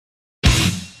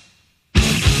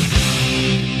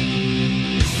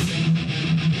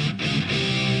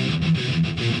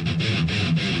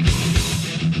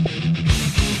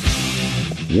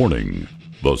Warning: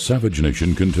 the Savage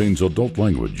Nation contains adult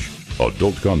language,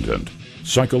 adult content,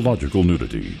 psychological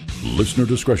nudity. Listener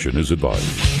discretion is advised.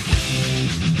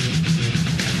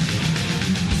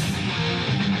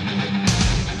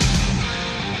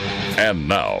 And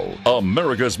now,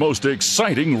 America's most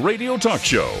exciting radio talk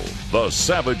show, The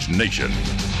Savage Nation.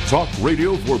 Talk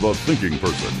radio for the thinking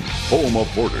person, home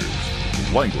of borders,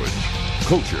 language,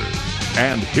 culture.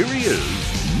 And here he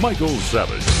is, Michael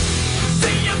Savage.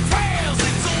 Say your prayers,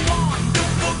 it's a one.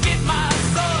 Don't forget my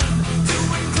son, to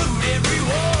include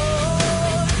everyone.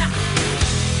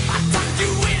 I tucked you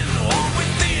in, all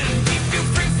within, keep you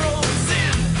free from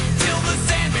sin, till the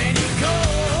Sandman he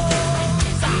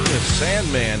comes. The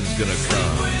Sandman's gonna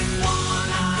come.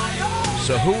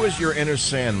 So who is your inner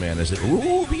Sandman? Is it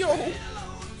Rubio?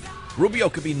 Rubio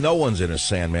could be no one's inner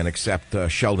Sandman except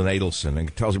Sheldon Adelson. And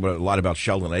it tells you a lot about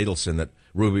Sheldon Adelson that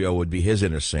Rubio would be his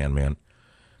inner Sandman.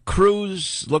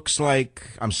 Cruz looks like,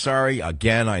 I'm sorry,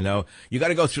 again, I know. You got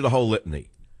to go through the whole litany.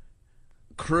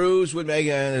 Cruz would make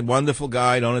a wonderful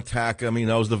guy. Don't attack him. He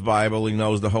knows the Bible. He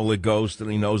knows the Holy Ghost.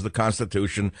 And he knows the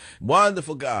Constitution.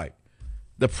 Wonderful guy.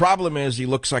 The problem is he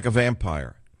looks like a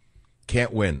vampire.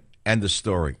 Can't win. End of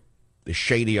story. The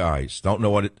shady eyes. Don't know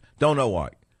why.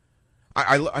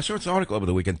 I saw this article over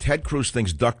the weekend. Ted Cruz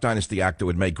thinks Duck Dynasty actor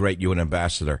would make great UN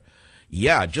ambassador.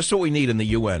 Yeah, just what we need in the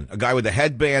UN. A guy with a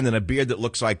headband and a beard that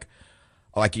looks like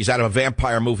he's out of a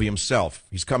vampire movie himself.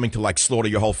 He's coming to, like, slaughter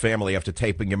your whole family after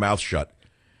taping your mouth shut.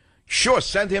 Sure,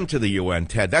 send him to the UN,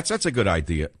 Ted. That's a good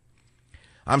idea.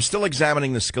 I'm still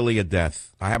examining the Scalia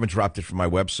death. I haven't dropped it from my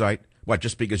website. What,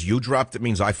 just because you dropped it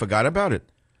means I forgot about it?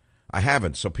 I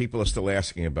haven't, so people are still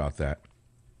asking about that.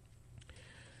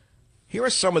 Here are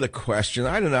some of the questions.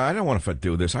 I don't know. I don't want to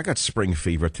do this. I got spring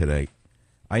fever today.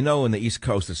 I know in the East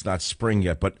Coast it's not spring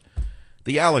yet, but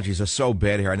the allergies are so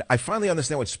bad here. And I finally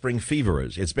understand what spring fever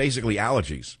is. It's basically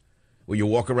allergies, where you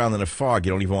walk around in a fog.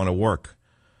 You don't even want to work.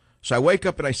 So I wake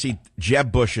up and I see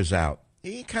Jeb Bush is out.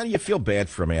 You feel bad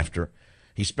for him after.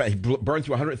 He burned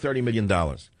through $130 million.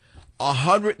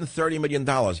 $130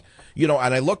 million. You know,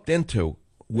 and I looked into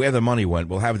where the money went.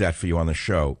 We'll have that for you on the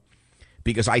show.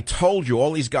 Because I told you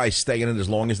all these guys stay in it as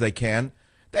long as they can.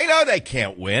 They know they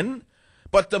can't win.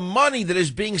 But the money that is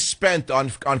being spent on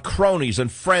cronies and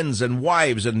friends and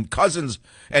wives and cousins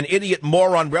and idiot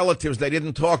moron relatives they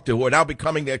didn't talk to who are now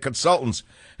becoming their consultants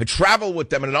and travel with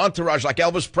them in an entourage like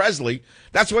Elvis Presley,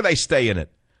 that's where they stay in it.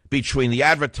 Between the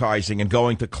advertising and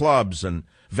going to clubs and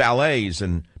valets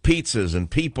and pizzas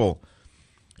and people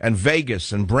and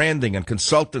Vegas and branding and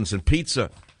consultants and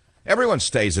pizza. Everyone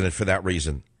stays in it for that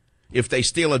reason. If they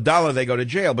steal $1, they go to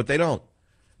jail, but they don't.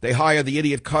 They hire the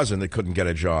idiot cousin that couldn't get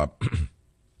a job.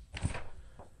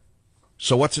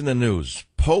 So what's in the news?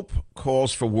 Pope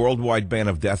calls for worldwide ban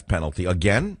of death penalty.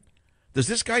 Again? Does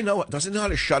this guy know? Doesn't he know how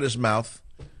to shut his mouth?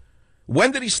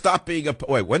 When did he stop being a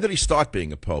pope? When did he start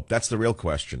being a pope? That's the real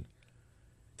question.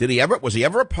 Was he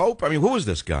ever a pope? I mean, who was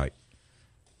this guy?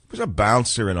 He was a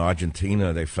bouncer in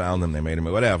Argentina. They found him. They made him,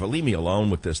 whatever. Leave me alone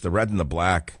with this. The Red and the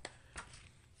Black.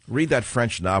 Read that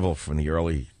French novel from the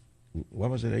early, what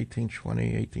was it, 1820,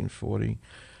 1840?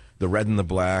 The Red and the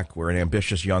Black, where an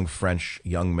ambitious young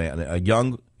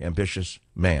ambitious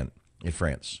man in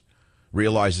France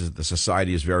realizes that the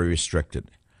society is very restricted.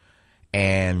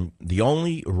 And the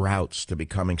only routes to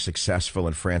becoming successful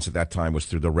in France at that time was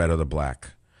through the red or the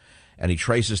black. And he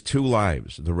traces two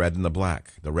lives, the red and the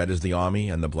black. The red is the army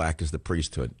and the black is the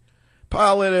priesthood.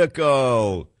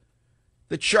 Political.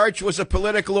 The church was a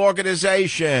political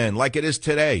organization like it is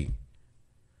today.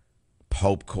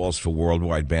 Pope calls for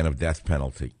worldwide ban of death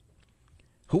penalty.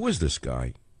 Who is this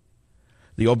guy?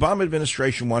 The Obama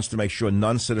administration wants to make sure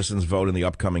non-citizens vote in the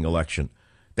upcoming election.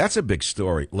 That's a big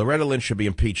story. Loretta Lynch should be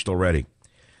impeached already.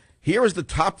 Here is the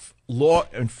top law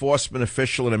enforcement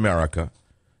official in America,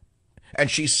 and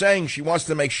she's saying she wants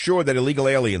to make sure that illegal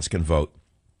aliens can vote.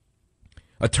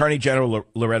 Attorney General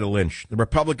Loretta Lynch. The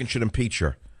Republicans should impeach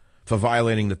her for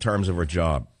violating the terms of her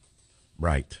job.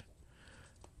 Right.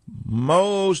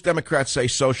 Most Democrats say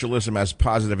socialism has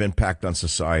positive impact on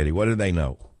society. What do they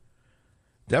know?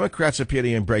 Democrats appear to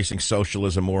be embracing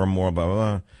socialism more and more, blah, blah,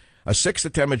 blah. A 6 to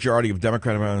 10 majority of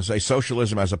Democrats say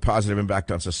socialism has a positive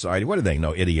impact on society. What do they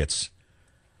know, idiots?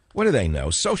 What do they know?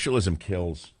 Socialism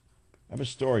kills. I have a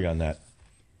story on that.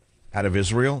 Out of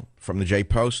Israel, from the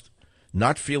J-Post.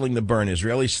 Not feeling the burn,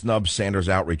 Israeli snub Sanders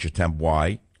outreach attempt.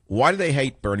 Why? Why do they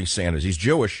hate Bernie Sanders? He's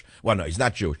Jewish. Well, no, he's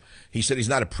not Jewish. He said he's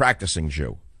not a practicing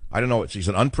Jew. I don't know. He's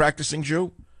an unpracticing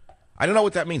Jew? I don't know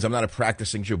what that means. I'm not a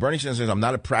practicing Jew. Bernie Sanders says I'm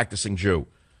not a practicing Jew.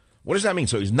 What does that mean?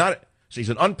 So he's not. So he's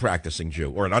an unpracticing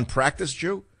Jew or an unpracticed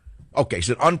Jew? Okay, he's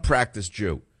an unpracticed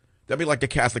Jew. That'd be like a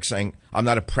Catholic saying, I'm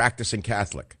not a practicing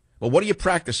Catholic. Well, what are you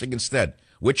practicing instead?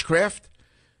 Witchcraft?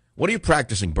 What are you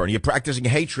practicing, Bernie? You're practicing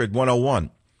hatred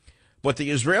 101. But the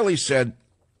Israelis said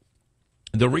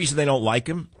the reason they don't like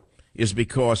him is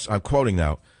because, I'm quoting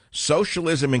now,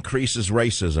 socialism increases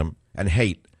racism and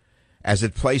hate as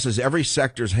it places every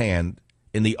sector's hand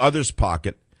in the other's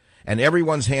pocket and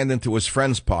everyone's hand into his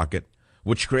friend's pocket,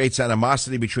 which creates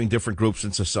animosity between different groups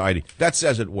in society. That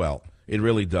says it well. It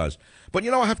really does. But,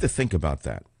 I have to think about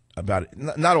that. About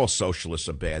it. Not all socialists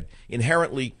are bad.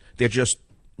 Inherently, they're just,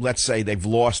 let's say, they've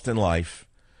lost in life.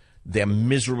 They're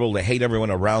miserable. They hate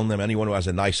everyone around them, anyone who has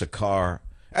a nicer car.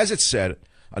 As it said,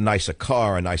 a nicer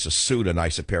car, a nicer suit, a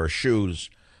nicer pair of shoes,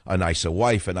 a nicer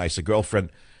wife, a nicer girlfriend.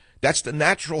 That's the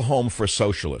natural home for a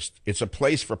socialist. It's a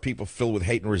place for people filled with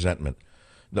hate and resentment.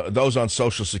 Those on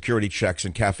Social Security checks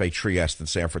in Cafe Trieste in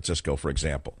San Francisco, for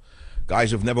example.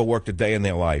 Guys who've never worked a day in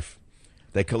their life.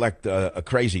 They collect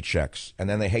crazy checks, and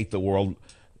then they hate the world.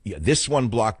 Yeah, this one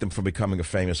blocked them from becoming a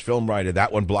famous film writer.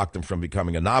 That one blocked them from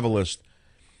becoming a novelist.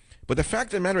 But the fact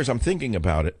of the matter is, I'm thinking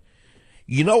about it.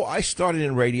 I started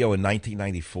in radio in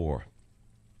 1994,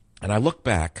 and I look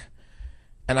back,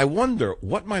 and I wonder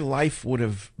what my life would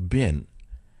have been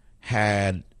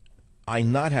had I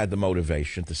not had the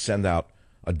motivation to send out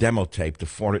a demo tape to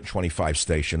 425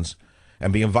 stations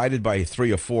and be invited by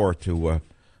 3 or 4 to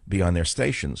be on their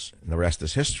stations. And the rest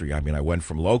is history. I mean, I went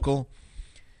from local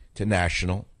to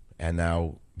national, and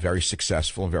now very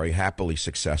successful and very happily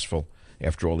successful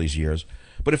after all these years.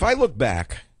 But if I look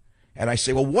back and I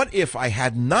say, well, what if I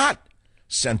had not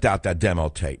sent out that demo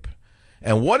tape?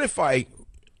 And what if I,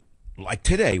 like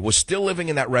today, was still living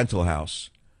in that rental house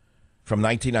from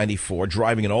 1994,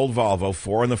 driving an old Volvo,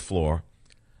 4 on the floor,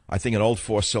 I think an old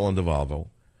 4-cylinder Volvo,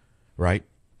 right?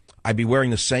 I'd be wearing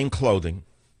the same clothing.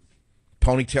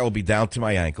 Ponytail would be down to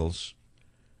my ankles.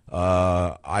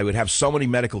 I would have so many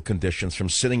medical conditions from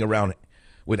sitting around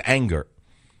with anger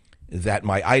that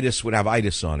my itis would have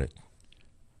itis on it.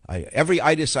 Every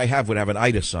itis I have would have an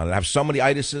itis on it. I have so many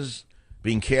itises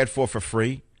being cared for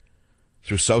free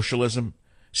through socialism.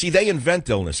 See, they invent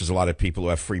illnesses, a lot of people who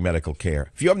have free medical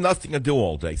care. If you have nothing to do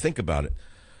all day, think about it.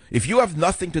 If you have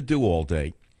nothing to do all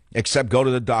day except go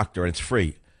to the doctor and it's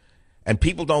free, and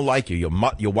people don't like you,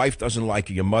 your wife doesn't like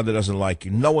you, your mother doesn't like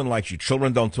you, no one likes you,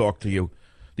 children don't talk to you,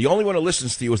 the only one who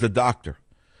listens to you is the doctor.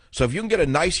 So if you can get a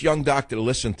nice young doctor to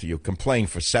listen to you, complain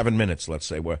for 7 minutes, let's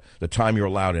say, where the time you're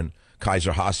allowed in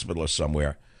Kaiser Hospital or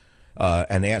somewhere,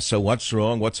 and ask, so what's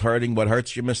wrong, what's hurting, what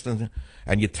hurts you, mister?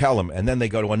 And you tell them, and then they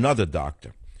go to another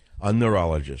doctor, a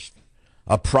neurologist,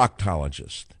 a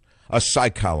proctologist, a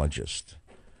psychologist,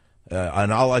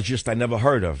 an ologist I never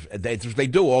heard of. They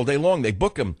do all day long. They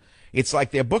book them. It's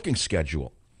like their booking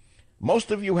schedule.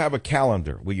 Most of you have a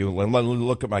calendar where you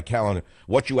look at my calendar,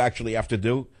 what you actually have to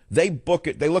do. They book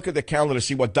it. They look at the calendar to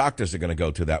see what doctors they're going to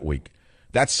go to that week.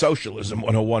 That's socialism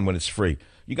 101 when it's free.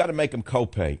 You got to make them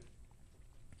copay.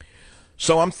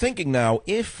 So I'm thinking now,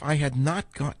 if I had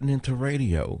not gotten into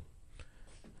radio,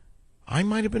 I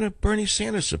might have been a Bernie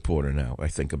Sanders supporter now, I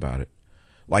think about it.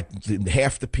 Like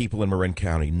half the people in Marin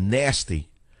County, nasty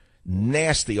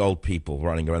old people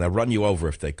running around. They'd run you over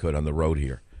if they could on the road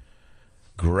here.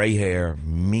 Gray hair,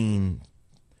 mean.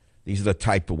 These are the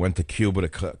type who went to Cuba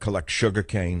to collect sugar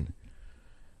cane.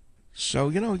 So,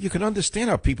 you can understand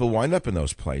how people wind up in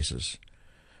those places.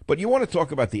 But you want to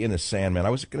talk about the Inner Sandman.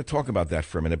 I was going to talk about that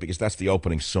for a minute because that's the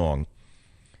opening song,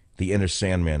 the Inner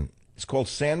Sandman. It's called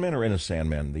Sandman or Inner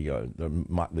Sandman, the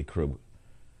Motley Crue.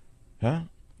 Huh?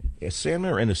 Is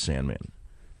Sandman or Inner Sandman?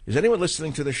 Is anyone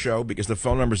listening to the show? Because the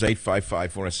phone number is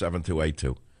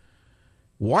 855-407-282.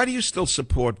 Why do you still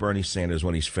support Bernie Sanders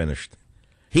when he's finished?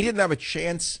 He didn't have a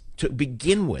chance to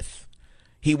begin with.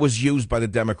 He was used by the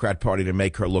Democrat Party to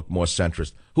make her look more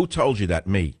centrist. Who told you that?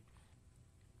 Me.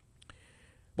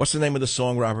 What's the name of the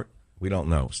song, Robert? We don't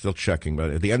know. Still checking, but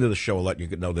at the end of the show, I'll let you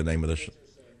know the name of the show.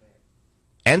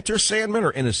 Enter Sandman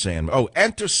or Inner Sandman? Oh,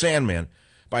 Enter Sandman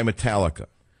by Metallica.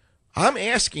 I'm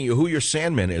asking you who your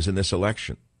Sandman is in this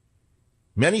election.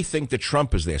 Many think that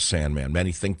Trump is their Sandman.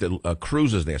 Many think that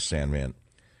Cruz is their Sandman.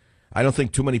 I don't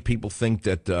think too many people think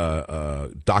that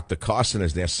Dr. Carson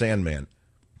is their Sandman.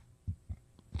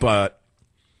 But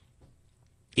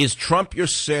is Trump your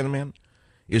Sandman?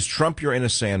 Is Trump your Inner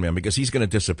Sandman? Because he's going to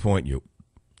disappoint you.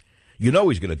 You know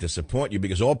he's going to disappoint you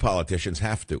because all politicians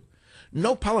have to.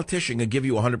 No politician can give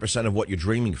you 100% of what you're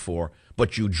dreaming for,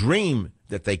 but you dream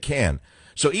that they can.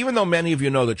 So even though many of you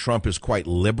know that Trump is quite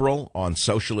liberal on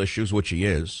social issues, which he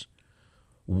is,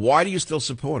 why do you still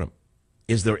support him?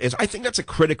 I think that's a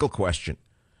critical question.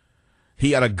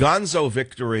 He had a gonzo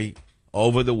victory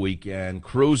over the weekend.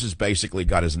 Cruz has basically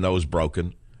got his nose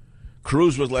broken.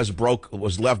 Cruz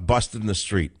was left busted in the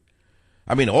street.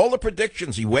 I mean, all the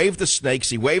predictions. He waved the snakes.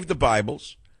 He waved the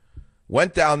Bibles.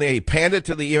 Went down there. He pandered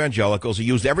to the evangelicals. He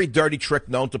used every dirty trick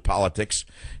known to politics.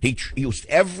 He used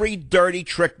every dirty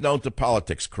trick known to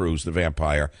politics, Cruz, the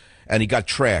vampire, and he got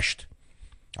trashed.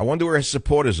 I wonder where his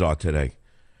supporters are today.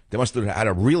 They must have had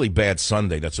a really bad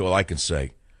Sunday. That's all I can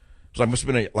say. So it must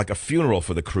have been like a funeral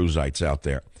for the Cruzites out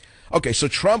there. Okay, so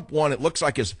Trump won. It looks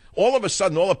like all of a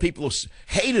sudden, all the people who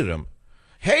hated him,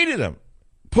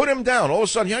 put him down. All of a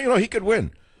sudden, he could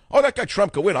win. Oh, that guy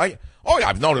Trump could win.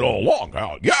 I've known it all along.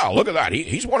 Yeah, look at that.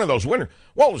 He's one of those winners.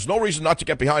 Well, there's no reason not to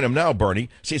get behind him now, Bernie.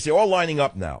 See, they're all lining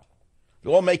up now.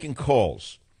 They're all making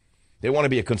calls. They want to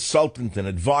be a consultant, an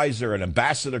advisor, an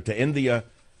ambassador to India.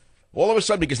 All of a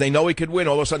sudden, because they know he could win,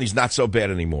 all of a sudden he's not so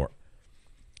bad anymore.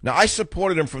 Now, I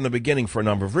supported him from the beginning for a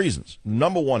number of reasons.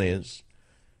 Number one is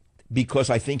because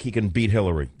I think he can beat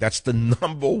Hillary. That's the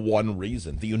number one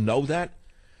reason. Do you know that?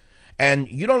 And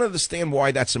you don't understand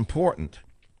why that's important.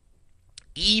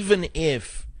 Even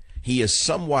if he is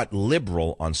somewhat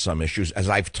liberal on some issues, as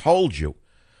I've told you,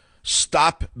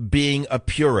 stop being a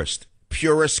purist.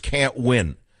 Purists can't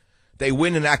win. They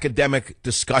win in academic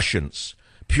discussions.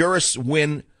 Purists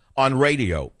win on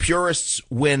radio. Purists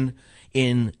win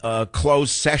in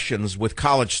closed sessions with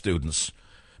college students.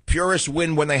 Purists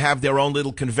win when they have their own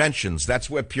little conventions. That's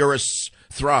where purists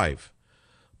thrive.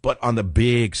 But on the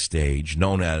big stage,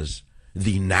 known as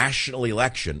the national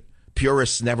election,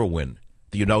 purists never win.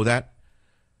 Do you know that?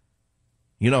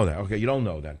 You know that. Okay, you don't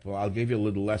know that. Well, I'll give you a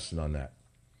little lesson on that.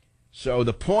 So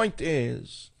the point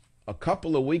is, a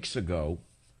couple of weeks ago,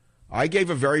 I gave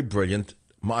a very brilliant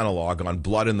monologue on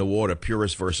blood in the water,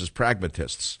 purists versus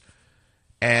pragmatists.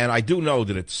 And I do know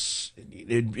that it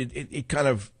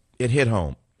hit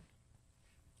home.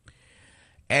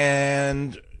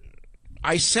 And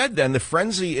I said then the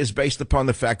frenzy is based upon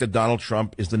the fact that Donald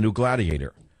Trump is the new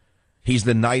gladiator. He's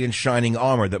the knight in shining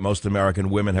armor that most American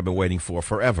women have been waiting for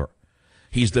forever.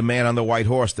 He's the man on the white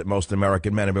horse that most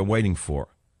American men have been waiting for.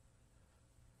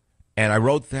 And I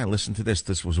wrote that, listen to this,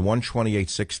 this was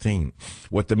 1/28/16.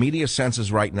 What the media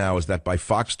senses right now is that by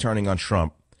Fox turning on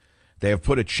Trump, they have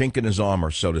put a chink in his armor,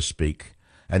 so to speak,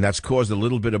 and that's caused a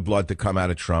little bit of blood to come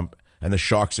out of Trump, and the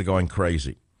sharks are going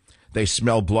crazy. They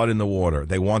smell blood in the water.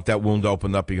 They want that wound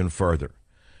opened up even further.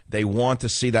 They want to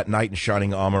see that knight in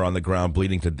shining armor on the ground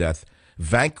bleeding to death,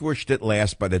 vanquished at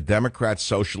last by the Democrat,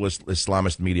 Socialist,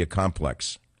 Islamist media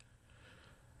complex.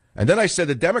 And then I said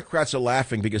the Democrats are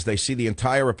laughing because they see the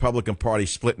entire Republican Party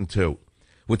split in two,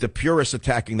 with the purists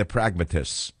attacking the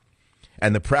pragmatists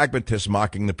and the pragmatists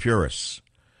mocking the purists.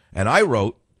 And I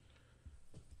wrote,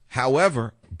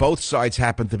 however, both sides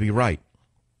happen to be right.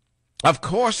 Of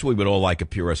course we would all like a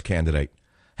purist candidate.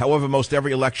 However, most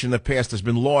every election in the past has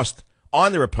been lost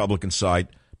on the Republican side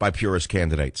by purist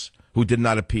candidates who did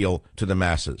not appeal to the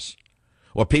masses.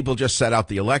 Or people just sat out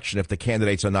the election if the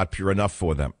candidates are not pure enough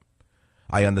for them.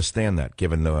 I understand that,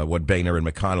 given what Boehner and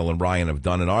McConnell and Ryan have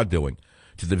done and are doing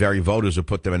to the very voters who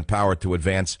put them in power to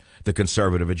advance the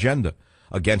conservative agenda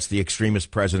against the extremist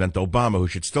President Obama, who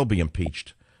should still be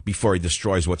impeached before he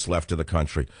destroys what's left of the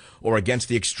country, or against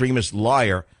the extremist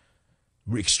liar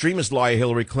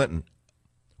Hillary Clinton,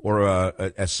 or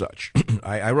as such.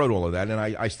 I wrote all of that, and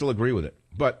I still agree with it.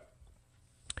 But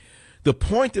the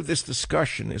point of this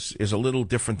discussion is a little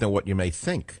different than what you may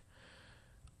think.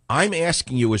 I'm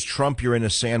asking you, is Trump your inner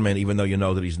Sandman, even though you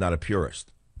know that he's not a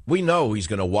purist? We know he's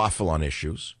going to waffle on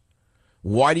issues.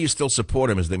 Why do you still support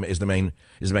him is the main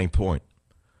point.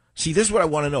 See, this is what I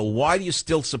want to know. Why do you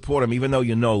still support him, even though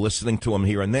you know, listening to him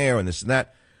here and there and this and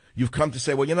that, you've come to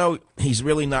say, well, he's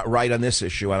really not right on this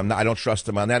issue, and I don't trust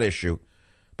him on that issue,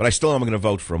 but I still am going to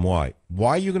vote for him. Why? Why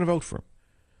are you going to vote for him?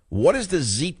 What is the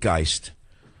zeitgeist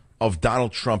of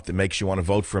Donald Trump that makes you want to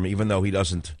vote for him, even though he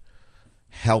doesn't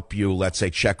help you, let's say,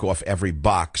 check off every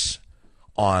box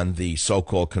on the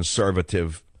so-called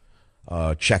conservative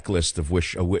checklist of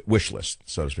wish list,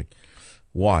 so to speak?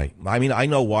 Why? I mean, I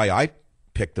know why I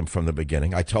picked him from the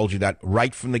beginning. I told you that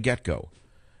right from the get-go,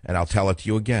 and I'll tell it to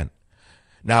you again.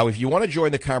 Now, if you want to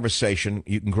join the conversation,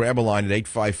 you can grab a line at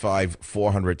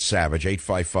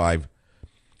 855-400-SAVAGE,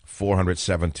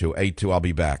 855-400-7282. I'll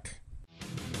be back.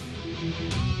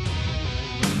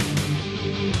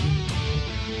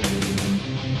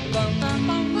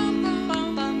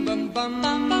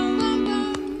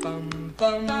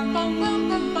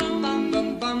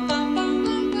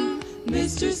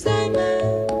 Mr.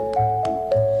 Sandman,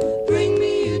 bring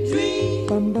me a dream.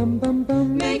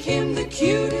 Make him the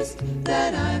cutest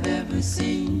that I've ever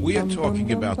seen. We are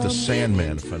talking about the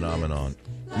Sandman phenomenon.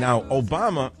 Now,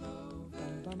 Obama,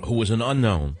 who was an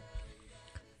unknown,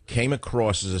 came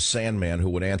across as a Sandman who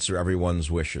would answer everyone's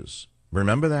wishes.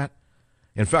 Remember that?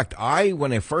 In fact,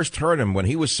 when I first heard him, when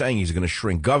he was saying he's going to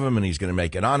shrink government, he's going to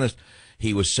make it honest,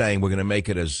 he was saying we're going to make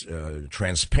it as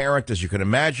transparent as you can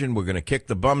imagine, we're going to kick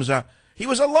the bums out. He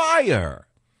was a liar.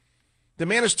 The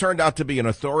man has turned out to be an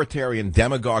authoritarian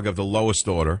demagogue of the lowest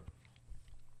order,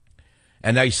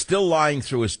 and now he's still lying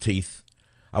through his teeth.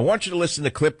 I want you to listen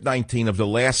to clip 19 of the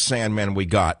last Sandman we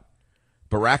got,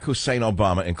 Barack Hussein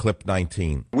Obama, in clip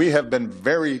 19. We have been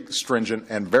very stringent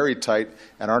and very tight,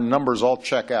 and our numbers all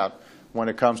check out when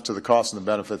it comes to the costs and the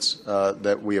benefits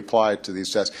that we apply to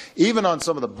these tests. Even on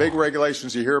some of the big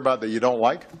regulations you hear about that you don't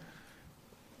like,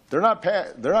 they're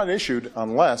not issued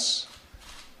unless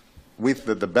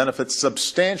the benefits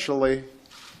substantially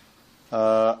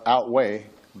outweigh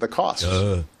the costs.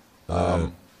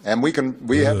 And we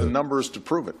have the numbers to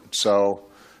prove it. So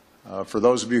for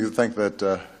those of you who think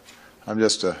that I'm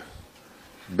just a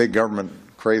big government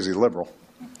crazy liberal,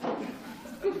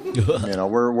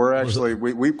 we're actually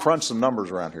we crunch some numbers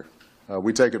around here.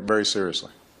 We take it very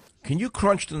seriously. Can you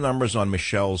crunch the numbers on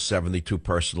Michelle's 72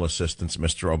 personal assistants,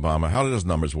 Mr. Obama? How do those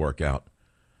numbers work out?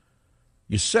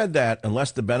 You said that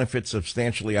unless the benefits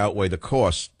substantially outweigh the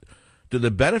costs. Do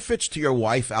the benefits to your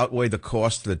wife outweigh the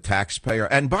cost to the taxpayer?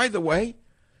 And by the way,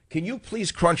 can you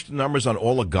please crunch the numbers on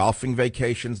all the golfing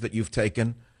vacations that you've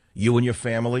taken, you and your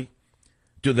family?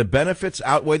 Do the benefits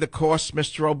outweigh the costs,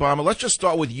 Mr. Obama? Let's just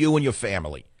start with you and your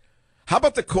family. How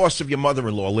about the cost of your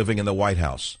mother-in-law living in the White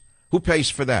House? Who pays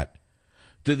for that?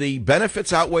 Do the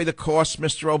benefits outweigh the costs,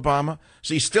 Mr. Obama?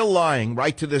 So he's still lying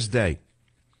right to this day.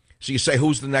 So you say,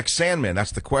 who's the next Sandman?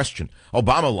 That's the question.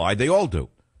 Obama lied. They all do.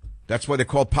 That's why they're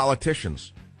called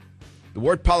politicians. The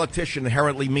word politician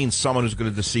inherently means someone who's going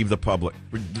to deceive the public.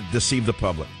 That's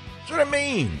what it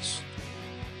means.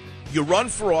 You run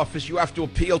for office, you have to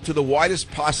appeal to the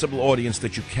widest possible audience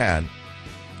that you can,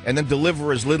 and then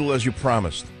deliver as little as you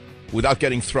promised without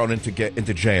getting thrown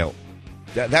into jail.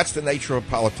 That's the nature of a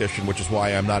politician, which is why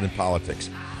I'm not in politics.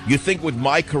 You think with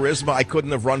my charisma I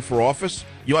couldn't have run for office?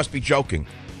 You must be joking.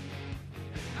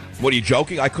 What, are you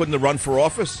joking? I couldn't have run for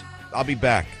office? I'll be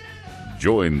back.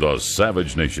 Join the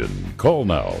Savage Nation. Call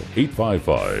now,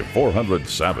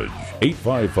 855-400-SAVAGE,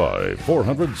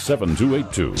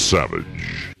 855-400-7282. Savage.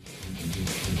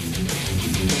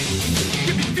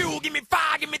 Give me fuel, give me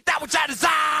fire, give me that which I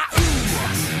desire.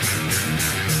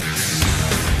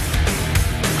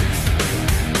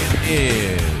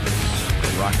 Is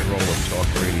rock and roll of talk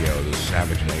radio, the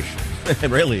Savage Nation. It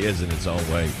really is in its own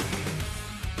way.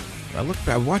 I looked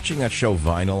back, watching that show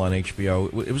Vinyl on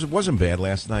HBO. It wasn't bad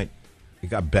last night. It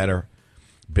got better.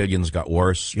 Billions got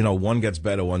worse. One gets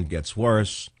better, one gets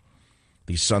worse.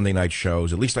 These Sunday night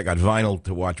shows. At least I got Vinyl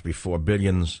to watch before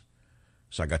Billions.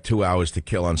 So I got 2 hours to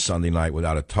kill on Sunday night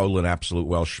without a total and absolute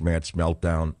Welsh-Schmerz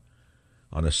meltdown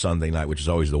on a Sunday night, which is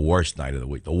always the worst night of the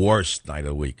week. The worst night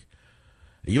of the week.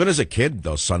 Even as a kid,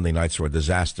 those Sunday nights were a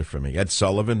disaster for me. Ed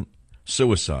Sullivan,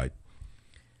 suicide.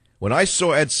 When I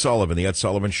saw Ed Sullivan, the Ed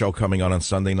Sullivan Show coming on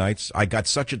Sunday nights, I got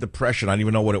such a depression, I didn't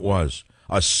even know what it was.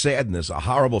 A sadness, a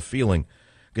horrible feeling.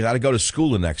 Because I had to go to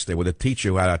school the next day with a teacher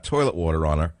who had toilet water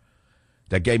on her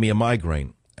that gave me a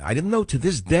migraine. I didn't know to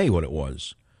this day what it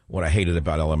was. What I hated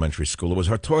about elementary school, it was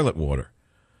her toilet water.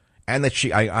 And that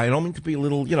I don't mean to be a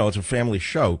little, it's a family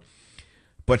show,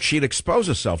 but she'd expose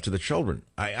herself to the children.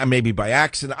 I maybe by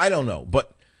accident, I don't know.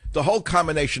 But the whole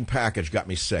combination package got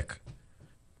me sick.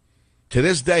 To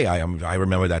this day, I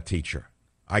remember that teacher.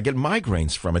 I get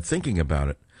migraines from it thinking about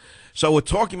it. So we're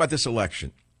talking about this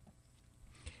election.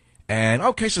 And,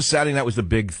 okay, so Saturday night was the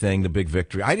big thing, the big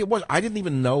victory. I didn't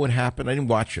even know it happened. I didn't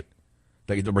watch it.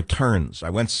 The returns. I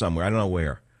went somewhere. I don't know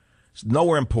where. It's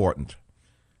nowhere important.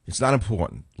 It's not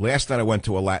important. Last night I went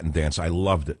to a Latin dance. I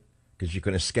loved it because you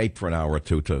can escape for an hour or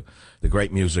two to the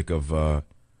great music of I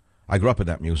grew up in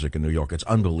that music in New York. It's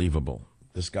unbelievable.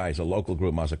 This guy's a local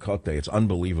group, Mazzacote. It's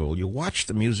unbelievable. You watch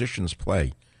the musicians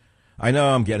play. I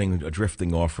know I'm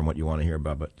drifting off from what you want to hear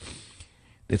about, but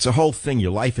it's a whole thing.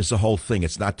 Your life is a whole thing.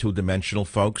 It's not two-dimensional,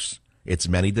 folks. It's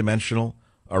many-dimensional,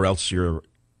 or else you're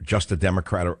just a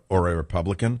Democrat or a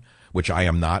Republican, which I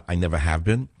am not. I never have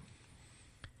been.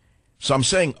 So I'm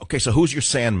saying, okay, so who's your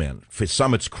Sandman? For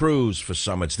some it's Cruz, for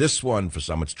some it's this one, for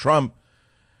some it's Trump.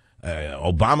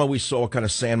 Obama, we saw what kind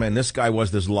of Sandman this guy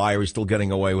was, this liar. He's still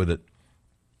getting away with it.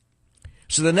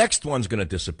 So the next one's going to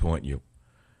disappoint you.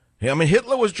 I mean,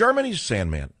 Hitler was Germany's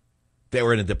Sandman. They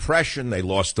were in a depression. They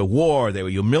lost the war. They were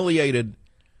humiliated.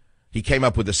 He came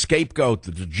up with a scapegoat.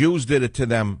 The Jews did it to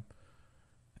them.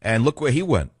 And look where he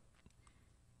went.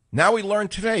 Now we learned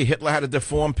today Hitler had a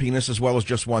deformed penis as well as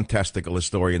just one testicle,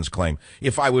 historians claim.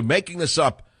 If I were making this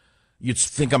up, you'd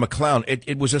think I'm a clown.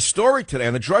 It was a story today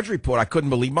on the Drudge Report. I couldn't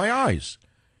believe my eyes.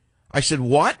 I said,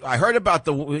 what? I heard about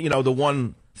the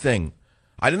one thing.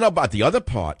 I didn't know about the other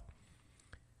part.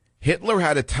 Hitler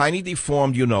had a tiny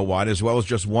deformed you-know-what, as well as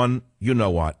just one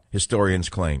you-know-what, historians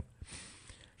claim.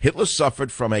 Hitler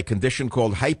suffered from a condition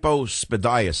called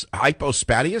hypospadias.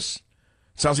 Hypospadias?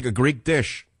 Sounds like a Greek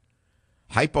dish.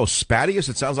 Hypospadias?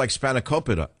 It sounds like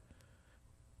spanakopita.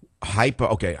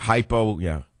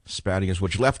 Spadias,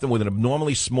 which left him with an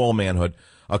abnormally small manhood,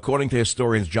 according to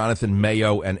historians Jonathan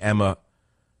Mayo and Emma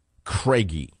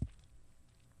Craigie.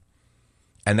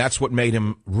 And that's what made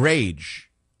him rage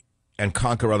and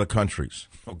conquer other countries.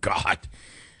 Oh, God,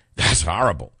 that's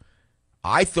horrible.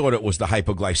 I thought it was the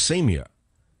hypoglycemia,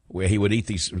 where he would eat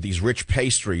these rich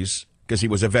pastries because he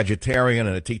was a vegetarian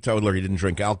and a teetotaler. He didn't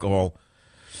drink alcohol,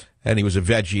 and he was a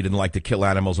veggie. He didn't like to kill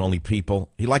animals, only people.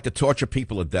 He liked to torture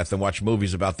people to death and watch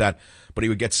movies about that, but he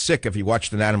would get sick if he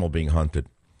watched an animal being hunted.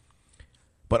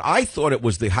 But I thought it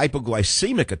was the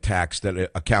hypoglycemic attacks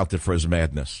that accounted for his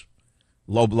madness.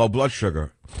 Low blood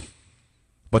sugar.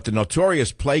 But the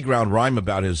notorious playground rhyme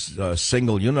about his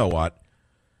single you-know-what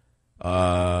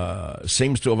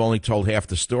seems to have only told half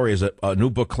the story, as a new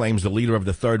book claims the leader of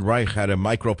the Third Reich had a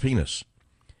micropenis.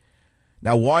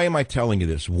 Now, why am I telling you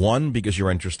this? One, because you're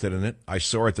interested in it. I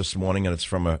saw it this morning, and it's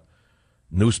from a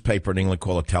newspaper in England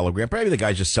called a Telegram. Maybe the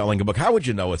guy's just selling a book. How would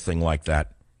you know a thing like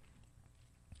that?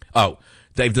 Oh,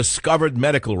 they've discovered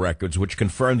medical records which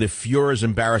confirm the Fuhrer's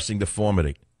embarrassing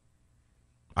deformity.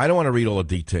 I don't want to read all the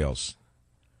details.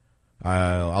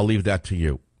 I'll leave that to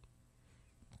you.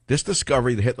 This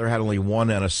discovery that Hitler had only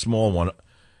one and a small one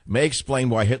may explain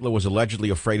why Hitler was allegedly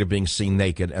afraid of being seen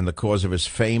naked and the cause of his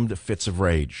famed fits of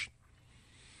rage.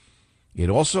 It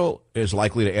also is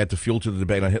likely to add to fuel to the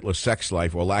debate on Hitler's sex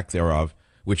life, or lack thereof,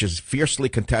 which is fiercely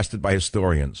contested by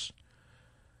historians.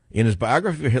 In his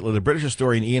biography of Hitler, the British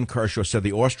historian Ian Kershaw said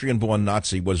the Austrian-born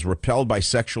Nazi was repelled by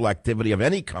sexual activity of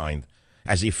any kind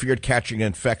as he feared catching an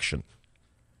infection.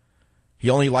 He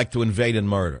only liked to invade and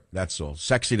murder, that's all.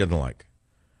 Sex he didn't like.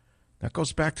 That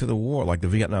goes back to the war, like the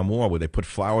Vietnam War, where they put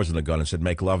flowers in the gun and said,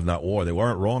 make love, not war. They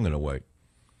weren't wrong in a way.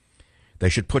 They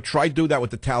should try to do that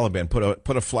with the Taliban.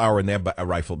 Put a flower in their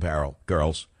rifle barrel,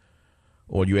 girls.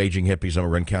 Or you aging hippies in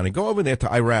Marin County. Go over there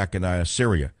to Iraq and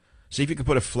Syria. See if you can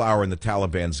put a flower in the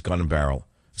Taliban's gun barrel.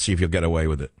 See if you'll get away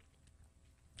with it.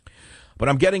 But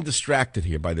I'm getting distracted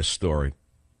here by this story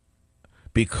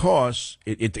because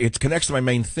it connects to my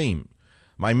main theme.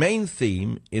 My main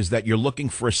theme is that you're looking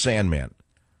for a Sandman.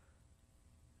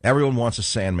 Everyone wants a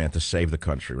Sandman to save the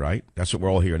country, right? That's what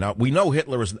we're all here. Now, we know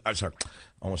Hitler is...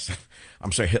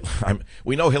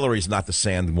 we know Hillary's not the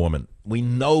Sand Woman. We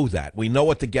know that. We know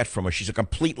what to get from her. She's a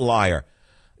complete liar.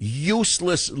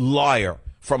 Useless liar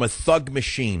from a thug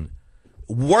machine.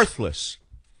 Worthless.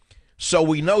 So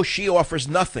we know she offers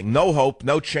nothing. No hope,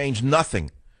 no change,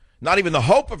 nothing. Not even the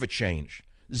hope of a change.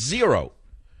 Zero.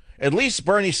 At least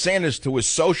Bernie Sanders, to his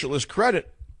socialist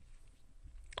credit,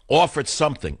 offered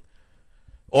something.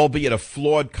 Albeit a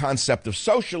flawed concept of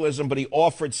socialism, but he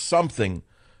offered something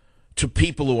to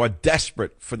people who are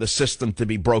desperate for the system to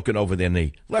be broken over their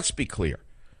knee. Let's be clear.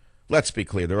 Let's be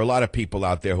clear. There are a lot of people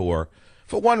out there who are,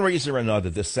 for one reason or another,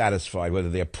 dissatisfied, whether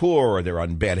they're poor or they're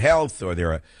on bad health or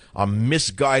they're a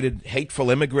misguided, hateful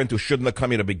immigrant who shouldn't have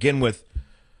come here to begin with.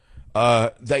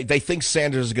 They think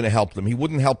Sanders is going to help them. He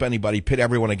wouldn't help anybody, pit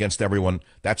everyone against everyone.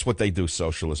 That's what they do,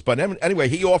 socialists. But anyway,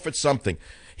 he offered something.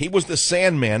 He was the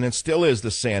Sandman and still is the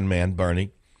Sandman,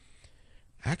 Bernie.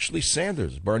 Actually,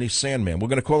 Sanders, Bernie Sandman. We're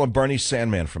going to call him Bernie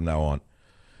Sandman from now on.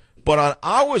 But on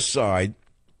our side,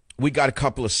 we got a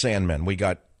couple of Sandmen. We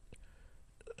got,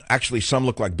 actually, some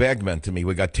look like bagmen to me.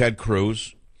 We got Ted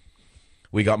Cruz.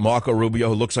 We got Marco Rubio,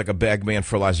 who looks like a bagman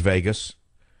for Las Vegas.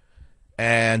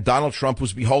 And Donald Trump,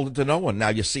 who's beholden to no one. Now,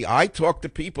 you see, I talk to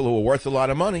people who are worth a lot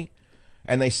of money,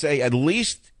 and they say at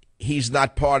least he's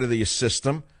not part of the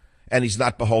system, and he's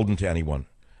not beholden to anyone.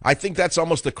 I think that's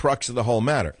almost the crux of the whole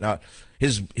matter. Now,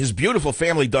 his beautiful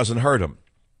family doesn't hurt him,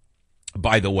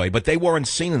 by the way, but they weren't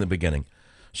seen in the beginning.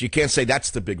 So you can't say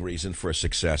that's the big reason for his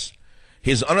success.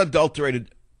 His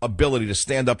unadulterated ability to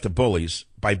stand up to bullies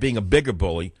by being a bigger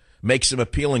bully makes him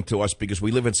appealing to us because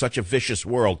we live in such a vicious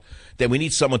world that we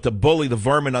need someone to bully the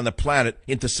vermin on the planet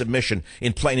into submission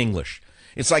in plain English.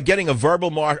 It's like getting a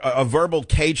verbal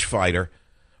cage fighter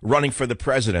running for the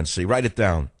presidency. Write it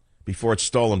down before it's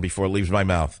stolen, before it leaves my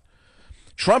mouth.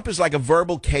 Trump is like a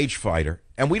verbal cage fighter,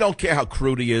 and we don't care how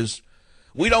crude he is.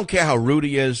 We don't care how rude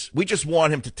he is. We just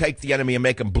want him to take the enemy and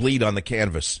make him bleed on the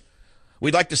canvas.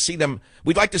 We'd like to see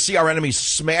our enemies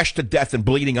smashed to death and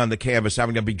bleeding on the canvas,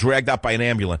 having to be dragged out by an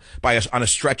ambulance, on a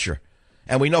stretcher.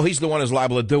 And we know he's the one who's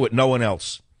liable to do it, no one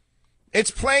else.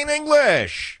 It's plain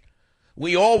English.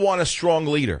 We all want a strong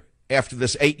leader after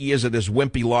this 8 years of this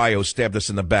wimpy lie who stabbed us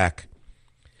in the back.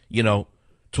 You know,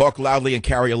 talk loudly and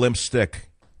carry a limp stick.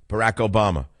 Barack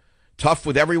Obama. Tough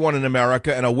with everyone in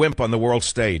America and a wimp on the world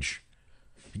stage.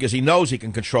 Because he knows he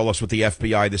can control us with the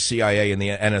FBI, the CIA, and the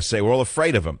NSA. We're all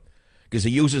afraid of him. Because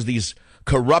he uses these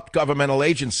corrupt governmental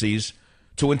agencies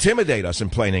to intimidate us in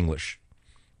plain English.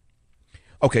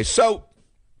 Okay, so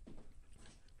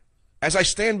as I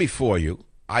stand before you,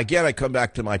 I come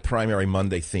back to my primary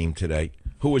Monday theme today.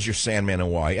 Who was your Sandman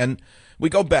and why? And we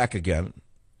go back again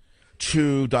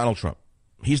to Donald Trump.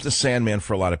 He's the Sandman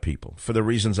for a lot of people, for the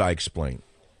reasons I explained.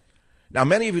 Now,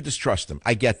 many of you distrust him.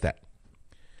 I get that.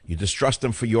 You distrust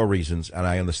him for your reasons, and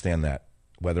I understand that.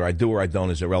 Whether I do or I don't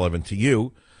is irrelevant to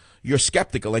you. You're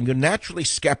skeptical, and you're naturally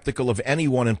skeptical of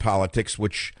anyone in politics,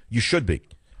 which you should be.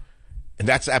 And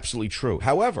that's absolutely true.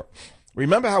 However,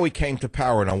 remember how he came to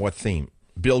power and on what theme?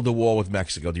 Build a wall with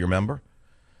Mexico. Do you remember?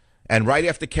 And right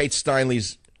after Kate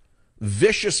Steinle's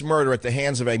vicious murder at the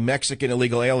hands of a Mexican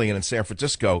illegal alien in San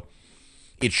Francisco,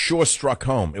 it sure struck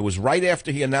home. It was right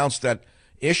after he announced that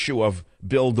issue of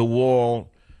build the wall,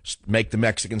 make the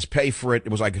Mexicans pay for it.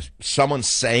 It was like someone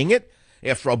saying it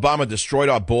after Obama destroyed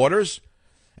our borders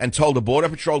and told the Border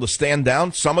Patrol to stand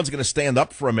down. Someone's going to stand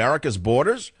up for America's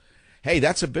borders. Hey,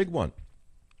 that's a big one.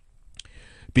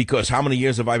 Because how many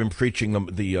years have I been preaching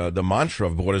the mantra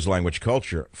of borders, language,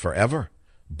 culture? Forever.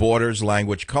 Borders,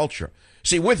 language, culture.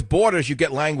 See, with borders, you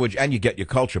get language and you get your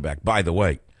culture back, by the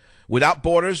way. Without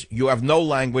borders, you have no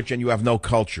language and you have no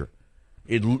culture.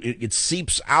 It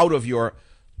seeps out of your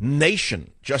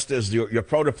nation, just as your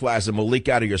protoplasm will leak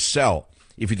out of your cell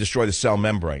if you destroy the cell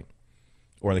membrane,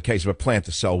 or in the case of a plant,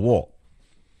 the cell wall.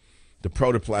 The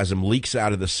protoplasm leaks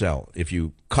out of the cell if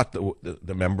you cut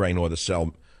the membrane or the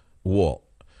cell wall.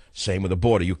 Same with the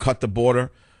border. You cut the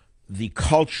border, the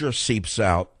culture seeps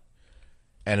out,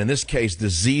 and in this case,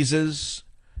 diseases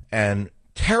and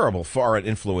terrible foreign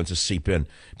influences seep in,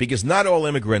 because not all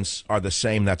immigrants are the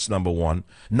same. That's number one.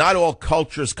 Not all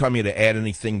cultures come here to add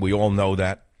anything. We all know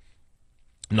that.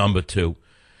 Number two.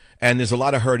 And there's a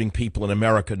lot of hurting people in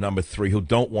America, number three, who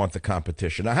don't want the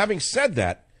competition. Now, having said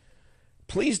that,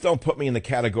 please don't put me in the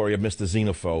category of Mr.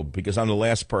 Xenophobe, because I'm the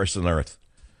last person on earth.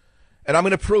 And I'm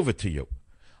going to prove it to you.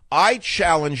 I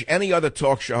challenge any other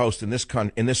talk show host in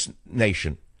this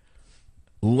nation,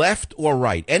 left or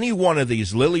right, any one of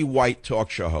these lily white talk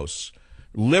show hosts,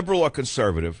 liberal or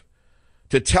conservative,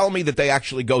 to tell me that they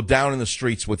actually go down in the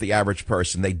streets with the average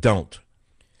person. They don't.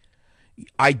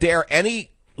 I dare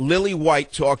any lily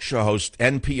white talk show host,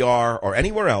 NPR or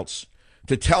anywhere else,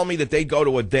 to tell me that they go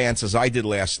to a dance, as I did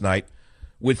last night,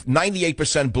 with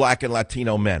 98% black and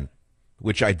Latino men,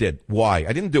 which I did. Why?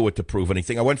 I didn't do it to prove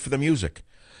anything. I went for the music.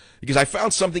 Because I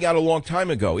found something out a long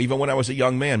time ago, even when I was a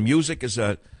young man. Music is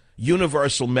a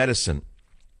universal medicine.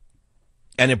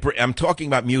 And I'm talking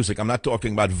about music. I'm not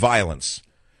talking about violence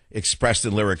expressed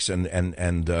in lyrics and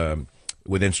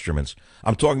with instruments.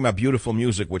 I'm talking about beautiful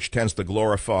music, which tends to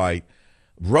glorify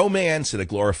romance, and it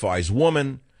glorifies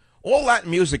woman. All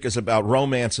Latin music is about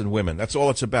romance and women. That's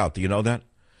all it's about. Do you know that?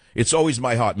 It's always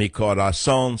my heart, mi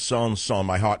corazón, son, son,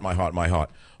 my heart, my heart, my heart.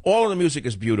 All of the music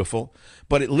is beautiful,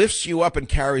 but it lifts you up and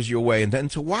carries you away. And then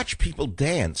to watch people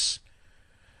dance,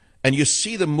 and you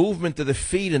see the movement of the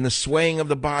feet and the swaying of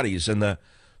the bodies and the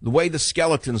way the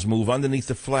skeletons move underneath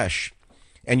the flesh,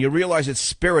 and you realize it's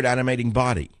spirit animating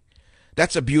body.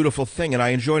 That's a beautiful thing, and I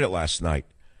enjoyed it last night.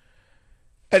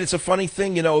 And it's a funny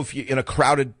thing, you know, if you're in a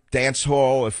crowded dance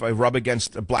hall, if I rub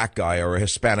against a black guy or a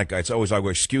Hispanic guy, it's always, I go,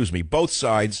 excuse me, both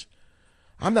sides.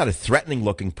 I'm not a threatening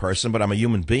looking person, but I'm a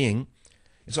human being.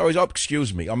 It's always, oh,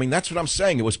 excuse me. I mean, that's what I'm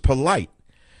saying. It was polite.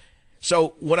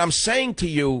 So what I'm saying to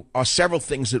you are several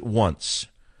things at once.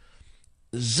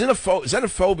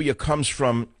 Xenophobia comes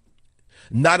from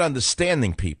not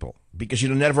understanding people, because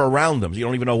you're never around them. You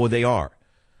don't even know who they are.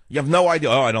 You have no idea.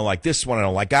 Oh, I don't like this one. I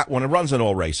don't like that one. It runs in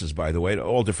all races, by the way,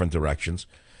 all different directions.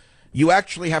 You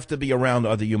actually have to be around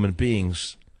other human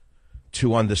beings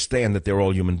to understand that they're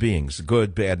all human beings,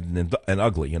 good, bad, and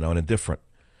ugly, you know, and indifferent.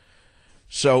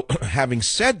 So having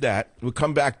said that, we'll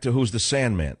come back to who's the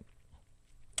Sandman.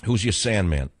 Who's your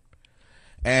Sandman?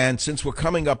 And since we're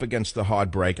coming up against the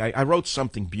hard break, I wrote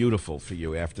something beautiful for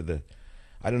you after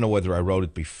I don't know whether I wrote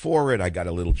it before it. I got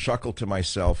a little chuckle to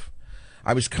myself.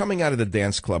 I was coming out of the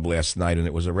dance club last night, and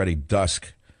it was already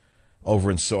dusk over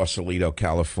in Sausalito,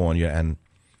 California. And,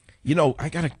 you know,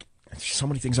 so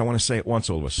many things I want to say at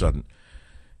once all of a sudden.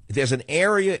 There's an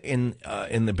area in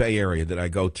the Bay Area that I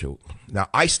go to. Now,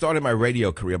 I started my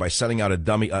radio career by sending out a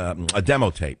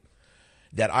demo tape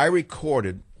that I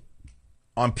recorded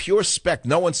On pure spec,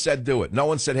 no one said do it. No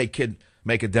one said, hey, kid,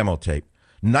 make a demo tape.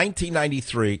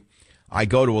 1993, I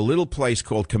go to a little place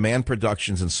called Command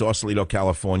Productions in Sausalito,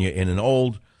 California, in an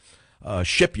old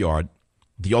shipyard,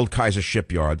 the old Kaiser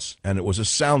shipyards, and it was a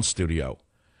sound studio.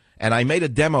 And I made a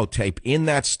demo tape in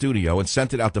that studio and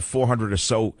sent it out to 400 or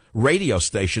so radio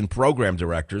station program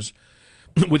directors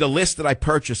with a list that I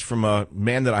purchased from a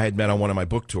man that I had met on one of my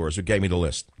book tours who gave me the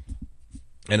list.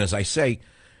 And as I say,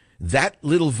 that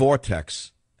little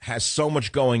vortex has so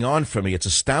much going on for me. It's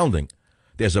astounding.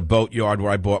 There's a boat yard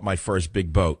where I bought my first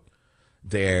big boat.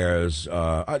 There's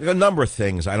a number of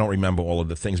things. I don't remember all of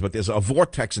the things, but there's a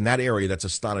vortex in that area that's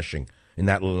astonishing in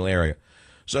that little area.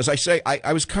 So as I say,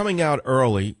 I was coming out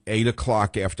early, 8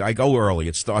 o'clock after. I go early.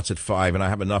 It starts at 5, and I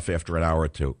have enough after an hour or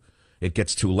two. It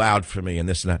gets too loud for me and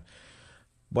this and that.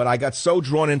 But I got so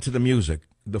drawn into the music.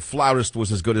 The flautist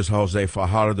was as good as Jose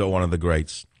Fajardo, one of the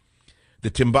greats. The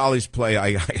timbales play,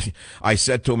 I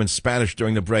said to him in Spanish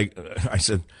during the break, I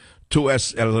said, "Tú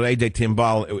es el rey de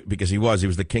timbal," because he was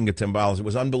the king of timbales. It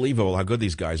was unbelievable how good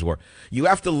these guys were. You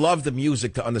have to love the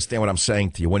music to understand what I'm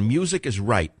saying to you. When music is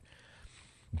right,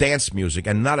 dance music,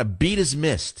 and not a beat is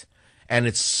missed, and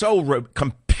it's so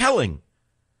compelling,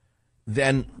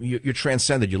 then you're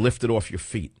transcended. You're lifted off your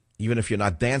feet. Even if you're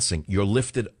not dancing, you're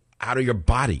lifted out of your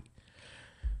body.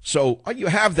 So you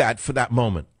have that for that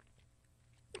moment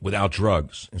without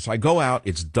drugs. And so I go out,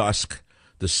 it's dusk,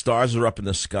 the stars are up in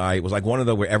the sky. It was like one of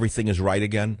those where everything is right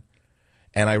again.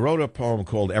 And I wrote a poem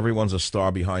called Everyone's a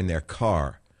Star Behind Their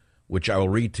Car, which I will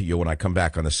read to you when I come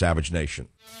back on the Savage Nation.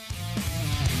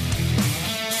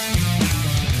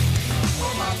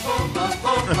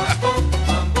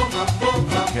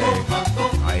 Okay,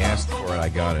 I asked for it, I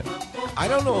got it. I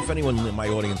don't know if anyone in my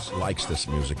audience likes this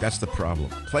music. That's the problem.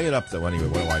 Play it up, though, anyway.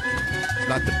 What do I think? It's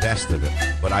not the best of it,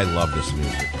 but I love this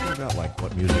music. What about, like,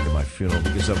 what music at my funeral?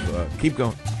 Because of, keep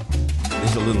going.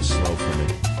 This is a little slow for me.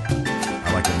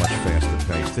 I like a much faster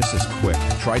pace. This is quick.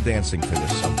 Try dancing to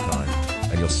this sometime,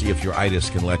 and you'll see if your itis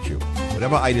can let you.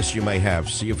 Whatever itis you may have,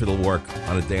 see if it'll work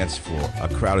on a dance floor, a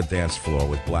crowded dance floor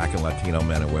with black and Latino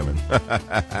men and women.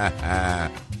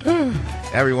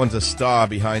 Everyone's a star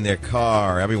behind their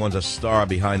car. Everyone's a star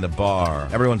behind the bar.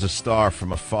 Everyone's a star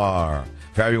from afar.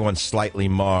 For everyone's slightly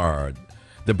marred.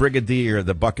 The brigadier,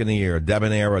 the buccaneer,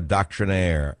 debonair or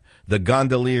doctrinaire. The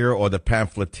gondolier or the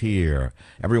pamphleteer.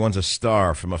 Everyone's a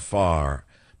star from afar.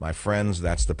 My friends,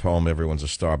 that's the poem, Everyone's a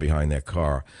Star Behind Their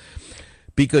Car.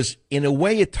 Because in a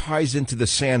way it ties into the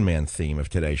Sandman theme of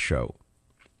today's show.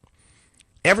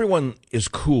 Everyone is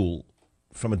cool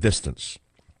from a distance.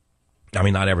 I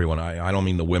mean, not everyone. I don't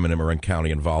mean the women in Marin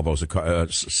County and Volvos,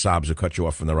 Saabs who cut you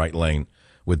off in the right lane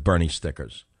with Bernie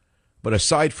stickers. But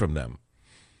aside from them,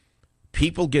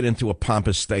 people get into a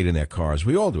pompous state in their cars.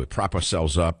 We all do it. Prop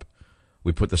ourselves up.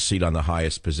 We put the seat on the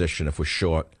highest position if we're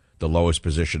short, the lowest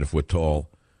position if we're tall.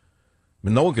 I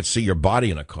mean, no one could see your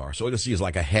body in a car. So all you see is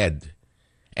like a head.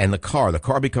 And the car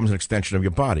becomes an extension of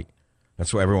your body.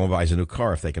 That's why everyone buys a new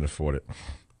car if they can afford it.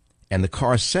 And the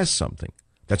car says something.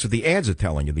 That's what the ads are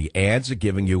telling you. The ads are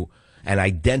giving you an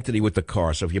identity with the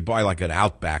car. So if you buy like an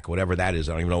Outback, whatever that is,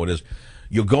 I don't even know what it is,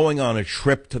 you're going on a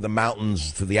trip to the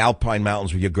mountains, to the Alpine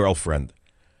Mountains with your girlfriend,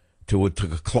 to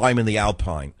climb in the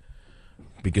Alpine.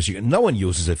 Because no one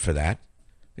uses it for that.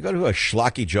 You go to a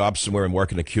schlocky job somewhere and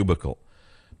work in a cubicle.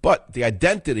 But the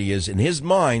identity is, in his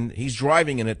mind, he's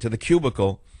driving in it to the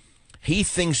cubicle. He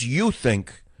thinks you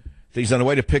think that he's on the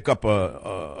way to pick up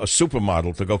a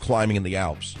supermodel to go climbing in the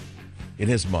Alps. In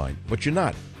his mind. But you're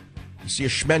not. You see a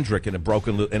Schmendrick in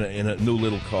a new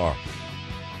little car.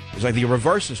 It's like the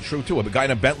reverse is true, too. A guy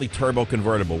in a Bentley Turbo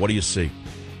convertible, what do you see?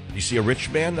 You see a rich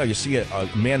man? No, you see a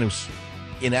man who's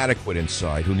inadequate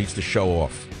inside, who needs to show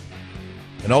off.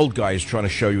 An old guy is trying to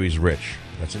show you he's rich.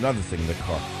 That's another thing in the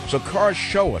car. So cars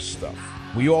show us stuff.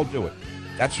 We all do it.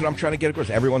 That's what I'm trying to get across.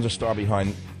 Everyone's a star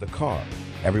behind the car.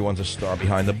 Everyone's a star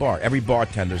behind the bar. Every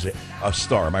bartender's a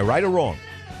star. Am I right or wrong?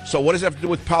 So what does that have to do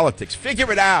with politics?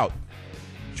 Figure it out.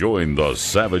 Join the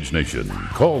Savage Nation.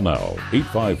 Call now,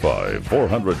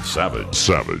 855-400-SAVAGE.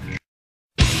 Savage.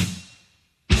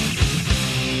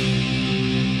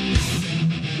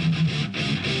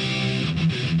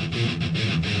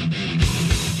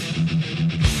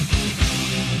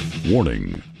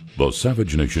 Warning. The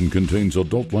Savage Nation contains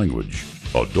adult language,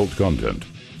 adult content,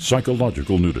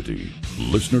 psychological nudity.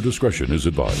 Listener discretion is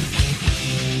advised.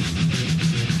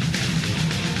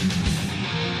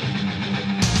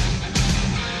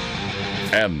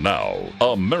 And now,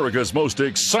 America's most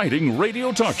exciting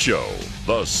radio talk show,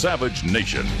 The Savage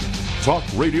Nation. Talk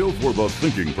radio for the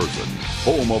thinking person,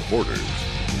 home of borders,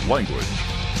 language,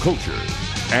 culture.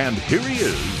 And here he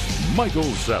is, Michael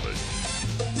Savage.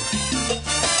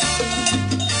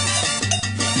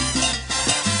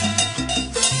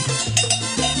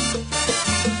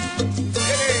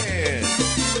 It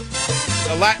is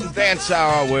the Latin Dance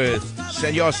Hour with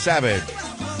Senor Savage.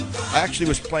 I actually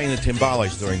was playing the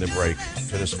timbales during the break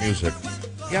to this music.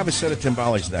 You have a set of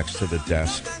timbales next to the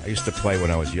desk. I used to play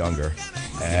when I was younger.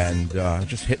 And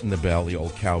just hitting the bell, the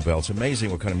old cowbell. It's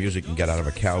amazing what kind of music you can get out of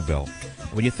a cowbell.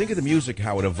 When you think of the music,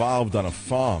 how it evolved on a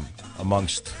farm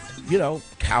amongst,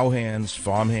 cow hands,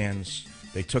 farm hands.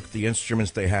 They took the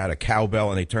instruments they had, a cowbell,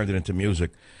 and they turned it into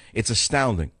music. It's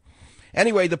astounding.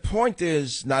 Anyway, the point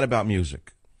is not about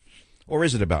music. Or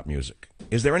is it about music?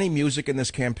 Is there any music in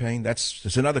this campaign?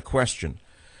 That's another question.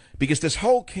 Because this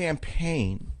whole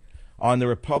campaign on the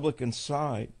Republican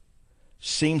side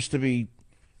seems to be,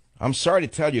 I'm sorry to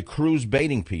tell you, Cruz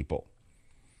baiting people.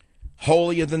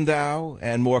 Holier than thou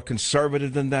and more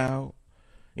conservative than thou,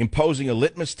 imposing a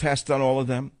litmus test on all of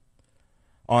them,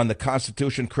 on the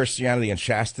Constitution, Christianity, and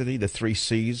chastity, the 3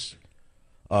 C's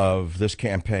of this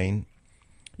campaign.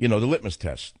 The litmus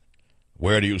test.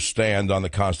 Where do you stand on the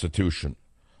Constitution?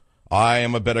 I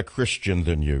am a better Christian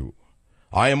than you.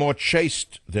 I am more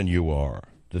chaste than you are.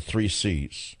 The 3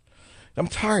 C's. I'm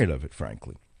tired of it,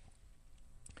 frankly.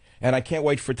 And I can't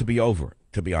wait for it to be over,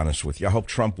 to be honest with you. I hope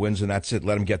Trump wins and that's it.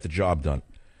 Let him get the job done.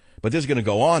 But this is going to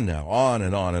go on now, on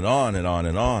and on and on and on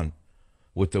and on,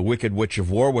 with the Wicked Witch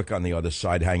of Warwick on the other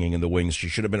side hanging in the wings. She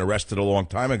should have been arrested a long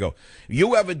time ago.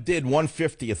 You ever did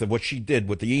 1/50th of what she did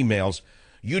with the emails,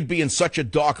 you'd be in such a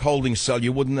dark holding cell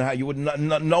no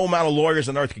amount of lawyers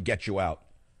on earth could get you out.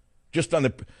 Just on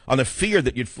the fear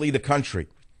that you'd flee the country.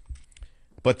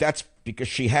 But that's because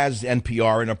she has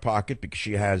NPR in her pocket, because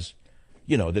she has,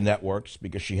 the networks,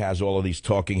 because she has all of these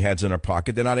talking heads in her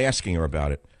pocket. They're not asking her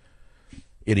about it.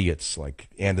 Idiots like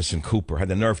Anderson Cooper had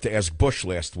the nerve to ask Bush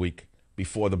last week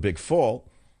before the big fall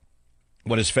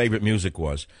what his favorite music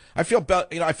was. I felt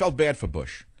bad for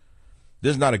Bush.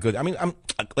 This is not a good.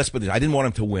 Let's put this. I didn't want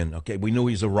him to win. Okay, we knew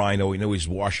he's a rhino. We knew he's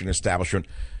Washington establishment.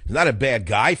 He's not a bad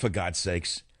guy, for God's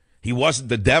sakes. He wasn't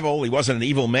the devil. He wasn't an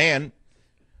evil man.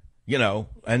 And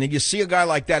then you see a guy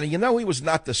like that, and he was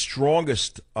not the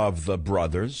strongest of the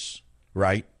brothers,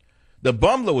 right? The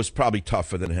bumbler was probably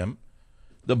tougher than him.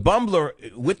 The bumbler,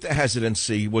 with the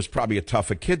hesitancy, was probably a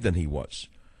tougher kid than he was.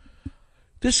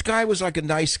 This guy was like a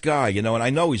nice guy, and I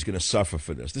know he's going to suffer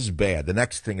for this. This is bad. The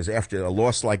next thing is, after a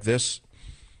loss like this,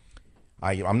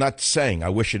 I'm not saying I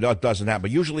wish it doesn't happen,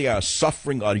 but usually a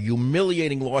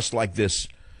humiliating loss like this,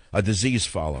 a disease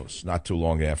follows not too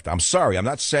long after. I'm sorry. I'm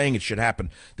not saying it should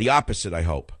happen. The opposite, I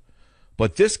hope.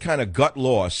 But this kind of gut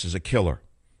loss is a killer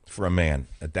for a man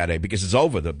at that age, because it's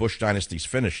over. The Bush dynasty's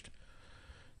finished,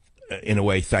 in a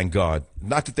way, thank God.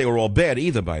 Not that they were all bad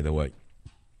either, by the way.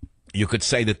 You could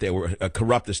say that they were a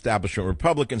corrupt establishment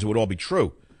Republicans. It would all be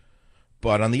true.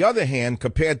 But on the other hand,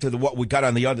 compared to what we got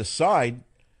on the other side,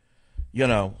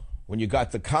 when you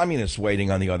got the communists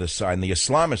waiting on the other side and the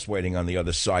Islamists waiting on the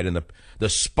other side and the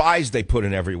spies they put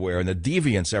in everywhere and the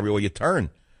deviants everywhere you turn.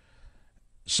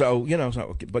 So,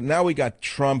 but now we got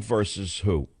Trump versus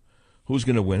who? Who's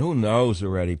going to win? Who knows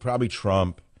already? Probably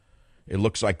Trump. It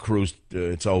looks like Cruz,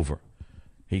 it's over.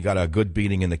 He got a good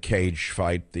beating in the cage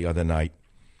fight the other night.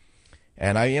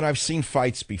 And I've seen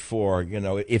fights before,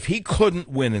 if he couldn't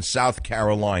win in South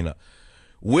Carolina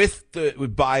with the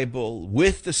Bible,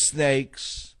 with the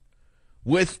snakes,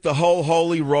 with the whole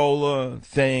holy roller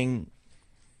thing,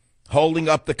 holding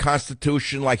up the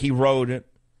Constitution like he wrote it,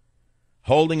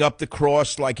 holding up the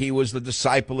cross like he was the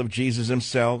disciple of Jesus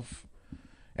himself,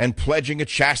 and pledging a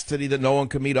chastity that no one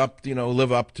can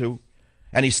live up to.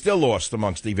 And he still lost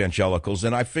amongst evangelicals.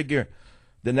 And I figure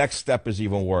the next step is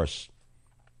even worse.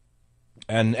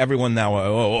 And everyone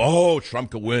now,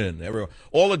 Trump could win.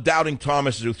 All the doubting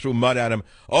Thomases who threw mud at him,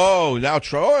 now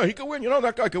Trump, he could win.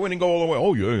 That guy could win and go all the way.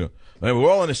 Oh, yeah. And we're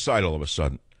all on his side all of a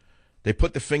sudden. They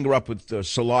put the finger up with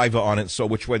saliva on it, so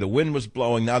which way the wind was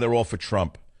blowing. Now they're all for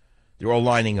Trump. They're all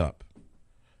lining up.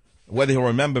 Whether he'll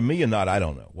remember me or not, I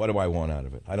don't know. What do I want out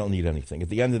of it? I don't need anything. At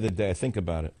the end of the day, I think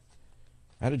about it.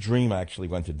 I had a dream, I actually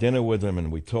went to dinner with him,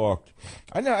 and we talked.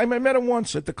 I met him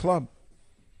once at the club.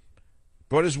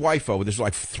 Brought his wife over. This was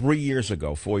like 4 years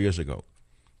ago.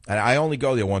 And I only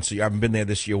go there once a year. I haven't been there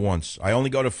this year once. I only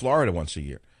go to Florida once a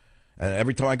year. And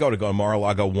every time I go to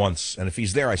Mar-a-Lago once. And if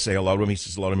he's there, I say hello to him. He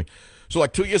says hello to me. So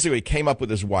like 2 years ago, he came up with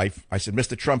his wife. I said,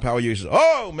 Mr. Trump, how are you? He says,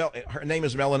 her name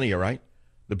is Melania, right?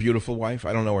 The beautiful wife.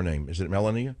 I don't know her name. Is it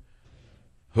Melania?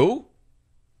 Who?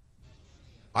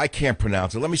 I can't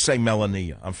pronounce it. Let me say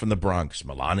Melania. I'm from the Bronx.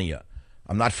 Melania.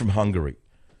 I'm not from Hungary.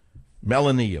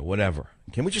 Melania, whatever.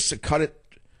 Can we just cut it?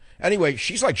 Anyway,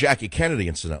 she's like Jackie Kennedy,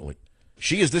 incidentally.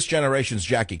 She is this generation's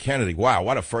Jackie Kennedy. Wow,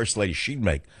 what a first lady she'd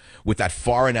make with that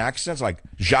foreign accent, like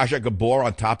Zsa Zsa Gabor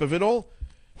on top of it all.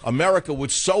 America would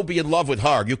so be in love with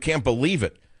her. You can't believe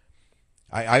it.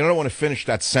 I don't want to finish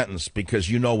that sentence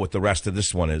because you know what the rest of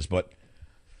this one is, but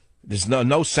there's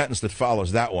no sentence that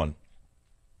follows that one.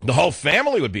 The whole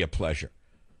family would be a pleasure.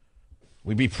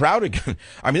 We'd be proud again.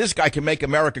 I mean, this guy can make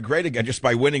America great again just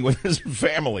by winning with his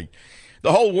family.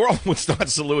 The whole world would start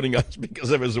saluting us because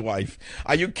of his wife.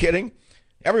 Are you kidding?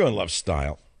 Everyone loves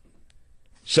style.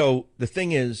 So the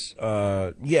thing is,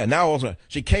 now also, so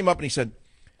he came up and he said,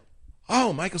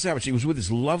 oh, Michael Savage, he was with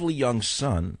his lovely young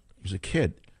son. He was a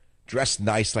kid, dressed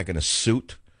nice, like in a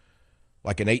suit,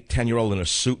 like an 8, 10-year-old in a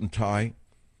suit and tie.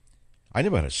 I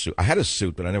never had a suit. I had a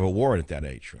suit, but I never wore it at that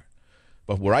age.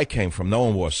 But where I came from, no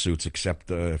one wore suits except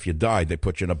if you died, they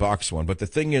put you in a box one. But the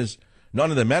thing is,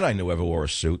 none of the men I knew ever wore a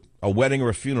suit. A wedding or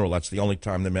a funeral, that's the only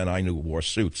time the men I knew wore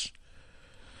suits.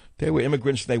 They were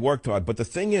immigrants and they worked hard. But the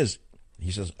thing is, he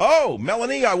says, oh,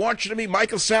 Melanie, I want you to meet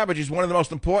Michael Savage. He's one of the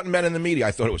most important men in the media.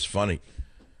 I thought it was funny.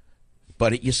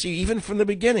 But you see, even from the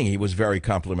beginning, he was very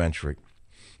complimentary.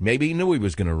 Maybe he knew he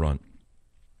was going to run,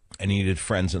 and he needed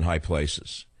friends in high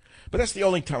places. But that's the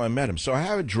only time I met him. So I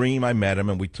have a dream. I met him,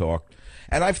 and we talked.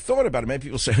 And I've thought about it. Maybe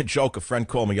people say a joke. A friend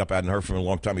called me up. I hadn't heard from him in a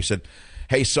long time. He said,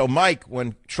 hey, so Mike,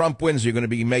 when Trump wins, you're going to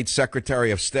be made Secretary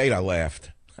of State. I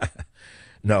laughed.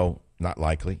 No, not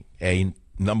likely. A,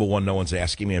 number one, no one's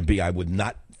asking me. And B, I would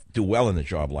not do well in a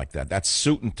job like that. That's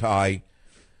suit and tie,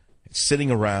 sitting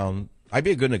around. I'd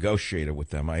be a good negotiator with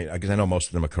them because I know most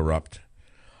of them are corrupt.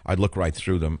 I'd look right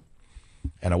through them,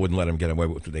 and I wouldn't let them get away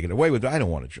with what they get away with. I don't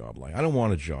want a job like I don't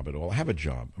want a job at all. I have a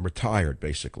job. I'm retired,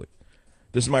 basically.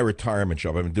 This is my retirement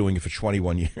job. I've been doing it for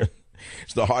 21 years.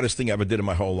 It's the hardest thing I ever did in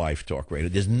my whole life, talk radio.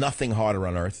 There's nothing harder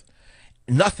on earth.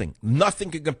 Nothing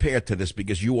can compare to this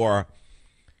because you're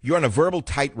on a verbal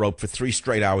tightrope for 3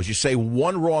 straight hours. You say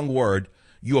one wrong word,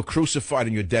 you are crucified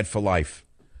and you're dead for life.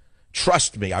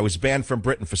 Trust me, I was banned from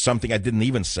Britain for something I didn't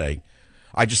even say.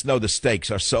 I just know the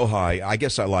stakes are so high. I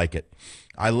guess I like it.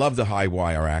 I love the High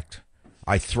Wire Act.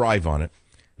 I thrive on it.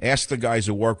 Ask the guys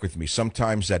who work with me.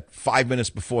 Sometimes at 5 minutes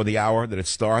before the hour that it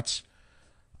starts,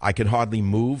 I can hardly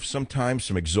move sometimes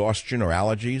from exhaustion or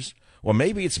allergies. Or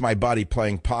maybe it's my body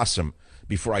playing possum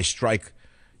before I strike,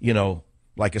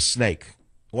 like a snake.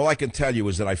 All I can tell you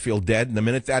is that I feel dead. And the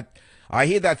minute that I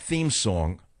hear that theme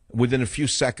song, within a few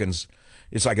seconds,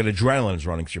 it's like an adrenaline is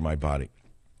running through my body.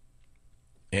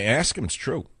 Ask him, it's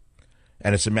true.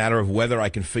 And it's a matter of whether I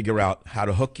can figure out how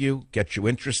to hook you, get you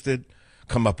interested,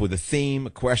 come up with a theme, a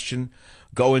question,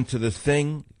 go into the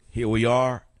thing. Here we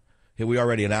are. Here we are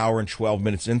already an hour and 12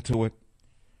 minutes into it,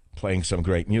 playing some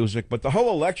great music. But the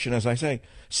whole election, as I say,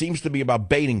 seems to be about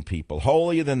baiting people,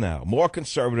 holier than thou, more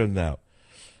conservative than thou.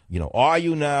 Are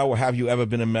you now or have you ever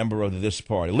been a member of this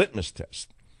party? Litmus test.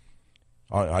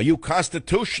 Are you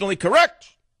constitutionally correct?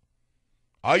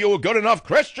 Are you a good enough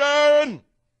Christian?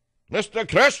 Mr.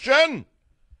 Christian?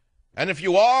 And if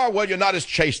you are, well, you're not as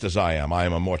chaste as I am. I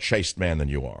am a more chaste man than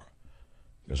you are.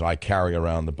 Because I carry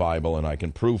around the Bible and I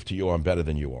can prove to you I'm better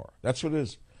than you are. That's what it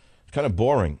is. It's kind of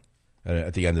boring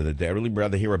at the end of the day. I'd really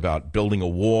rather hear about building a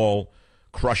wall,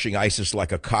 crushing ISIS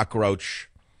like a cockroach.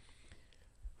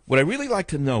 What I really like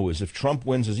to know is if Trump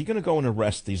wins, is he going to go and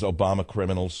arrest these Obama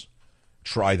criminals,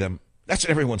 try them? That's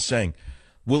what everyone's saying.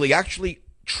 Will he actually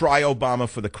try Obama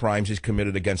for the crimes he's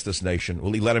committed against this nation?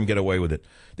 Will he let him get away with it?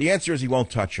 The answer is he won't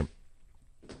touch him.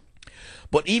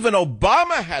 But even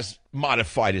Obama has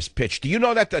modified his pitch. Do you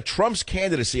know that Trump's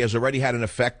candidacy has already had an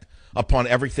effect upon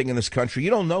everything in this country? You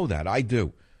don't know that. I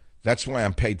do. That's why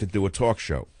I'm paid to do a talk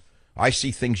show. I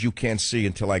see things you can't see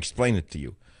until I explain it to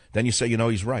you. Then you say,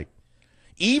 he's right.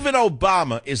 Even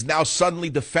Obama is now suddenly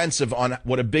defensive on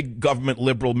what a big government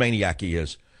liberal maniac he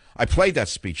is. I played that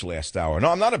speech last hour. No,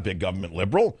 I'm not a big government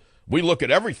liberal. We look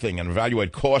at everything and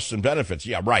evaluate costs and benefits.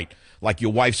 Yeah, right. Like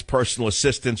your wife's personal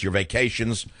assistance, your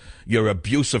vacations, your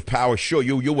abuse of power. Sure,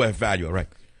 you have value, right?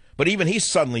 But even he's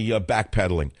suddenly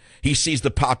backpedaling. He sees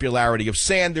the popularity of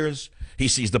Sanders. He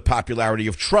sees the popularity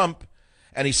of Trump.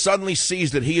 And he suddenly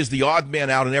sees that he is the odd man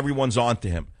out and everyone's on to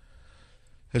him.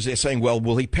 Because they're saying, well,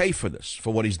 will he pay for this,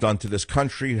 for what he's done to this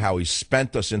country, how he's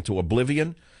spent us into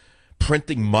oblivion,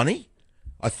 printing money?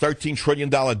 A $13 trillion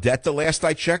debt the last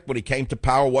I checked when he came to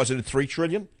power, wasn't it $3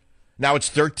 trillion? Now it's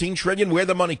 $13 trillion. Where'd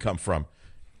the money come from?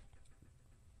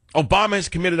 Obama has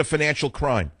committed a financial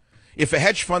crime. If a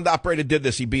hedge fund operator did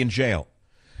this, he'd be in jail.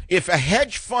 If a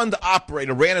hedge fund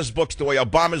operator ran his books the way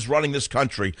Obama's running this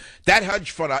country, that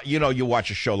hedge fund, you watch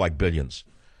a show like Billions.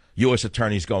 U.S.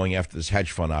 attorney's going after this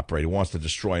hedge fund operator, wants to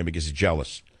destroy him because he's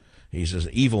jealous. He's an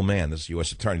evil man, this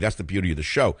U.S. attorney. That's the beauty of the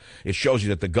show. It shows you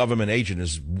that the government agent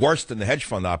is worse than the hedge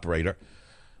fund operator,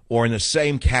 or in the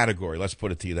same category. Let's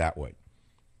put it to you that way.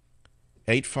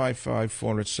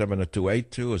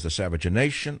 855-407-0282 is the Savage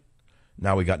Nation.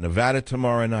 Now we got Nevada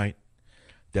tomorrow night.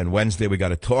 Then Wednesday we got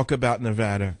to talk about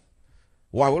Nevada.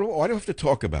 Why do we have to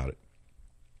talk about it?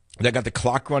 They got the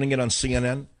clock running it on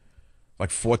CNN, like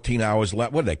 14 hours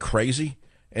left. What are they, crazy?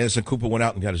 Anderson Cooper went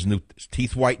out and got his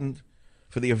teeth whitened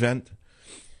for the event.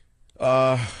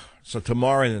 So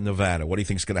tomorrow in Nevada, what do you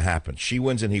think is going to happen? She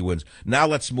wins and he wins. Now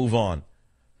let's move on.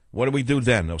 What do we do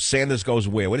then? No, Sanders goes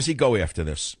where? Where does he go after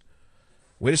this?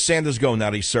 Where does Sanders go now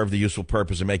that he served the useful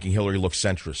purpose of making Hillary look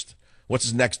centrist? What's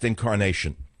his next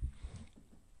incarnation?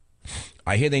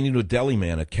 I hear they need a deli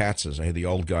man at Katz's. I hear the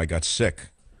old guy got sick.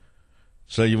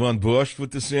 So you want Bush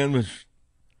with the sandwich?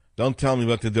 Don't tell me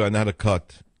what to do. I know how to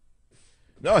cut.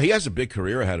 No, he has a big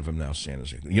career ahead of him now,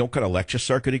 Sanders. You know what kind of lecture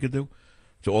circuit he could do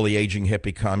to all the aging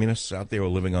hippie communists out there who are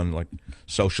living on like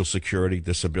Social Security,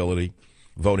 disability,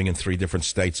 voting in 3 different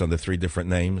states under 3 different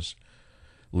names,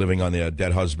 living on their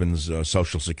dead husband's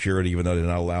Social Security, even though they're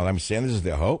not allowed. I mean, Sanders is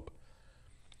their hope.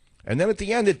 And then at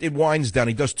the end, it winds down.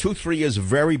 He does 2-3 years of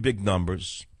very big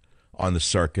numbers on the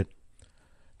circuit.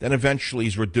 Then eventually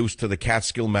he's reduced to the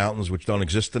Catskill Mountains, which don't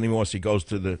exist anymore, so he goes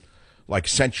to the like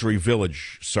Century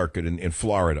Village circuit in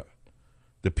Florida.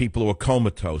 The people who are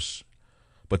comatose,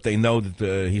 but they know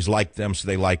that he's like them, so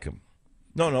they like him.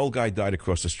 No, an old guy died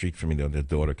across the street from me. Their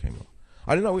daughter came up.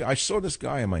 I don't know. I saw this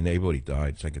guy in my neighborhood. He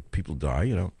died. It's like people die,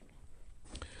 you know.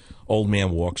 Old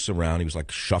man walks around. He was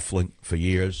like shuffling for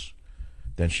years.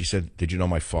 Then she said, "Did you know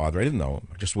my father?" I didn't know him.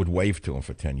 I just would wave to him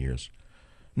for 10 years.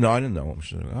 No, I didn't know him.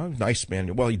 She said, "Oh, nice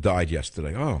man." Well, he died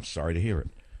yesterday. Oh, I'm sorry to hear it.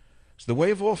 It's the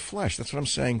way of all flesh. That's what I'm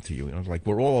saying to you. You know, like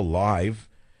we're all alive.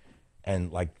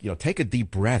 And like, you know, take a deep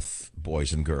breath,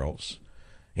 boys and girls.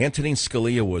 Antonin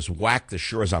Scalia was whacked as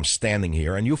sure as I'm standing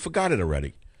here, and you forgot it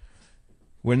already.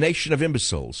 We're a nation of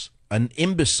imbeciles. An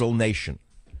imbecile nation.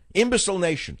 Imbecile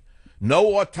nation.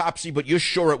 No autopsy, but you're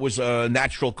sure it was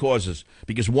natural causes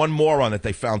because one moron that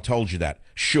they found told you that.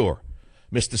 Sure.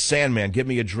 Mr. Sandman, give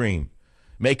me a dream.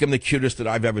 Make him the cutest that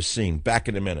I've ever seen. Back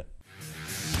in a minute.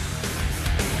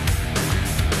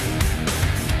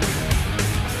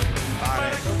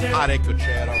 Hare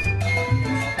Cochero.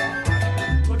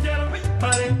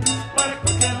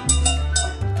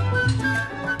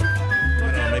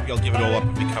 Maybe I'll give it all up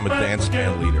and become a dance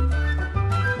band leader.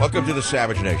 Welcome to the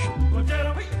Savage Nation.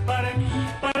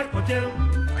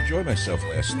 I enjoyed myself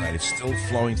last night. It's still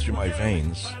flowing through my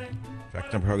veins. In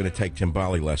fact, I'm probably going to take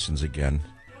timbali lessons again.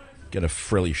 Get a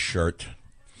frilly shirt.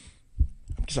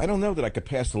 Because I don't know that I could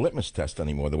pass the litmus test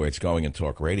anymore the way it's going in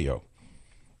talk radio.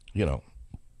 You know,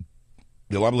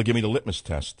 they're liable to give me the litmus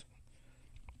test.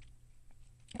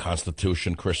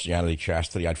 Constitution, Christianity,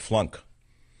 chastity, I'd flunk.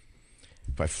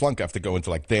 If I flunk, I have to go into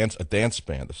like a dance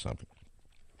band or something.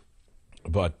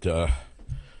 But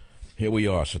here we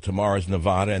are. So tomorrow's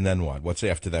Nevada, and then what? What's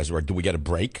after that? Do we get a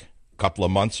break? A couple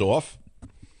of months off?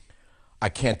 I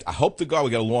can't. I hope to God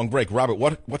we get a long break. Robert,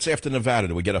 what's after Nevada?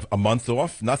 Do we get a month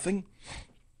off? Nothing?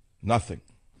 Nothing.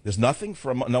 There's nothing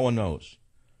for a month? No one knows.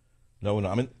 No one.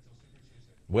 I mean,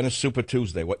 when is Super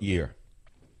Tuesday? What year?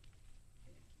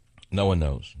 No one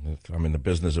knows. I'm in the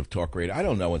business of talk radio. I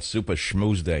don't know when Super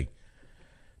Schmooze Day.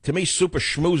 To me, Super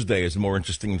Schmooze Day is more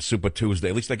interesting than Super Tuesday.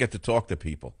 At least I get to talk to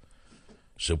people.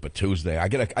 Super Tuesday. I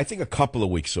think a couple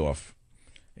of weeks off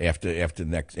after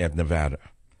Nevada.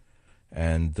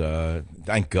 And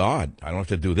thank God I don't have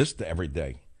to do this every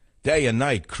day. Day and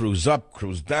night, cruise up,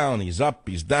 cruise down. He's up,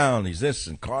 he's down, he's this.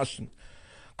 And Carson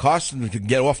can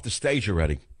get off the stage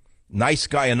already. Nice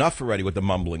guy enough already with the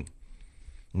mumbling.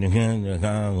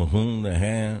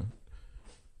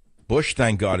 Bush,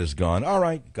 thank God, is gone. All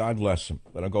right, God bless him.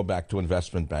 Let him go back to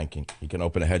investment banking. He can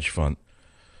open a hedge fund.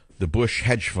 The Bush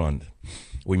hedge fund.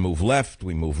 We move left,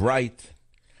 we move right.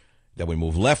 Then we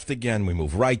move left again, we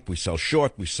move right, we sell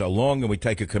short, we sell long, and we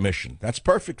take a commission. That's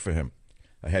perfect for him,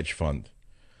 a hedge fund.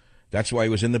 That's why he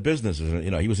was in the business.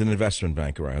 You know, he was an investment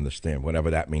banker, I understand, whatever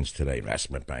that means today,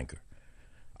 investment banker.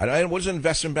 What does an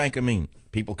investment banker mean?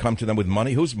 People come to them with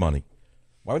money? Whose money?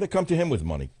 Why would they come to him with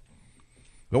money?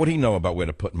 What would he know about where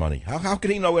to put money? How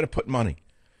could he know where to put money?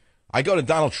 I go to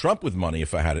Donald Trump with money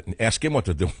if I had it and ask him what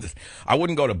to do with it. I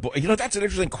wouldn't go to... You know, that's an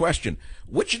interesting question.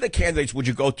 Which of the candidates would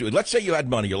you go to? Let's say you had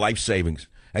money, your life savings,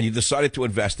 and you decided to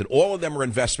invest it. All of them are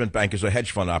investment bankers or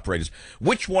hedge fund operators.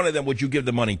 Which one of them would you give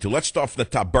the money to? Let's start from the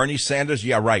top. Bernie Sanders?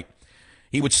 Yeah, right.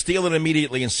 He would steal it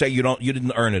immediately and say you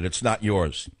didn't earn it. It's not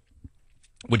yours.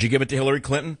 Would you give it to Hillary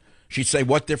Clinton? She'd say,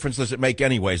 what difference does it make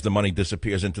anyways? The money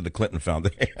disappears into the Clinton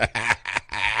Foundation.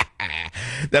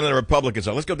 Then on the Republican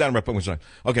side, let's go down the Republican side.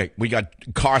 Okay, we got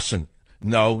Carson.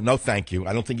 No, thank you.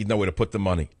 I don't think he'd know where to put the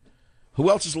money. Who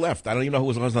else is left? I don't even know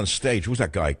who was on stage. Who's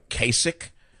that guy? Kasich?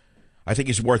 I think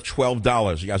he's worth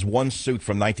 $12. He has one suit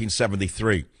from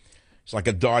 1973. It's like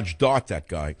a Dodge Dart, that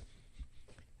guy.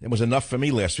 It was enough for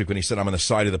me last week when he said, I'm on the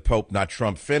side of the Pope, not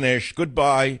Trump. Finish.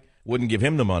 Goodbye. Wouldn't give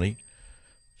him the money.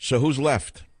 So who's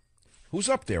left? Who's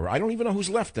up there? I don't even know who's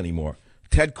left anymore.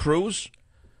 Ted Cruz?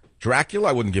 Dracula,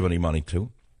 I wouldn't give any money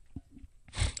to.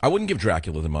 I wouldn't give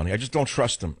Dracula the money. I just don't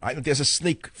trust him. There's a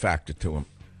sneak factor to him.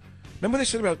 Remember what they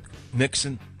said about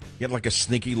Nixon? He had like a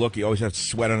sneaky look. He always had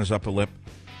sweat on his upper lip.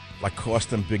 Like cost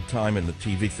him big time in the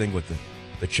TV thing with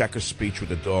the checker speech with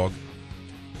the dog.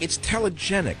 It's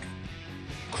telegenic.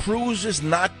 Cruz is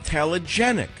not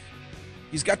telegenic.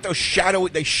 He's got those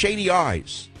shady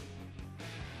eyes.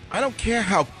 I don't care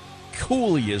how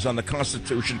cool he is on the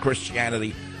Constitution,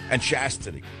 Christianity, and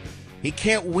chastity. He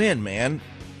can't win, man.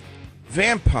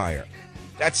 Vampire.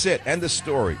 That's it. End of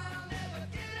story.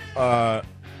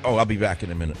 I'll be back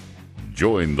in a minute.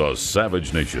 Join the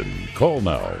Savage Nation. Call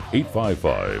now,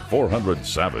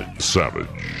 855-400-SAVAGE. Savage.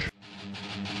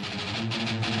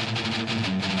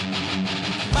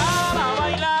 Para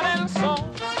bailar el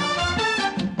son,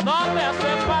 no me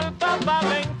hace falta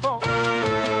talento.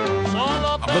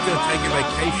 I'm looking to take a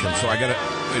vacation, so I gotta...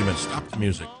 Wait a minute, stop the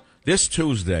music. This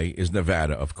Tuesday is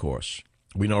Nevada, of course.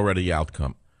 We know already the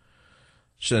outcome.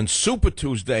 Since Super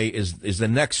Tuesday is the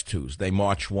next Tuesday,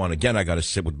 March 1. Again, I gotta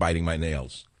sit with biting my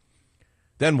nails.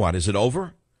 Then what? Is it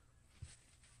over?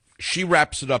 She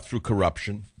wraps it up through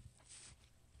corruption.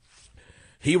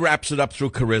 He wraps it up through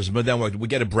charisma. Then what, we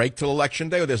get a break till Election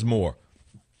Day, or there's more?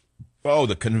 Oh,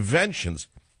 the conventions.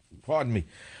 Pardon me.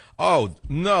 Oh,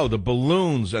 no, the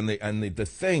balloons and the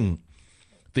thing.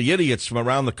 The idiots from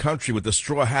around the country with the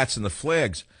straw hats and the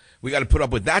flags. We got to put up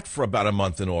with that for about a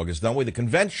month in August, don't we? The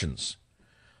conventions.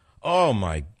 Oh,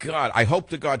 my God. I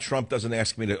hope to God Trump doesn't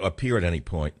ask me to appear at any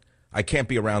point. I can't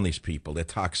be around these people. They're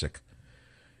toxic.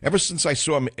 Ever since I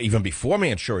saw him, even before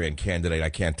Manchurian Candidate, I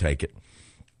can't take it.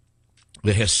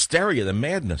 The hysteria, the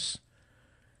madness.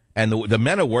 And the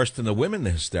men are worse than the women,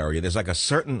 the hysteria. There's like a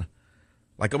certain,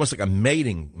 like almost like a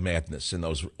mating madness in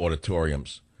those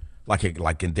auditoriums.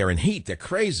 They're in heat. They're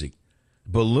crazy.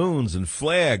 Balloons and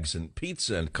flags and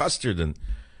pizza and custard. And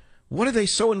what are they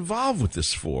so involved with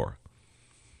this for?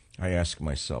 I ask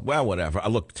myself. Well, whatever. I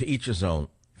look, to each his own.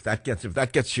 If that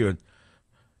gets you,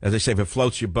 as they say, if it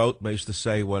floats your boat, they used to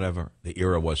say, whatever the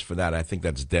era was for that. I think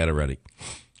that's dead already.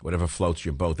 Whatever floats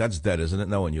your boat, that's dead, isn't it?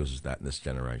 No one uses that in this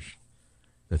generation.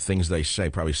 The things they say,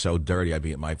 probably so dirty, I'd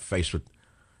be at my face with.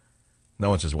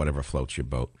 No one says whatever floats your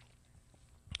boat.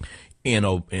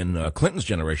 In Clinton's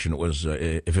generation, it was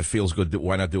if it feels good,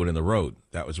 why not do it in the road?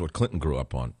 That was what Clinton grew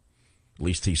up on. At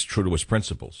least he's true to his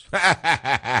principles.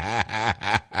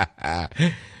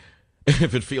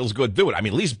 If it feels good, do it. I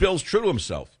mean, at least Bill's true to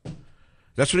himself.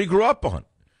 That's what he grew up on.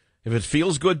 If it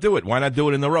feels good, do it. Why not do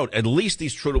it in the road? At least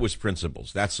he's true to his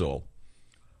principles. That's all.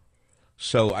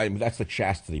 So that's the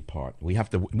chastity part. We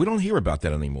don't hear about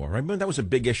that anymore. Right? That was a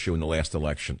big issue in the last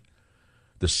election.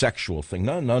 The sexual thing.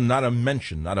 No, not a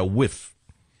mention, not a whiff.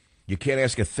 You can't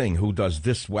ask a thing. Who does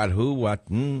this, what,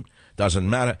 doesn't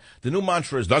matter. The new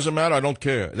mantra is, doesn't matter, I don't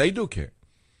care. They do care.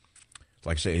 It's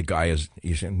like, say, a guy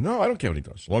he's saying, no, I don't care what he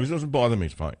does. As long as it doesn't bother me,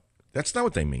 it's fine. That's not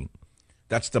what they mean.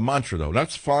 That's the mantra, though.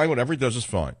 That's fine. Whatever he does is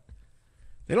fine.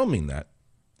 They don't mean that.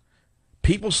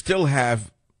 People still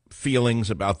have feelings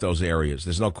about those areas.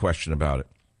 There's no question about it.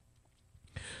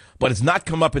 But it's not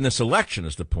come up in this election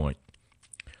is the point.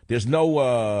 There's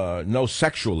no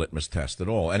sexual litmus test at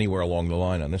all anywhere along the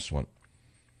line on this one.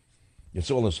 It's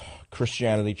all this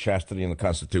Christianity, chastity, and the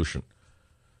Constitution.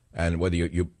 And whether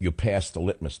you pass the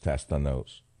litmus test on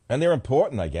those. And they're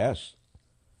important, I guess.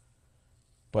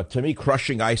 But to me,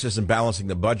 crushing ISIS and balancing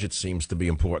the budget seems to be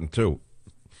important, too.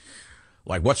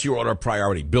 Like, what's your order of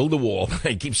priority? Build a wall.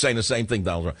 He keeps saying the same thing,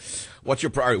 Donald Trump. What's your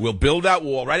priority? We'll build that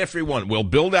wall right after we won. We'll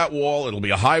build that wall. It'll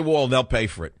be a high wall, and they'll pay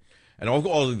for it. And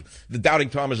all the doubting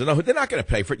Thomas, no, they're not going to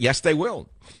pay for it. Yes, they will.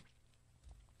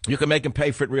 You can make them pay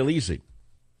for it real easy.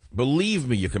 Believe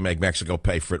me, you can make Mexico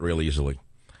pay for it real easily.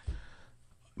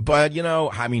 But,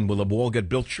 will the wall get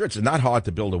built? Sure, it's not hard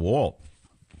to build a wall.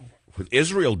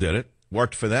 Israel did it.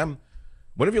 Worked for them.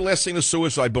 When have you last seen a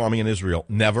suicide bombing in Israel?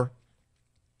 Never.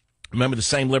 Remember the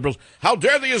same liberals? How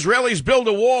dare the Israelis build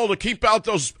a wall to keep out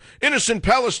those innocent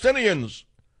Palestinians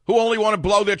who only want to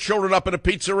blow their children up in a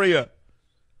pizzeria?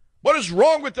 What is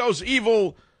wrong with those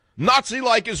evil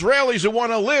Nazi-like Israelis who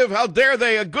want to live? How dare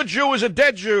they? A good Jew is a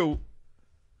dead Jew.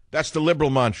 That's the liberal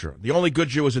mantra. The only good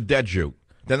Jew is a dead Jew.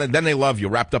 Then they love you,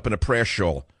 wrapped up in a prayer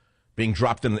shawl. being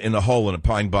dropped in the hole in a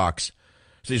pine box.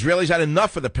 So the Israelis had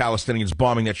enough of the Palestinians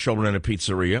bombing their children in a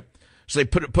pizzeria. So they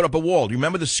put up a wall. Do you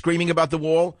remember the screaming about the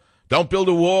wall? Don't build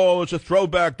a wall. It's a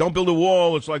throwback. Don't build a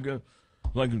wall. It's like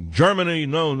Germany.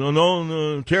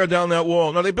 No. Tear down that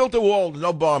wall. No, they built a wall.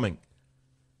 No bombing.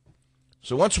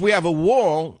 So once we have a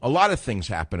wall, a lot of things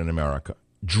happen in America.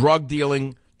 Drug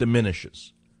dealing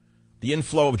diminishes. The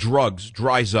inflow of drugs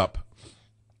dries up.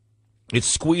 It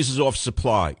squeezes off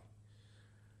supply.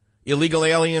 Illegal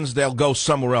aliens, they'll go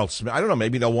somewhere else. I don't know,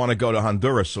 maybe they'll want to go to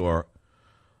Honduras or...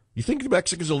 You think the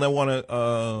Mexicans will never want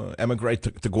to emigrate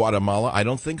to Guatemala? I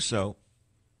don't think so.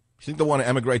 You think they'll want to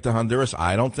emigrate to Honduras?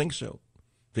 I don't think so.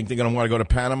 Think they're going to want to go to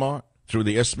Panama through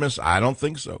the Isthmus? I don't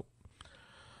think so.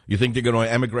 You think they're going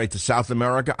to emigrate to South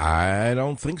America? I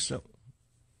don't think so.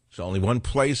 There's only one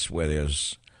place where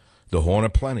there's the Horn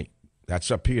of Plenty.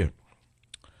 That's up here.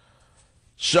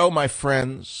 So, my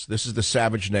friends, this is the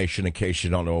Savage Nation, in case you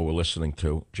don't know what we're listening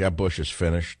to. Jeb Bush is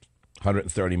finished.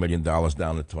 $130 million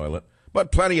down the toilet.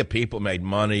 But plenty of people made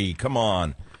money. Come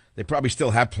on. They probably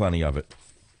still have plenty of it.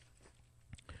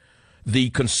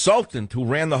 The consultant who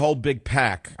ran the whole big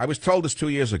pack, I was told this 2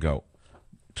 years ago,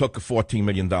 took a $14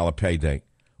 million payday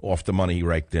off the money he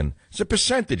raked in. It's a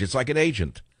percentage. It's like an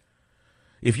agent.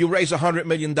 If you raise $100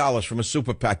 million from a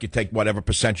super PAC, you take whatever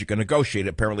percent you can negotiate.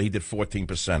 Apparently, he did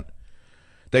 14%.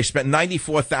 They spent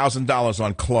 $94,000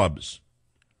 on clubs.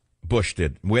 Bush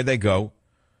did. Where'd they go?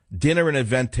 Dinner and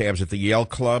event tabs at the Yale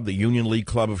Club, the Union League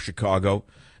Club of Chicago,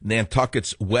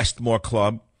 Nantucket's Westmore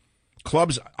Club.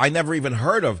 Clubs I never even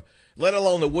heard of, let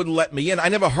alone that wouldn't let me in. I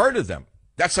never heard of them.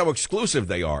 That's how exclusive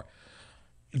they are.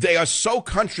 They are so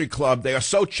country club. They are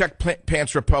so check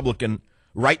pants Republican,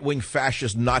 right-wing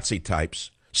fascist Nazi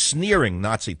types, sneering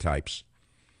Nazi types,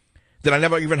 that I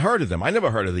never even heard of them. I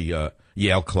never heard of the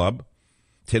Yale Club.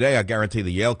 Today, I guarantee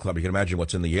the Yale Club, you can imagine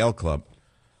what's in the Yale Club.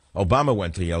 Obama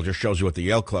went to Yale, just shows you what the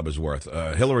Yale Club is worth.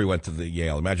 Hillary went to the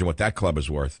Yale. Imagine what that club is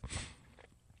worth.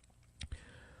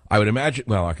 I would imagine,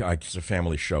 well, it's a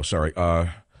family show, sorry.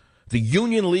 The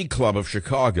Union League Club of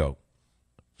Chicago.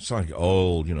 It's like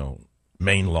old,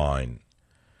 mainline.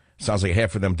 Sounds like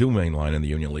half of them do mainline in the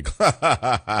Union League.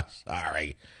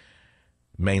 Sorry.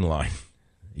 Mainline.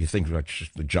 You think that's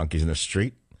just the junkies in the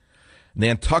street?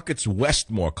 Nantucket's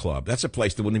Westmore Club. That's a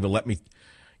place that wouldn't even let me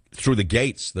through the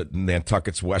gates, the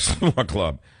Nantucket's Westmore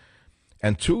Club.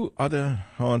 And two other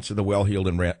haunts of the well-heeled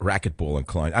and racquetball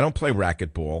inclined. I don't play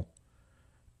racquetball.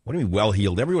 What do you mean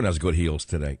well-heeled? Everyone has good heels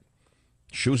today.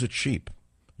 Shoes are cheap.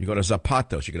 You go to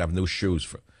Zapatos, you can have new shoes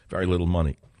for very little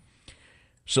money.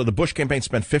 So the Bush campaign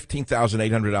spent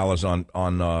 $15,800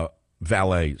 on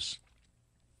valets.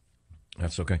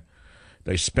 That's okay.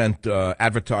 They spent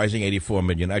advertising, $84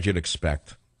 million, as you'd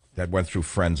expect. That went through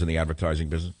friends in the advertising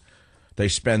business. They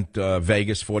spent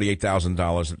Vegas,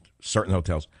 $48,000 at certain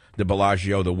hotels. The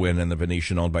Bellagio, the Wynn, and the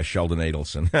Venetian, owned by Sheldon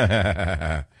Adelson.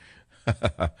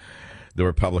 The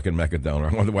Republican mega donor.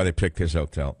 I wonder why they picked his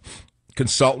hotel.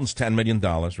 Consultants, $10 million,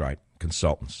 right.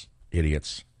 Consultants,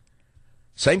 idiots.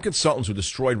 Same consultants who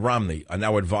destroyed Romney are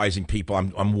now advising people.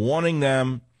 I'm warning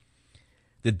them.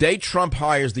 The day Trump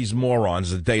hires these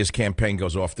morons, the day his campaign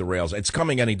goes off the rails, it's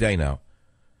coming any day now.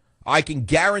 I can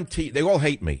guarantee, they all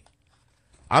hate me.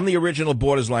 I'm the original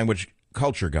Borders language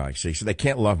culture guy, see, so they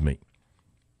can't love me.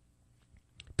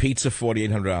 Pizza,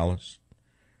 $4,800.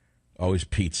 Always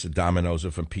pizza. Domino's are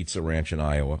from Pizza Ranch in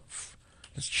Iowa.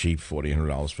 That's cheap,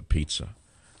 $4,800 for pizza.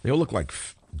 They all look like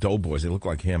doughboys. They look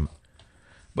like him.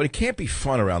 But it can't be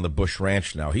fun around the Bush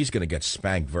Ranch now. He's going to get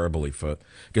spanked verbally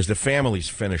because the family's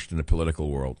finished in the political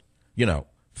world.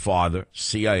 Father,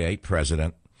 CIA,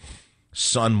 president.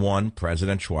 Son won,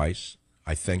 president twice,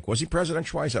 I think. Was he president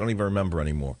twice? I don't even remember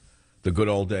anymore. The good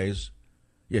old days.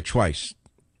 Yeah, twice.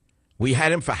 We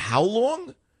had him for how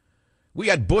long? We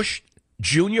had Bush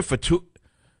Jr. for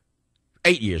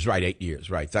 8 years, right, 8 years,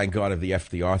 right. Thank God of the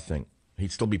FDR thing.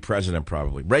 He'd still be president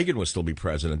probably. Reagan would still be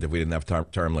president if we didn't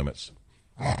have term limits.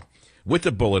 With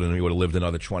the bullet in him, he would have lived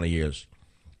another 20 years.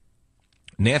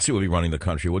 Nancy would be running the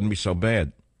country. It wouldn't be so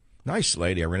bad. Nice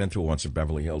lady. I ran into her once in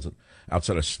Beverly Hills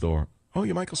outside a store. Oh,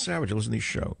 you're Michael Savage. I listen to these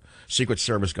show. Secret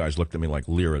Service guys looked at me like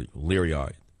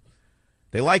leery-eyed.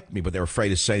 They liked me, but they're afraid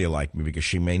to say they like me because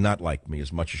she may not like me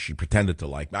as much as she pretended to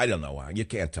like me. I don't know why. You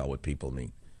can't tell what people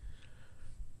mean.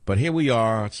 But here we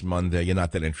are. It's Monday. You're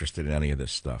not that interested in any of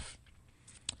this stuff.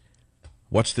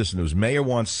 What's this news? Mayor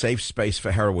wants safe space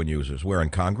for heroin users. We're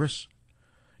in Congress?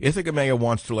 Ithaca mayor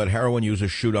wants to let heroin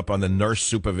users shoot up under nurse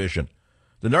supervision.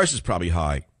 The nurse is probably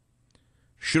high.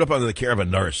 Shoot up under the care of a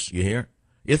nurse, you hear?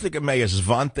 Ithaca mayor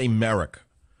Svante Merrick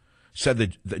said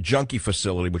the junkie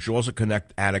facility, which will also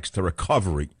connect addicts to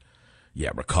recovery,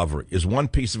 Yeah, recovery is one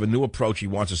piece of a new approach he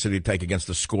wants the city to take against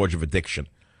the scourge of addiction.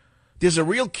 There's a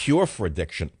real cure for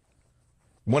addiction.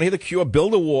 You want to hear the cure?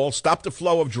 Build a wall, stop the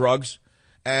flow of drugs,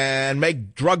 and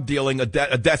make drug dealing a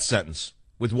death sentence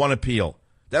with one appeal.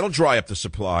 That'll dry up the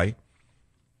supply.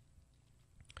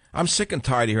 I'm sick and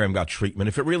tired of hearing about treatment.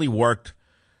 If it really worked,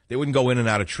 they wouldn't go in and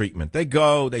out of treatment. They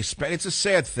go, they spend. It's a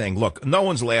sad thing. Look, no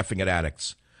one's laughing at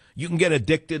addicts. You can get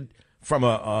addicted from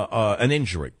an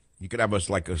injury. You could have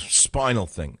a spinal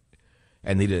thing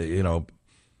and need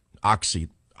Oxy.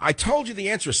 I told you the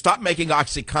answer. Stop making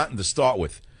OxyContin to start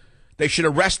with. They should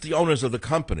arrest the owners of the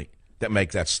company that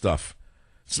make that stuff.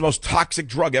 It's the most toxic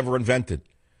drug ever invented.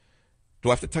 Do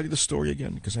I have to tell you the story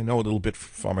again? Because I know a little bit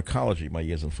pharmacology, my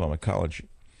years in pharmacology.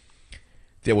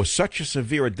 There was such a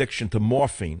severe addiction to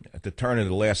morphine at the turn of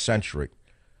the last century.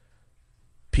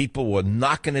 People were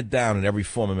knocking it down in every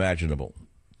form imaginable.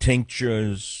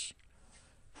 Tinctures,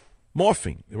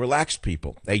 morphine. They relaxed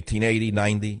people. 1880,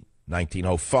 90,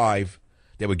 1905.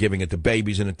 They were giving it to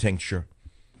babies in a tincture.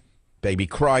 Baby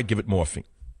cried, give it morphine.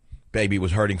 Baby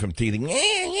was hurting from teething.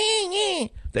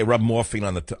 They rubbed morphine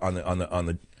on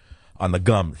the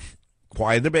gum.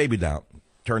 Quieted the baby down.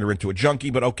 Turned her into a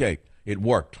junkie, but okay, it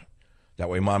worked. That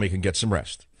way mommy can get some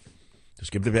rest.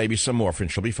 Just give the baby some morphine,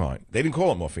 she'll be fine. They didn't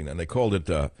call it morphine then. They called it,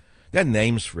 they had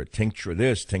names for it. Tincture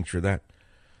this, tincture that.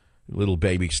 Little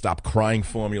baby stop crying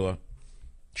formula.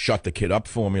 Shut the kid up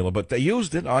formula. But they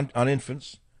used it on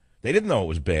infants. They didn't know it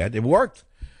was bad. It worked.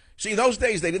 See, those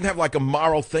days they didn't have like a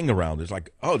moral thing around it. It's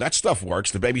like, oh, that stuff works.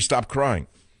 The baby stopped crying.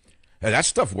 Hey, that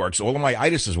stuff works. All of my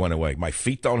itises went away. My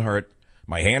feet don't hurt.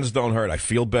 My hands don't hurt. I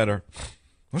feel better.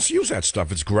 Let's use that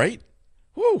stuff. It's great.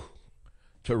 Woo.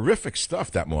 Terrific stuff,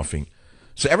 that morphine.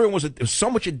 So everyone there was so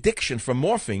much addiction from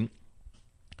morphine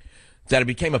that it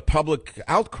became a public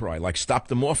outcry, like stop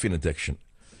the morphine addiction.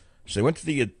 So they went to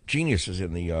the geniuses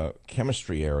in the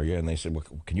chemistry area, and they said, well,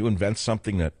 can you invent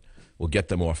something that will get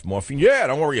them off morphine? Yeah,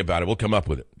 don't worry about it. We'll come up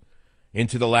with it.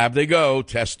 Into the lab they go,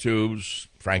 test tubes,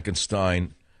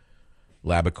 Frankenstein,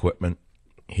 lab equipment.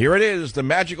 Here it is, the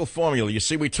magical formula. You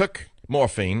see, we took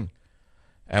morphine,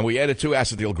 and we added 2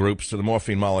 acetyl groups to the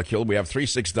morphine molecule. We have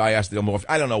 3,6-diacetyl morphine.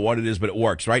 I don't know what it is, but it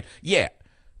works, right? Yeah.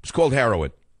 It's called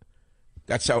heroin.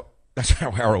 That's how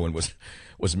heroin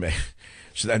was made.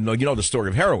 So then, you know the story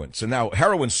of heroin. So now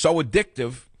heroin's so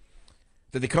addictive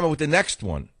that they come up with the next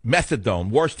one, methadone,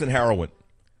 worse than heroin.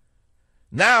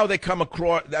 Now they come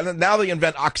across. Now they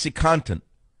invent OxyContin,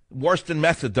 worse than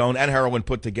methadone and heroin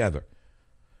put together,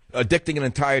 addicting an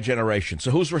entire generation.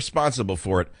 So who's responsible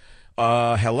for it?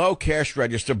 Hello, cash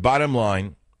register, bottom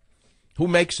line. Who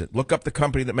makes it? Look up the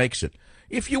company that makes it.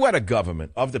 If you had a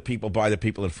government of the people, by the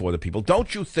people, and for the people,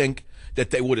 don't you think that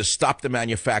they would have stopped the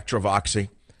manufacture of Oxy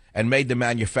and made the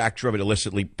manufacture of it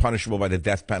illicitly punishable by the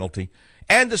death penalty?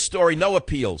 End of story, no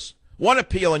appeals. One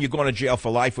appeal and you're going to jail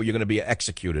for life, or you're going to be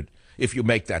executed if you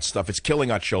make that stuff. It's killing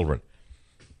our children.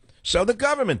 So the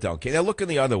government don't care. They're looking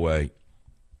the other way.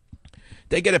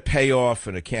 They get a payoff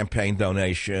and a campaign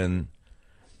donation.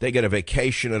 They get a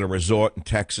vacation at a resort in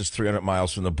Texas, 300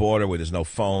 miles from the border, where there's no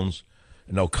phones,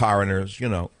 no coroners, you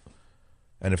know.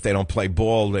 And if they don't play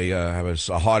ball, they have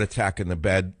a heart attack in the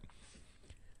bed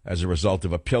as a result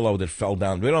of a pillow that fell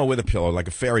down. We don't know where the pillow, like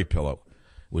a fairy pillow.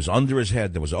 It was under his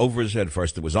head. It was over his head.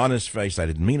 First, it was on his face. I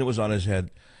didn't mean it was on his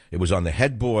head. It was on the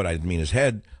headboard. I didn't mean his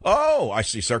head. Oh, I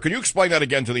see, sir. Can you explain that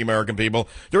again to the American people?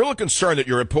 They're a little concerned that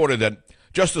you reported that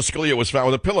Justice Scalia was found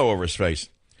with a pillow over his face.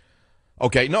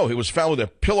 Okay, no, he was found with a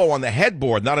pillow on the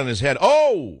headboard, not on his head.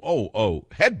 Oh,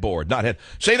 headboard, not head.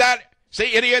 See that?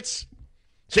 See, idiots?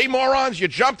 See, morons? You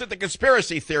jumped at the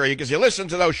conspiracy theory because you listened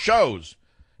to those shows.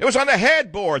 It was on the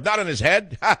headboard, not on his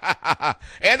head.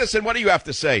 Anderson, what do you have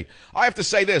to say? I have to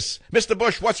say this. Mr.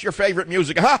 Bush, what's your favorite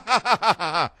music?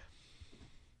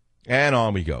 And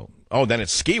on we go. Oh, then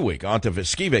it's ski week. On to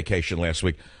ski vacation last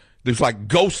week. There's like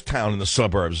ghost town in the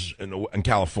suburbs in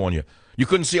California. You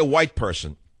couldn't see a white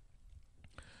person.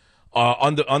 You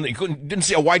didn't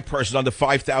see a white person under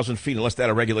 5,000 feet unless they had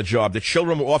a regular job. The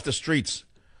children were off the streets.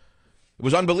 It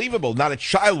was unbelievable. Not a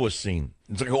child was seen.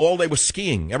 It's like all day was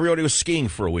skiing. Everybody was skiing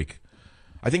for a week.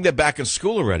 I think they're back in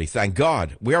school already, thank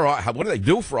God. What do they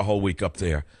do for a whole week up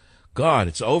there? God,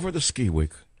 it's over the ski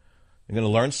week. They're going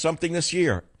to learn something this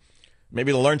year.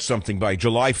 Maybe they'll learn something by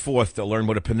July 4th. They'll learn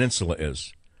what a peninsula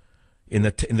is. In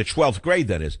the 12th grade,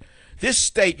 that is. This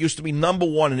state used to be number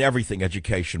one in everything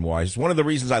education-wise. It's one of the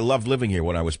reasons I loved living here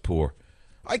when I was poor.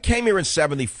 I came here in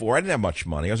 74. I didn't have much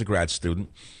money. I was a grad student.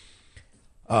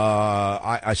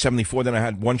 I 74, then I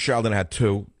had one child, and I had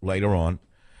 2 later on.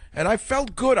 And I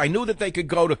felt good. I knew that they could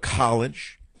go to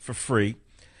college for free.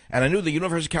 And I knew the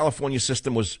University of California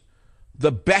system was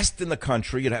the best in the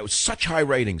country. It had such high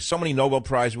ratings, so many Nobel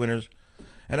Prize winners.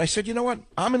 And I said, you know what?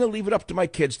 I'm going to leave it up to my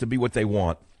kids to be what they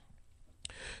want.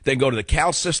 They go to the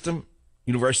Cal system,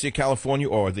 University of California,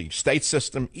 or the state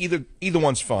system. Either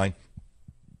one's fine.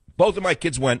 Both of my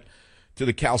kids went to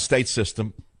the Cal State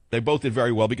system. They both did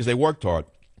very well because they worked hard.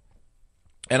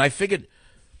 And I figured,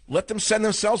 let them send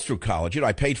themselves through college.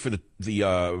 I paid for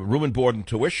the room and board and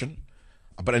tuition,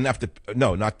 but I didn't have to.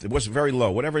 No, not it wasn't very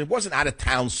low. Whatever, it wasn't out of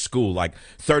town school like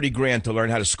 $30,000 to learn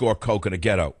how to score coke in a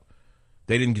ghetto.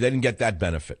 They didn't get that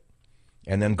benefit,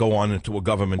 and then go on into a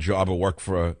government job or work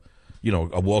for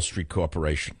a Wall Street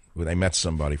corporation where they met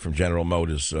somebody from General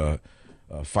Motors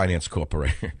Finance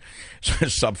Corporation,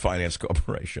 Sub-Finance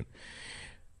Corporation.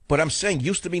 But I'm saying,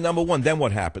 used to be number one. Then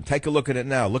what happened? Take a look at it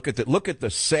now. Look at the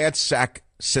sad sack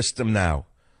system now.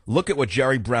 Look at what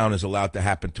Jerry Brown has allowed to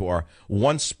happen to our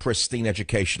once pristine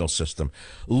educational system.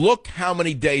 Look how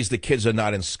many days the kids are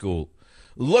not in school.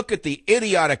 Look at the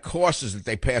idiotic courses that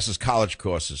they pass as college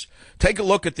courses. Take a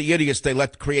look at the idiots they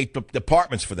let create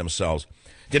departments for themselves.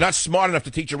 They're not smart enough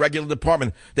to teach a regular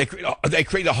department. They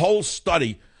create a whole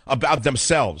study about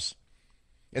themselves.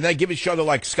 And they give each other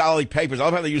like scholarly papers. I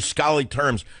love how they use scholarly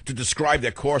terms to describe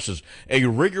their courses. A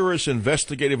rigorous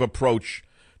investigative approach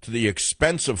to the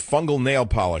expense of fungal nail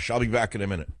polish. I'll be back in a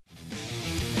minute.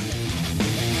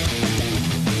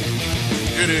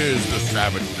 It is the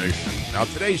Savage Nation. Now,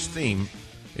 today's theme,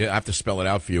 I have to spell it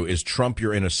out for you, is Trump,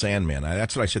 you're in a Sandman.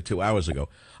 That's what I said 2 hours ago.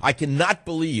 I cannot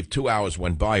believe 2 hours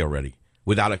went by already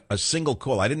without a single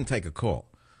call. I didn't take a call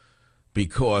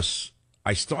because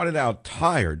I started out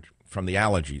tired from the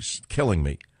allergies killing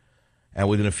me. And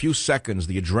within a few seconds,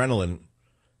 the adrenaline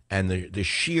and the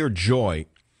sheer joy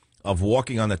of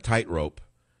walking on the tightrope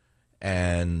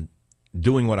and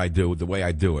doing what I do the way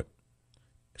I do it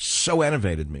so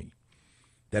enervated me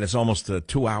that it's almost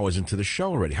 2 hours into the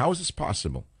show already. How is this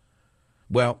possible?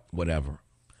 Well, whatever.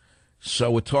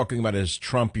 So we're talking about is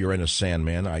Trump, you're in a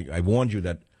Sandman. I warned you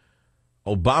that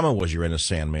Obama was you're in a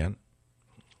Sandman.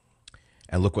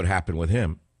 And look what happened with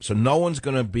him. So no one's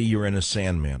going to be you're in a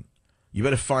Sandman. You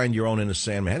better find your own in a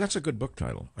Sandman. Hey, that's a good book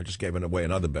title. I just gave it away,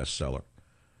 another bestseller.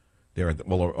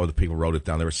 Or the people wrote it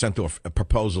down. They were sent to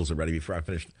proposals already before I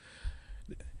finished.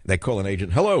 They call an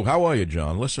agent. Hello, how are you,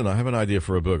 John? Listen, I have an idea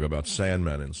for a book about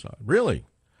Sandmen inside. Really?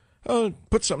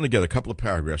 Put something together, a couple of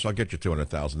paragraphs. I'll get you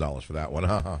 $200,000 for that one.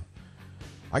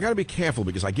 I got to be careful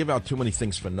because I give out too many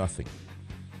things for nothing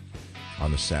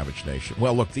on the Savage Nation.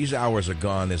 Well, look, these hours are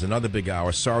gone. There's another big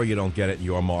hour. Sorry you don't get it in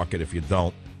your market. If you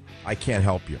don't, I can't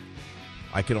help you.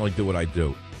 I can only do what I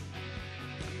do.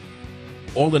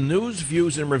 All the news,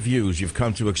 views, and reviews you've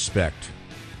come to expect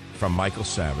from Michael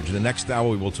Savage. In the next hour,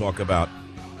 we will talk about,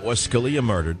 was Scalia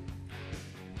murdered?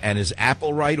 And is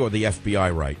Apple right or the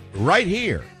FBI right? Right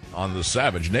here on the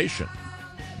Savage Nation.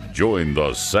 Join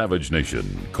the Savage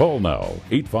Nation. Call now,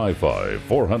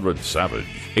 855-400-SAVAGE,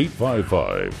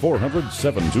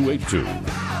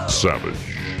 855-400-7282. Savage.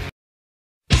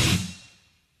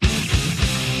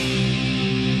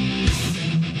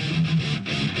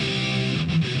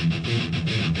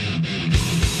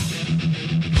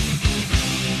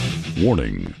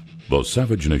 Warning. The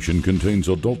Savage Nation contains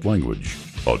adult language,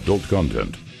 adult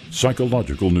content,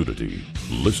 psychological nudity.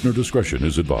 Listener discretion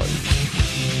is advised.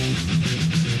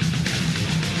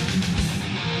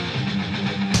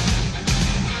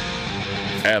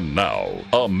 And now,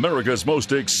 America's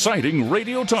most exciting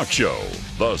radio talk show,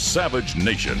 The Savage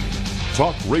Nation.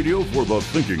 Talk radio for the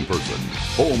thinking person,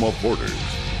 home of borders,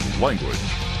 language,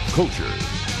 culture.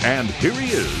 And here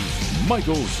he is,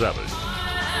 Michael Savage.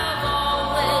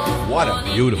 What a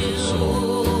beautiful song.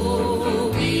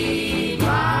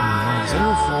 Does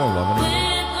anyone fall in love in it?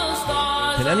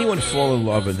 Can anyone fall in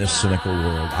love in this cynical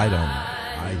world? I don't know.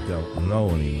 I don't know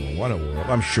anymore. What a world.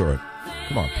 I'm sure.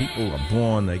 Come on, people are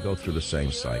born, they go through the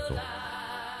same cycle.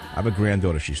 I have a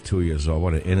granddaughter, she's 2 years old.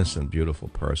 What an innocent, beautiful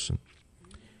person.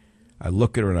 I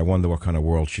look at her and I wonder what kind of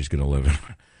world she's going to live in.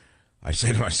 I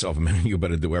say to myself, man, you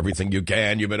better do everything you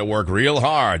can. You better work real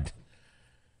hard.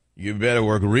 You better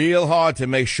work real hard to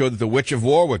make sure that the Witch of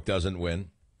Warwick doesn't win.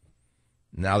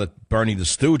 Now that Bernie the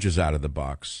Stooge is out of the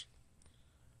box.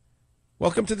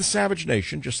 Welcome to the Savage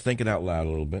Nation. Just thinking out loud a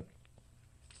little bit.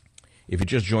 If you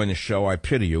just joined the show, I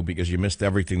pity you because you missed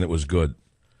everything that was good.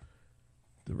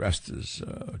 The rest is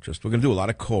we're going to do a lot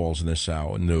of calls in this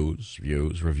hour. News,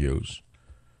 views, reviews.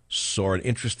 Saw an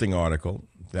interesting article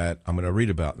that I'm going to read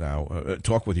about now,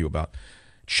 talk with you about.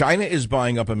 China is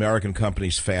buying up American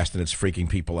companies fast, and it's freaking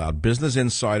people out. Business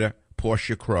Insider,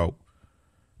 Portia Crow,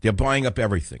 they're buying up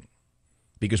everything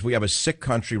because we have a sick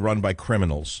country run by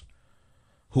criminals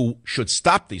who should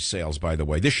stop these sales, by the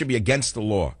way. This should be against the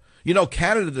law. You know,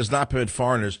 Canada does not permit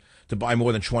foreigners to buy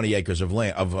more than 20 acres of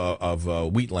land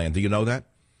of wheat land. Do you know that?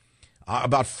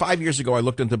 About 5 years ago, I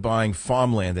looked into buying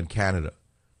farmland in Canada.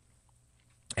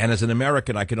 And as an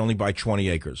American, I could only buy 20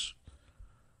 acres.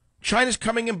 China's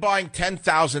coming and buying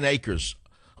 10,000 acres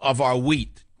of our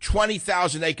wheat,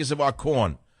 20,000 acres of our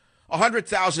corn,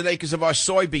 100,000 acres of our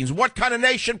soybeans. What kind of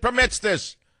nation permits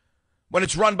this when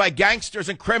it's run by gangsters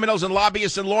and criminals and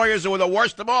lobbyists and lawyers who are the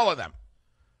worst of all of them?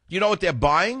 You know what they're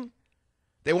buying?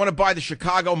 They want to buy the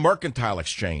Chicago Mercantile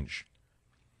Exchange.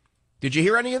 Did you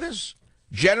hear any of this?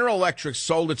 General Electric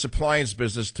sold its appliance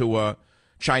business to a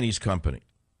Chinese company.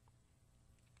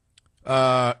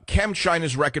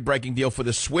 ChemChina's record-breaking deal for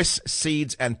the Swiss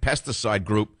seeds and pesticide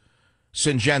group,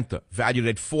 Syngenta, valued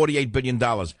at $48 billion.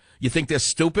 You think they're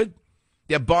stupid?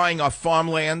 They're buying our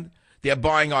farmland. They're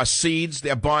buying our seeds.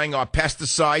 They're buying our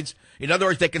pesticides. In other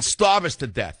words, they can starve us to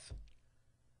death.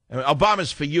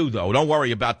 Obama's for you, though. Don't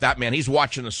worry about that, man. He's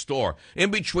watching the store.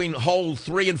 In between hole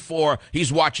 3 and 4,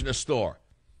 he's watching the store.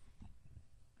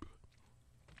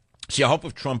 See, I hope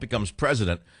if Trump becomes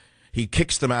president, he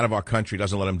kicks them out of our country,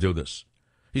 doesn't let them do this.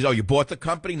 He's, you bought the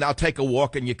company, now take a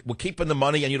walk, and we're keeping the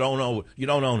money, and you don't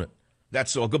own it.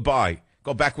 That's all. Goodbye.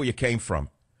 Go back where you came from.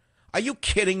 Are you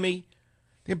kidding me?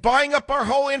 They're buying up our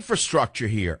whole infrastructure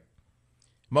here.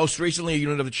 Most recently, a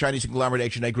unit of the Chinese conglomerate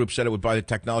H&A Group said it would buy the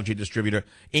technology distributor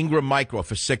Ingram Micro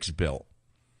for $6 billion.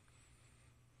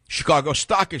 Chicago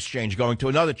Stock Exchange going to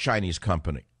another Chinese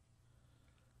company.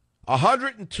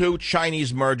 102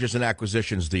 Chinese mergers and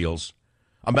acquisitions deals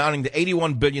amounting to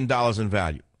 $81 billion in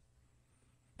value.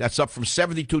 That's up from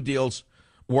 72 deals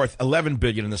worth $11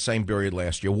 billion in the same period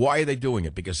last year. Why are they doing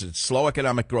it? Because it's slow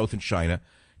economic growth in China,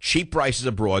 cheap prices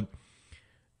abroad,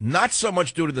 not so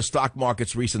much due to the stock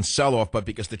market's recent sell-off, but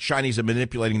because the Chinese are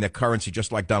manipulating their currency,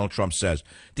 just like Donald Trump says.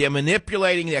 They're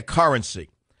manipulating their currency,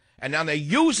 and now they're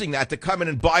using that to come in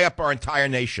and buy up our entire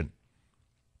nation.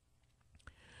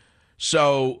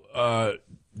 So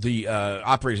the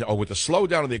operators, with the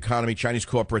slowdown of the economy, Chinese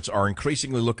corporates are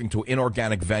increasingly looking to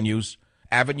inorganic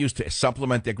avenues to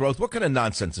supplement their growth. What kind of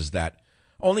nonsense is that?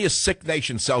 Only a sick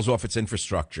nation sells off its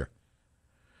infrastructure.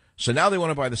 So now they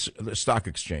want to buy the stock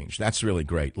exchange. That's really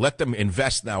great. Let them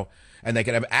invest now, and they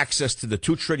can have access to the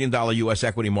 $2 trillion U.S.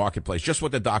 equity marketplace, just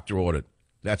what the doctor ordered.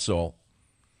 That's all.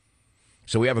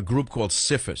 So we have a group called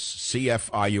CFIUS,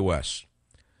 C-F-I-U-S.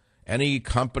 Any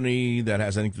company that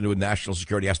has anything to do with national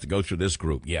security has to go through this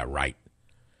group. Yeah, right.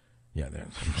 Yeah,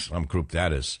 some group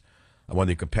that is. I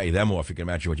wonder if you could pay them off. You can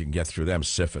imagine what you can get through them.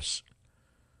 CFIUS.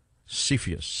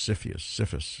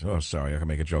 Oh, sorry, I can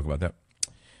make a joke about that.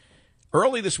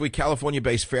 Early this week,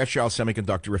 California-based Fairchild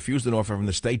Semiconductor refused an offer from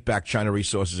the state-backed China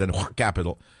Resources and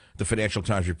Capital, the Financial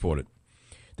Times reported.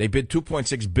 They bid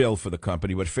 $2.6 billion for the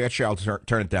company, but Fairchild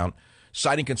turned it down,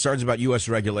 citing concerns about U.S.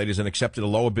 regulators, and accepted a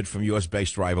lower bid from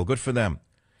U.S.-based rival. Good for them.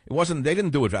 They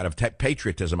didn't do it out of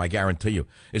patriotism, I guarantee you.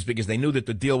 It's because they knew that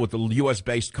the deal with the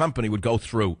U.S.-based company would go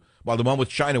through, while the one with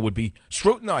China would be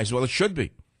scrutinized. Well, it should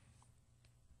be.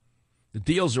 The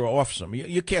deals are awesome.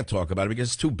 You can't talk about it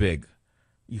because it's too big.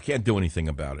 You can't do anything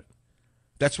about it.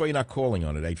 That's why you're not calling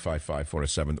on it,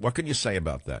 855-407. What can you say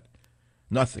about that?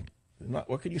 Nothing.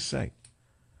 What can you say?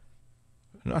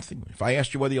 Nothing. If I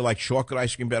asked you whether you like chocolate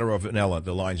ice cream better or vanilla,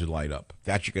 the lines would light up.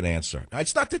 That you can answer. Now,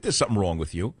 it's not that there's something wrong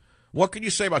with you. What could you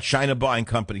say about China buying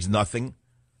companies? Nothing.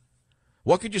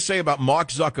 What could you say about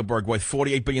Mark Zuckerberg worth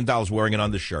 $48 billion wearing an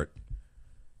undershirt?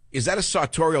 Is that a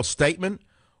sartorial statement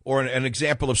or an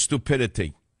example of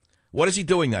stupidity? What is he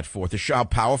doing that for? To show how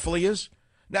powerful he is?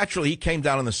 Naturally, he came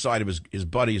down on the side of his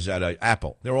buddies at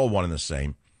Apple. They're all one and the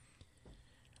same.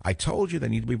 I told you they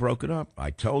need to be broken up.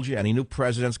 I told you any new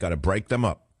president's got to break them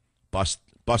up. Bust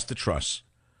the truss.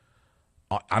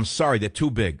 I'm sorry, they're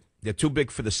too big. They're too big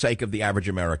for the sake of the average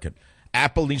American.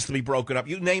 Apple needs to be broken up.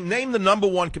 You name the number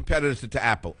one competitor to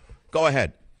Apple. Go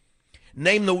ahead.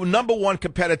 Name the number one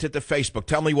competitor to Facebook.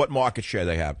 Tell me what market share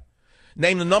they have.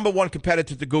 Name the number one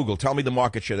competitor to Google. Tell me the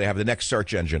market share they have, the next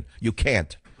search engine. You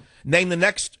can't. Name the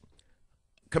next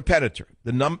competitor,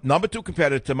 the number two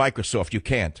competitor to Microsoft. You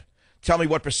can't. Tell me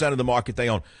what percent of the market they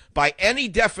own. By any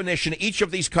definition, each of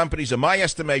these companies, in my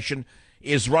estimation,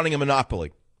 is running a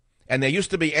monopoly. And there used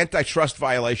to be antitrust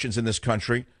violations in this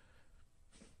country.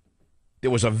 There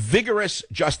was a vigorous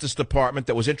Justice Department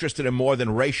that was interested in more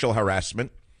than racial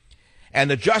harassment.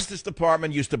 And the Justice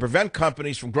Department used to prevent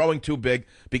companies from growing too big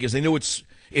because they knew it's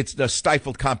the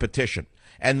stifled competition.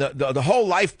 And the whole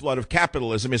lifeblood of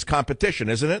capitalism is competition,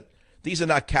 isn't it? These are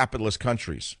not capitalist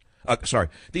countries.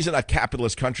 These are not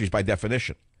capitalist countries by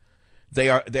definition. They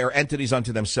are entities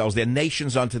unto themselves. They're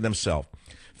nations unto themselves.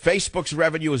 Facebook's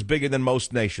revenue is bigger than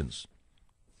most nations.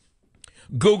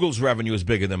 Google's revenue is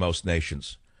bigger than most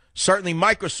nations. Certainly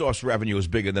Microsoft's revenue is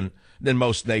bigger than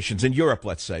most nations in Europe,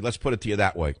 let's say. Let's put it to you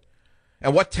that way.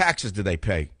 And what taxes do they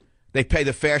pay? They pay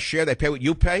the fair share? They pay what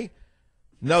you pay?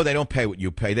 No, they don't pay what you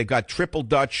pay. They got triple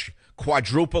Dutch,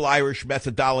 quadruple Irish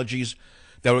methodologies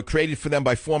that were created for them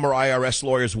by former IRS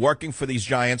lawyers working for these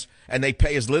giants, and they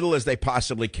pay as little as they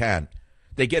possibly can.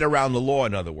 They get around the law,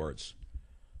 in other words.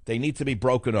 They need to be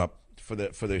broken up for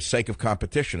the sake of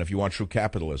competition if you want true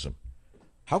capitalism.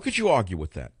 How could you argue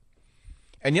with that?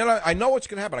 And yet I know what's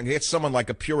going to happen. I'm going to get someone like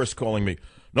a purist calling me,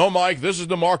 no, Mike, this is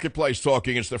the marketplace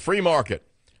talking. It's the free market.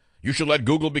 You should let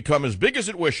Google become as big as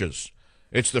it wishes.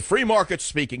 It's the free market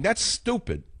speaking. That's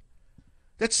stupid.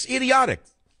 That's idiotic.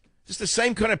 It's the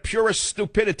same kind of purist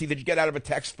stupidity that you get out of a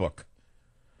textbook.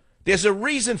 There's a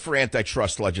reason for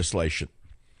antitrust legislation.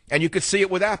 And you could see it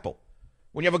with Apple.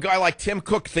 When you have a guy like Tim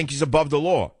Cook think he's above the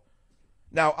law.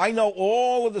 Now, I know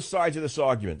all of the sides of this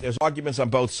argument. There's arguments on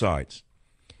both sides.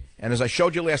 And as I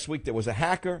showed you last week, there was a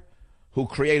hacker who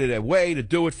created a way to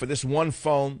do it for this one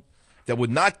phone that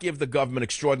would not give the government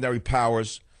extraordinary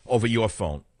powers over your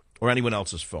phone or anyone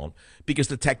else's phone, because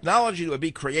the technology that would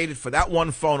be created for that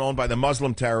one phone owned by the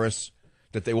Muslim terrorists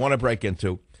that they want to break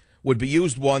into would be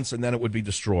used once and then it would be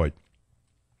destroyed.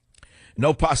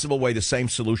 No possible way the same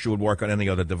solution would work on any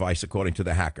other device, according to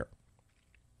the hacker.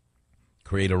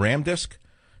 Create a RAM disk,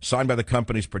 signed by the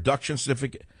company's production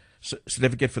certificate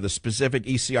for the specific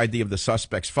ECID of the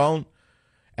suspect's phone,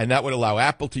 and that would allow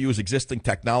Apple to use existing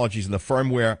technologies in the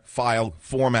firmware file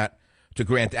format to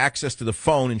grant access to the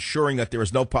phone, ensuring that there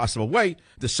is no possible way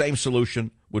the same solution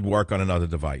would work on another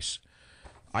device.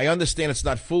 I understand it's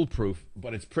not foolproof,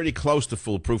 but it's pretty close to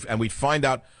foolproof, and we'd find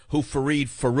out who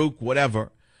Farouk,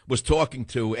 whatever, was talking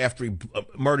to after he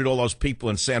murdered all those people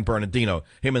in San Bernardino,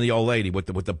 him and the old lady with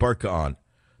the burqa on,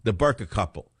 the burqa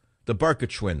couple, the burqa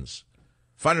twins.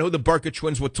 Find out who the burqa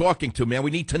twins were talking to, man.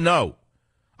 We need to know.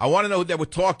 I want to know who they were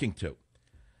talking to.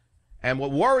 And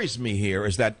what worries me here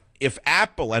is that if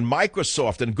Apple and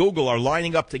Microsoft and Google are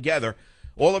lining up together,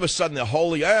 all of a sudden they're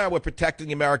holy, we're protecting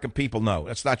the American people. No,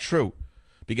 that's not true,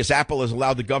 because Apple has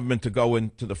allowed the government to go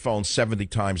into the phone 70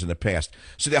 times in the past.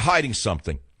 So they're hiding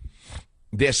something.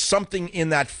 There's something in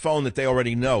that phone that they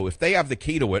already know. If they have the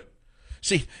key to it,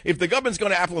 see, if the government's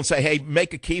going to Apple and say, hey,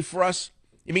 make a key for us,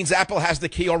 it means Apple has the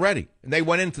key already. And they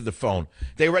went into the phone.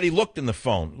 They already looked in the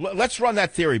phone. Let's run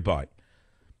that theory by.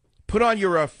 Put on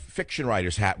your fiction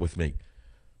writer's hat with me.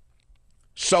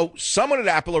 So someone at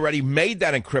Apple already made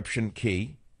that encryption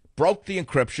key, broke the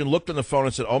encryption, looked on the phone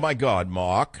and said, oh, my God,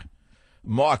 Mark,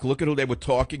 look at who they were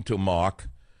talking to, Mark.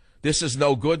 This is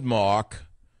no good, Mark,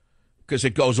 because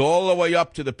it goes all the way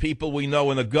up to the people we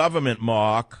know in the government,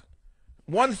 Mark.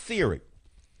 One theory,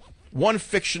 one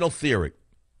fictional theory.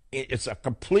 It's a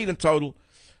complete and total,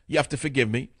 you have to forgive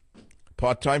me,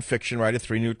 part-time fiction writer,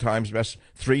 3 New York Times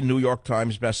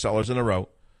bestsellers in a row.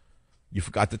 You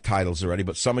forgot the titles already,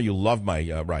 but some of you love my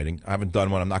writing. I haven't done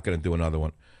one. I'm not going to do another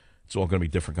one. It's all going to be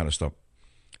different kind of stuff.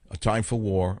 A Time for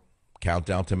War,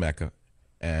 Countdown to Mecca,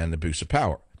 and Abuse of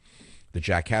Power. The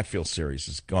Jack Hatfield series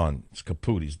is gone. It's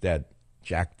kaput. He's dead.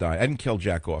 Jack died. I didn't kill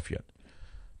Jack off yet,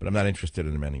 but I'm not interested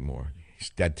in him anymore. He's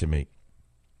dead to me.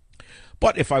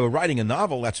 But if I were writing a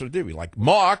novel, that's what it'd be. Like,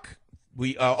 Mark,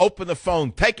 we open the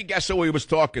phone. Take a guess who he was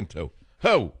talking to.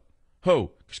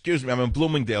 Who? Excuse me, I'm in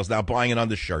Bloomingdale's now buying an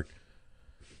undershirt.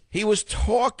 He was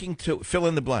talking to, fill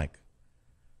in the blank.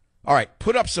 All right,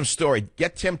 put up some story.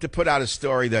 Get Tim to put out a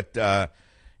story that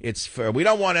it's for, we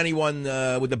don't want anyone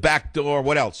with the back door.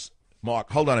 What else?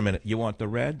 Mark, hold on a minute. You want the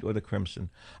red or the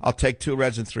crimson? I'll take 2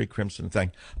 reds and 3 crimson.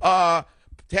 Thank you.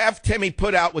 Have Timmy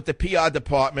put out with the PR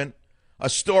department a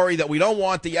story that we don't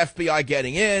want the FBI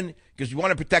getting in because you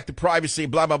want to protect the privacy,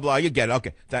 blah, blah, blah. You get it.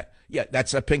 Okay.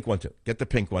 That's a pink one, too. Get the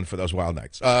pink one for those wild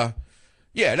nights.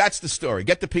 Yeah, that's the story.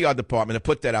 Get the PR department to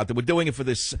put that out there. We're doing it for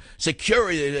this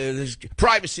security, this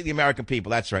privacy of the American people.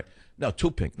 That's right. No,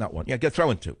 2 pink, not 1. Yeah,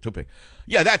 throw in 2 pink.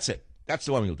 Yeah, that's it. That's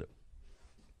the one we'll do.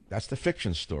 That's the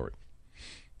fiction story.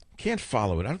 Can't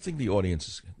follow it. I don't think the audience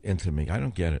is into me. I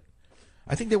don't get it.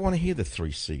 I think they want to hear the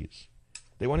 3 C's.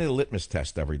 They want to hear the litmus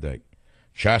test every day.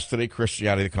 Chastity,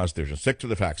 Christianity, the Constitution. Stick to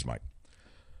the facts, Mike.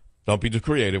 Don't be too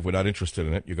creative. We're not interested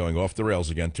in it. You're going off the rails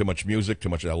again. Too much music, too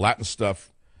much of that Latin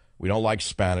stuff. We don't like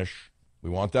Spanish. We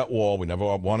want that wall. We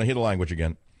never want to hear the language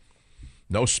again.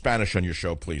 No Spanish on your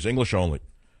show, please. English only.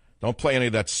 Don't play any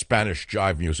of that Spanish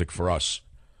jive music for us.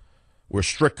 We're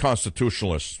strict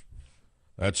constitutionalists.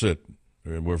 That's it.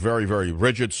 We're very, very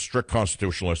rigid, strict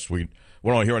constitutionalists. We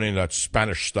don't hear any of that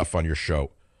Spanish stuff on your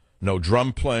show. No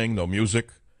drum playing, no music.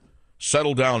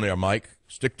 Settle down there, Mike.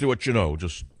 Stick to what you know.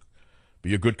 Just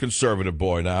be a good conservative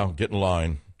boy now. Get in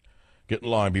line. Get in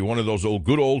line. Be one of those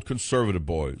good old conservative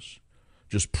boys.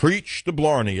 Just preach the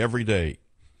Blarney every day.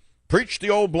 Preach the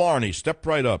old Blarney. Step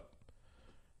right up.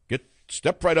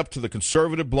 Step right up to the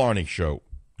conservative Blarney show.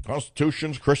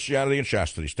 Constitutions, Christianity, and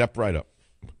chastity. Step right up.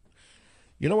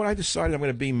 You know what? I decided I'm going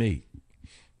to be me.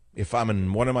 If I'm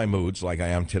in one of my moods like I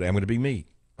am today, I'm going to be me.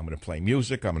 I'm going to play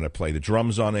music. I'm going to play the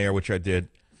drums on air, which I did.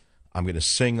 I'm going to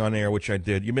sing on air, which I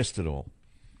did. You missed it all.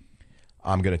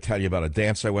 I'm going to tell you about a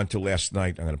dance I went to last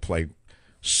night. I'm going to play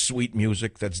sweet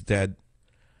music that's dead.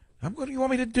 What do you want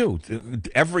me to do?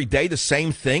 Every day the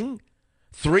same thing?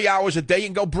 3 hours a day, you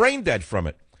can go brain dead from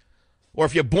it. Or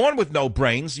if you're born with no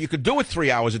brains, you could do it 3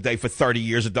 hours a day for 30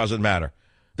 years. It doesn't matter.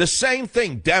 The same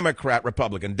thing, Democrat,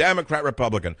 Republican, Democrat,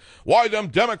 Republican. Why them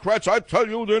Democrats? I tell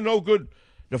you, they're no good.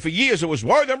 Now, for years it was,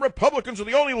 why them Republicans are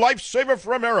the only lifesaver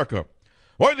for America.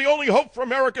 Why the only hope for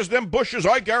America is them Bushes.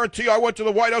 I guarantee I went to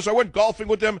the White House. I went golfing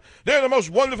with them. They're the most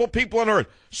wonderful people on earth.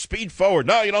 Speed forward.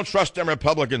 No, you don't trust them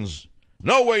Republicans.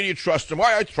 No way do you trust them.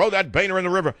 Why I throw that Boehner in the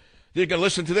river. You can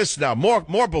listen to this now. More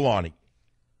baloney.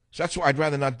 So that's why I'd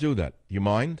rather not do that. You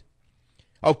mind?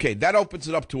 Okay, that opens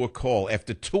it up to a call.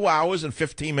 After 2 hours and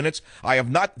 15 minutes, I have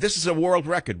not, this is a world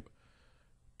record.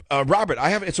 Robert,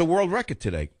 it's a world record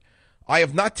today. I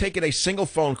have not taken a single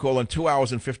phone call in 2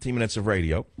 hours and 15 minutes of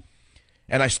radio.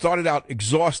 And I started out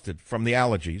exhausted from the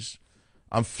allergies.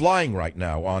 I'm flying right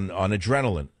now on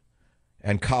adrenaline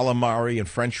and calamari and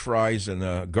French fries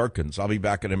and gherkins. I'll be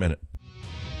back in a minute.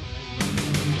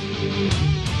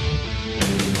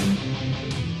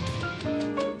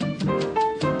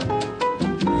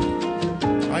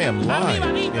 I am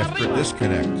live after a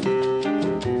disconnect.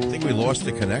 I think we lost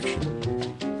the connection.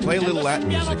 Play a little Latin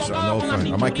music so I know if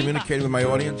am I communicating with my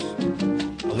audience?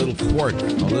 A little quarter, a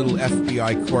little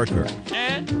FBI quarter.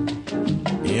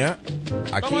 Yeah.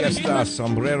 Aquí está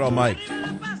Sombrero Mike.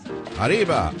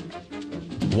 Arriba.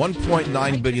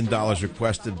 $1.9 billion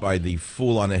requested by the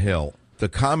fool on the hill to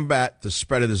combat the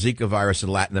spread of the Zika virus in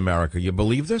Latin America. You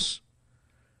believe this?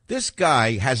 This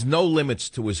guy has no limits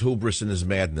to his hubris and his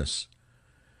madness.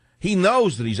 He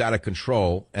knows that he's out of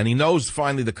control, and he knows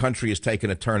finally the country has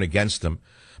taken a turn against him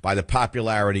by the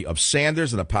popularity of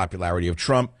Sanders and the popularity of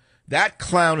Trump. That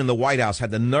clown in the White House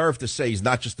had the nerve to say he's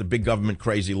not just a big government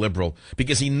crazy liberal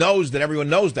because he knows that everyone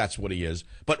knows that's what he is.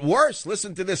 But worse,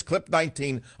 listen to this, clip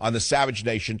 19 on the Savage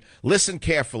Nation. Listen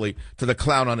carefully to the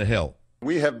clown on the hill.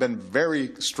 We have been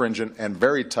very stringent and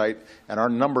very tight, and our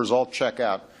numbers all check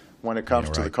out when it comes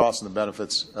to the costs and the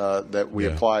benefits that we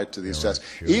apply to these tests.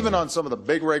 Sure. Even on some of the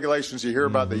big regulations you hear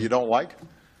about that you don't like,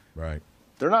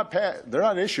 they're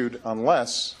not issued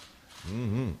unless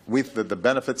the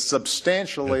benefits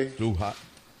substantially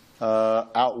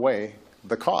outweigh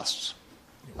the costs.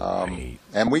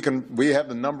 And we have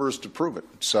the numbers to prove it.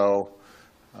 So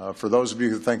for those of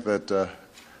you who think that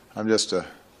I'm just a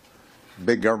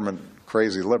big government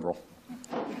crazy liberal,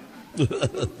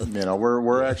 you know,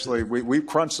 we're actually we've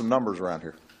crunched some numbers around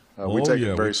here. We take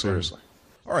it very seriously.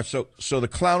 All right, so the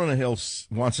clown on the hill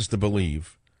wants us to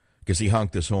believe, because he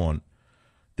honked his horn,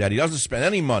 that he doesn't spend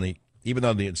any money, even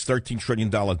though it's $13 trillion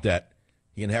debt.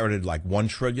 He inherited like $1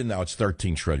 trillion, now it's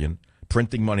 $13 trillion,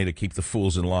 printing money to keep the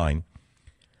fools in line.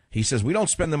 He says we don't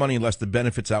spend the money unless the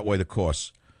benefits outweigh the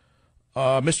costs.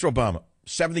 Mr. Obama,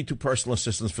 72 personal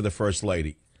assistants for the First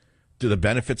Lady. Do the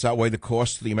benefits outweigh the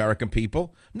cost to the American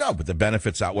people? No, but the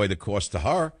benefits outweigh the cost to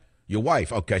her, your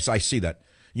wife. Okay, so I see that.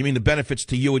 You mean the benefits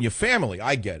to you and your family.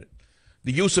 I get it.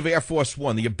 The use of Air Force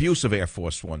One, the abuse of Air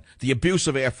Force One, the abuse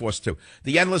of Air Force Two,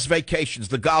 the endless vacations,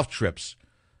 the golf trips.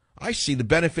 I see the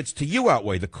benefits to you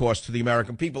outweigh the cost to the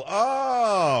American people.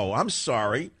 Oh, I'm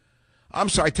sorry.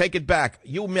 Take it back.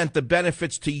 You meant the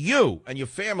benefits to you and your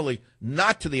family,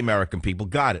 not to the American people.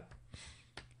 Got it.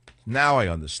 Now I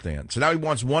understand. So now he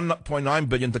wants $1.9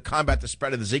 billion to combat the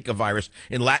spread of the Zika virus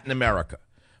in Latin America.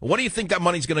 What do you think that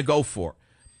money's going to go for?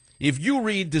 If you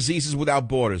read Diseases Without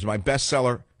Borders, my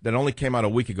bestseller that only came out a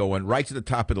week ago, went right to the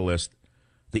top of the list,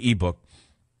 the ebook.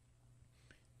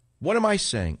 What am I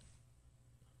saying?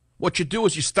 What you do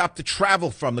is you stop the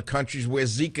travel from the countries where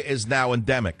Zika is now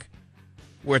endemic,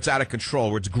 where it's out of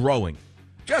control, where it's growing.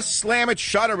 Just slam it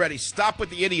shut already. Stop with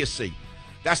the idiocy.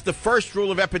 That's the first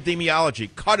rule of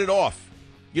epidemiology. Cut it off.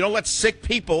 You don't let sick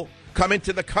people come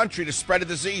into the country to spread a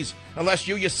disease unless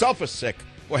you yourself are sick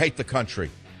or hate the country.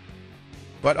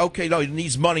 But, okay, no, it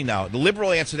needs money now. The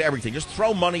liberal answer to everything, just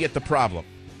throw money at the problem.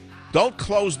 Don't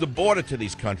close the border to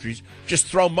these countries. Just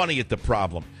throw money at the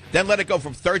problem. Then let it go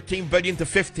from $13 billion to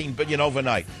 $15 billion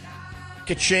overnight.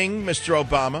 Ka-ching, Mr.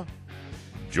 Obama.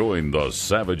 Join the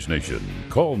Savage Nation.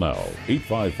 Call now,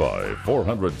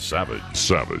 855-400-SAVAGE.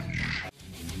 Savage.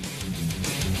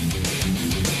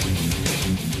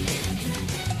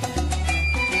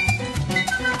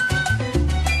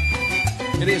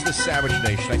 It is the Savage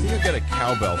Nation. I think I'll get a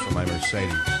cowbell for my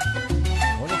Mercedes.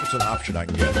 I wonder if it's an option I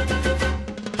can get.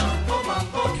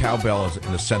 A cowbell is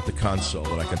in the center console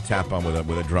that I can tap on with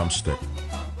a drumstick.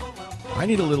 I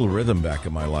need a little rhythm back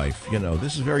in my life. You know,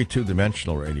 this is very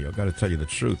two-dimensional radio. I've got to tell you the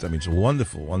truth. I mean, it's a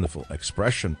wonderful, wonderful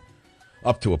expression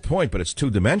up to a point, but it's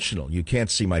two-dimensional. You can't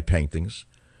see my paintings.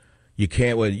 You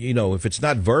can't, well, you know, if it's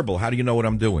not verbal, how do you know what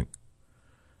I'm doing?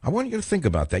 I want you to think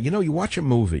about that. You know, you watch a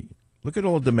movie. Look at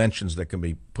all the dimensions that can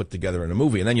be put together in a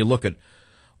movie. And then you look at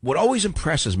what always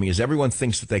impresses me is everyone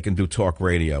thinks that they can do talk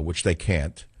radio, which they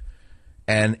can't.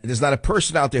 And there's not a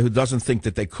person out there who doesn't think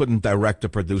that they couldn't direct or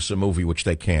produce a movie, which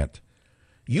they can't.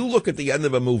 You look at the end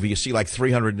of a movie, you see like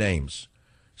 300 names.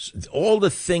 All the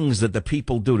things that the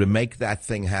people do to make that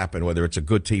thing happen, whether it's a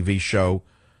good TV show,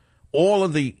 all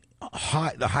of the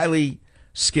highly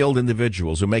skilled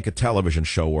individuals who make a television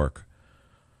show work.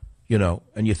 You know,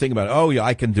 and you think about, oh, yeah,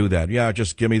 I can do that. Yeah,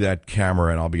 just give me that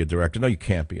camera and I'll be a director. No, you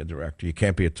can't be a director. You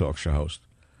can't be a talk show host.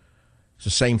 It's the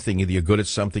same thing. Either you're good at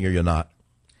something or you're not.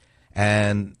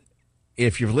 And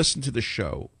if you've listened to the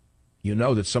show, you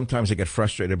know that sometimes I get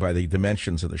frustrated by the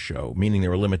dimensions of the show, meaning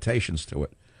there are limitations to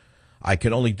it. I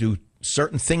can only do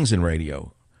certain things in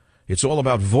radio. It's all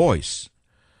about voice,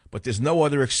 but there's no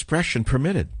other expression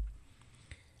permitted.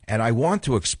 And I want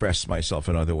to express myself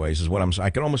in other ways. Is what I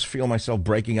can almost feel myself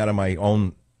breaking out of my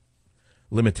own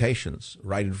limitations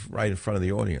right in front of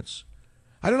the audience.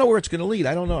 I don't know where it's going to lead.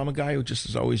 I don't know. I'm a guy who just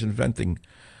is always inventing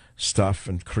stuff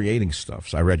and creating stuff.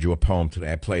 So I read you a poem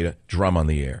today. I played a drum on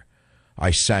the air.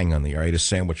 I sang on the air. I ate a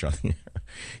sandwich on the air.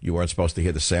 You weren't supposed to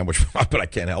hear the sandwich, but I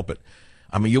can't help it.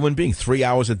 I'm a human being, 3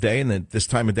 hours a day, and at this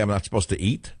time of day I'm not supposed to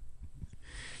eat.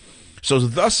 So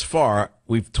thus far,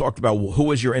 we've talked about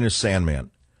who is your inner Sandman.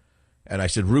 And I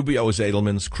said, Rubio is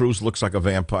Edelman's. Cruz looks like a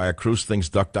vampire. Cruz thinks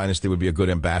Duck Dynasty would be a good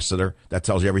ambassador. That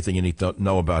tells you everything you need to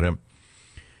know about him.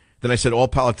 Then I said, all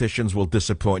politicians will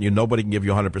disappoint you. Nobody can give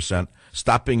you 100%.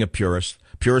 Stop being a purist.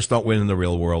 Purists don't win in the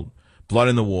real world. Blood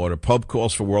in the water. Pope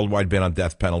calls for worldwide ban on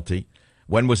death penalty.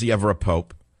 When was he ever a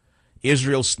pope?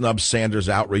 Israel snubs Sanders'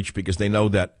 outreach because they know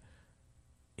that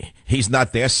he's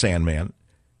not their Sandman.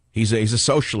 He's a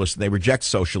socialist, and they reject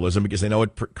socialism because they know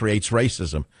it creates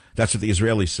racism. That's what the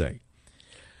Israelis say.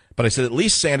 But I said, at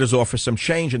least Sanders offers some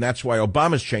change, and that's why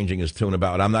Obama's changing his tune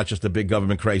about it. I'm not just a big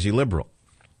government crazy liberal.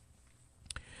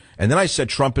 And then I said,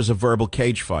 Trump is a verbal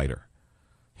cage fighter.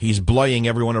 He's blaying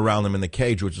everyone around him in the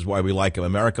cage, which is why we like him.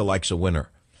 America likes a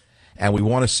winner. And we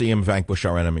want to see him vanquish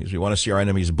our enemies. We want to see our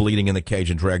enemies bleeding in the cage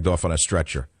and dragged off on a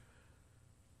stretcher.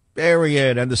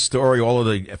 Period. End of story. All of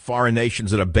the foreign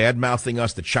nations that are bad-mouthing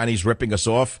us, the Chinese ripping us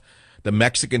off, the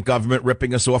Mexican government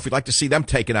ripping us off. We'd like to see them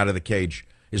taken out of the cage,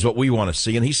 is what we want to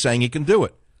see. And he's saying he can do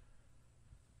it.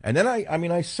 And then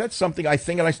I said something, I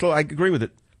think, and I agree with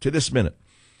it to this minute.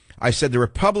 I said the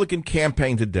Republican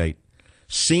campaign to date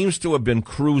seems to have been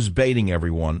Cruz baiting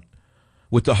everyone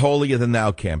with the holier than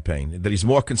thou campaign, that he's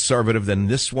more conservative than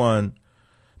this one,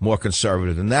 more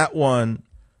conservative than that one.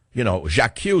 You know,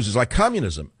 j'accuse is like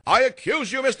communism. I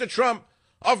accuse you, Mr. Trump,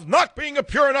 of not being a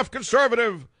pure enough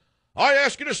conservative. I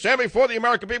ask you to stand before the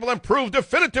American people and prove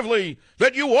definitively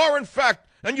that you are, in fact,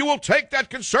 and you will take that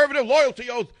conservative loyalty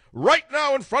oath right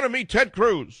now in front of me, Ted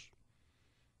Cruz.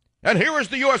 And here is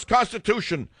the U.S.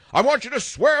 Constitution. I want you to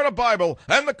swear in the Bible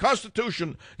and the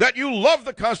Constitution that you love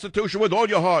the Constitution with all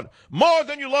your heart, more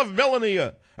than you love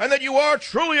Melania, and that you are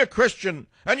truly a Christian,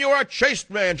 and you are a chaste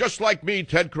man, just like me,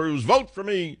 Ted Cruz. Vote for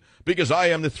me, because I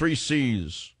am the 3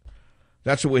 C's.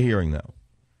 That's what we're hearing now.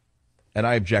 And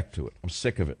I object to it. I'm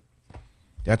sick of it.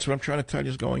 That's what I'm trying to tell you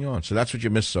is going on. So that's what you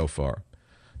missed so far.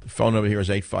 The phone number here is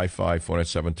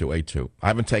 855-497-282. I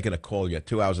haven't taken a call yet,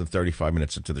 2 hours and 35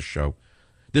 minutes into the show.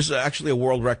 This is actually a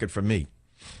world record for me.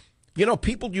 You know,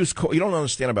 people use call. You don't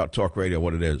understand about talk radio,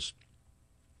 what it is.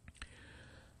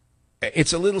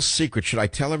 It's a little secret. Should I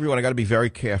tell everyone? I got to be very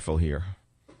careful here.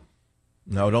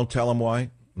 No, don't tell them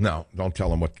why. No, don't tell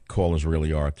them what callers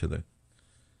really are to the...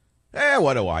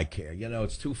 what do I care? You know,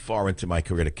 it's too far into my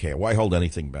career to care. Why hold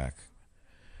anything back?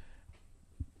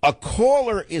 A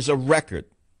caller is a record.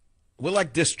 We're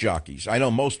like disc jockeys. I know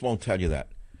most won't tell you that.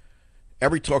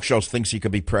 Every talk show thinks he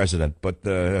could be president, but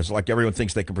it's like everyone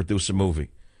thinks they can produce a movie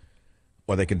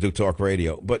or they can do talk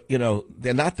radio. But, you know,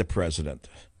 they're not the president.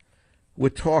 We're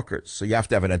talkers, so you have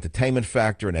to have an entertainment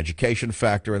factor, an education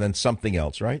factor, and then something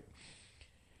else, right?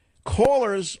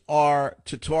 Callers are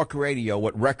to talk radio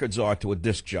what records are to a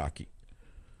disc jockey.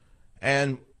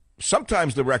 And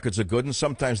sometimes the records are good and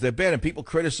sometimes they're bad, and people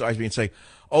criticize me and say,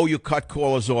 oh, you cut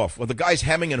callers off. Well, the guy's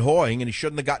hemming and hawing, and he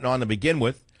shouldn't have gotten on to begin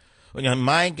with.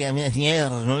 Mike, I'm here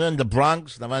in the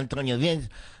Bronx. I want to tell you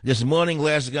this morning,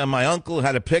 my uncle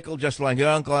had a pickle just like your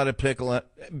uncle had a pickle.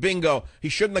 Bingo. He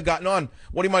shouldn't have gotten on.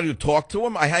 What do you want to do, talk to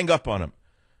him? I hang up on him.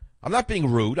 I'm not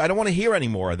being rude. I don't want to hear any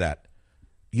more of that.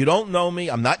 You don't know me.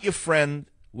 I'm not your friend.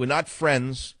 We're not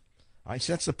friends. I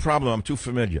see that's the problem. I'm too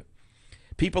familiar.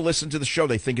 People listen to the show.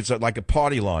 They think it's like a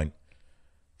party line.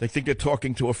 They think they're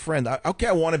talking to a friend. Okay,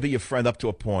 I want to be your friend up to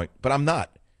a point, but I'm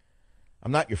not.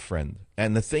 I'm not your friend.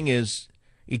 And the thing is,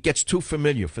 it gets too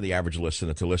familiar for the average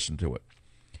listener to listen to it.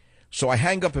 So I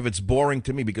hang up if it's boring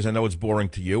to me because I know it's boring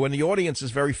to you. And the audience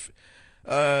is very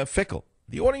fickle.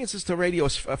 The audiences to radio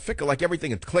is fickle, like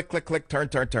everything. It's click, click, click, turn,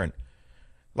 turn, turn.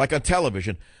 Like on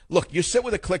television. Look, you sit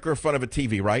with a clicker in front of a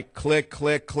TV, right? Click,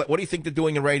 click, click. What do you think they're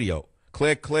doing in radio?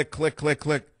 Click, click, click, click,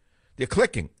 click. They're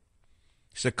clicking.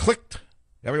 It's a clicked.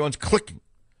 Everyone's clicking.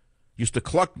 Used to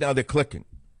cluck, now they're clicking.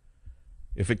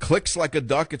 If it clicks like a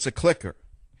duck, it's a clicker.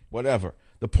 Whatever.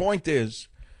 The point is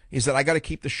that I got to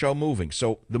keep the show moving.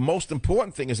 So the most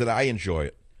important thing is that I enjoy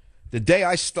it. The day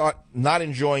I start not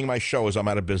enjoying my show is I'm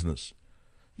out of business.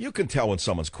 You can tell when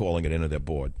someone's calling it in and they're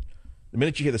bored. The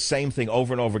minute you hear the same thing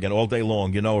over and over again all day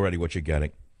long, you know already what you're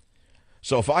getting.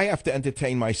 So if I have to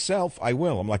entertain myself, I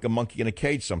will. I'm like a monkey in a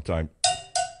cage sometimes.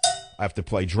 I have to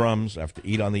play drums. I have to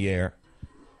eat on the air.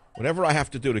 Whatever I have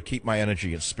to do to keep my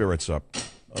energy and spirits up.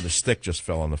 Oh, the stick just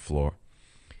fell on the floor.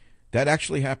 That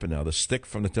actually happened now. The stick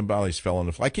from the timbales fell on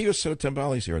the floor. I keep a set of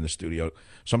timbales here in the studio.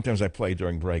 Sometimes I play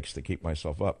during breaks to keep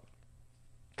myself up.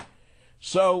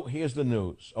 So here's the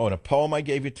news. Oh, and a poem I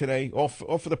gave you today, all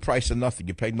for the price of nothing.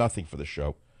 You paid nothing for the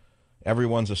show.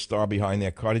 Everyone's a star behind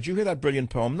their car. Did you hear that brilliant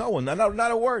poem? No one,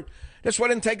 not a word. That's why I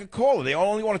didn't take a caller. They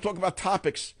only want to talk about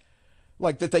topics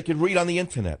like that they could read on the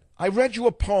internet. I read you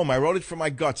a poem. I wrote it from my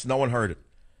guts. No one heard it.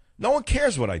 No one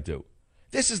cares what I do.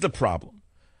 This is the problem.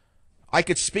 I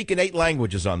could speak in 8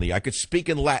 languages on the. I could speak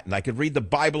in Latin. I could read the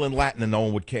Bible in Latin and no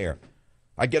one would care.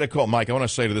 I get a call. Mike, I want to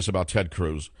say to this about Ted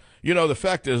Cruz. You know, the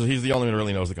fact is he's the only one who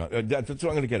really knows the country. That's what I'm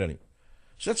going to get any.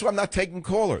 So that's why I'm not taking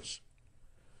callers.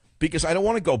 Because I don't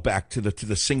want to go back to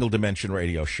the single dimension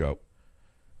radio show.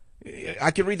 I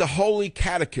could read the Holy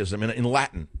Catechism in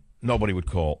Latin. Nobody would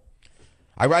call.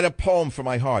 I write a poem from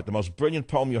my heart, the most brilliant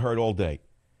poem you heard all day.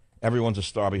 Everyone's a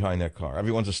star behind their car.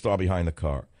 Everyone's a star behind the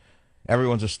car.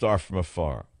 Everyone's a star from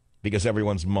afar. Because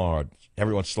everyone's marred.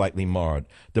 Everyone's slightly marred.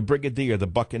 The brigadier, the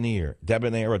buccaneer,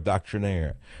 debonair or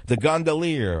doctrinaire, the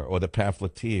gondolier or the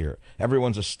pamphleteer.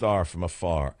 Everyone's a star from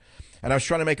afar. And I was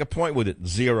trying to make a point with it.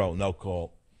 0, no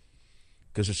call.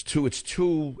 Because it's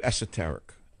too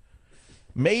esoteric.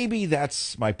 Maybe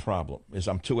that's my problem, is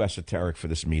I'm too esoteric for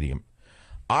this medium.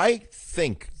 I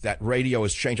think that radio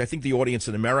has changed. I think the audience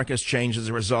in America has changed as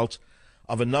a result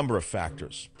of a number of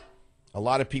factors. A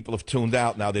lot of people have tuned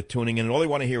out. Now they're tuning in, and all they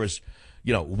want to hear is,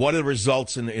 you know, what are the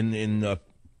results in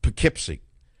Poughkeepsie?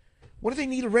 What do they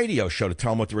need a radio show to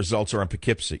tell them what the results are in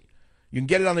Poughkeepsie? You can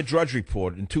get it on the Drudge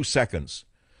Report in 2 seconds.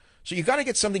 So you got to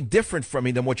get something different from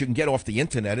me than what you can get off the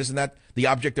internet. Isn't that the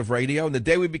object of radio? And the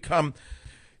day we become,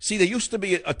 see, there used to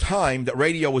be a time that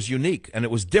radio was unique and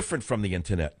it was different from the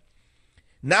internet.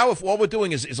 Now, if all we're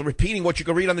doing is repeating what you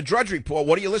can read on the Drudge Report,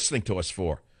 what are you listening to us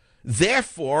for?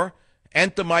 Therefore,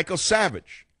 enter Michael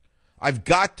Savage. I've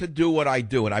got to do what I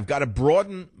do, and I've got to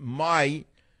broaden my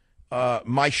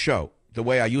show the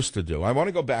way I used to do. I want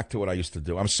to go back to what I used to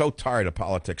do. I'm so tired of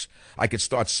politics. I could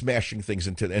start smashing things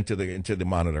into the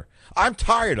monitor. I'm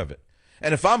tired of it.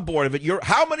 And if I'm bored of it,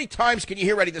 how many times can you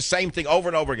hear the same thing over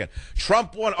and over again?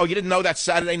 Trump won. Oh, you didn't know that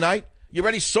Saturday night? You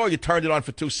already saw. You turned it on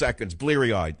for 2 seconds,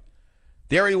 bleary-eyed.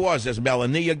 There he was. There's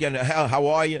Melanie again. How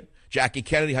are you? Jackie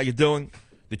Kennedy, how you doing?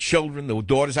 The children, the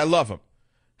daughters, I love them.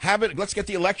 Let's get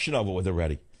the election over with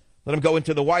already. Let them go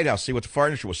into the White House, see what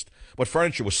furniture was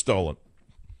stolen.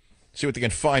 See what they can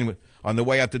find on the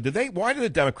way out. Why do the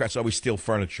Democrats always steal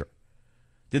furniture?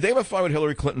 Did they ever find what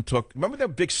Hillary Clinton took? Remember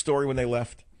that big story when they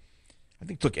left? I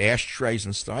think took ashtrays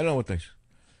and stuff. I don't know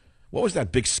what was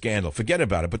that big scandal? Forget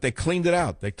about it, but they cleaned it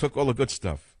out. They took all the good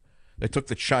stuff. They took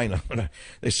the china.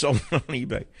 They sold it on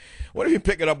eBay. What if you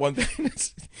pick it up one day?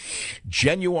 It's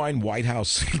genuine White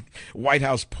House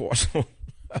porcelain.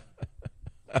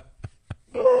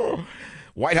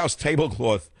 White House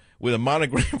tablecloth with a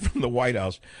monogram from the White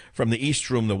House, from the East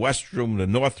Room, the West Room, the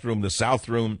North Room, the South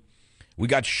Room. We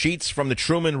got sheets from the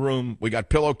Truman Room. We got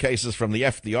pillowcases from the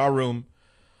FDR Room.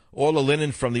 All the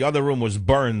linen from the other room was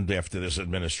burned after this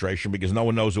administration because no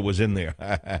one knows who was in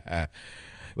there.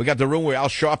 We got the room where Al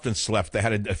Sharpton slept. They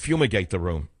had to fumigate the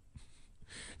room.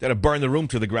 They had to burn the room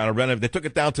to the ground and renovate. They took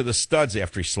it down to the studs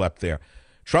after he slept there.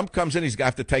 Trump comes in. He's going to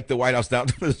have to take the White House down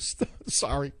to the studs.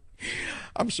 Sorry.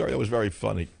 I'm sorry. That was very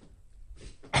funny.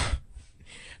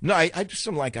 No, I just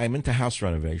am like, I'm into house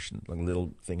renovation, like a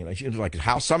little thing. And I seem like a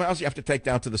house. Some house you have to take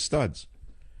down to the studs.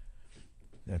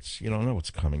 You don't know what's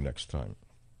coming next time.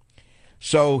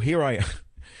 So here I am.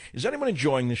 Is anyone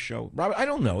enjoying this show? Robert, I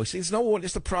don't know. See, it's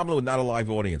the problem with not a live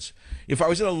audience. If I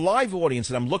was in a live audience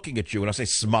and I'm looking at you and I say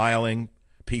smiling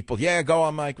people, yeah, go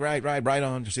on, Mike, right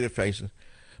on, to see their faces.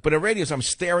 But in radio, I'm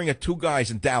staring at two guys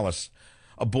in Dallas,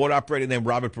 a board operator named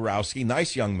Robert Borowski,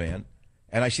 nice young man,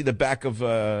 and I see the back of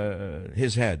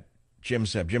his head, Jim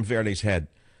Verde's head.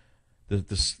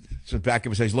 The back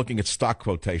of his head, he's looking at stock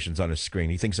quotations on his screen.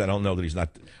 He thinks I don't know that he's not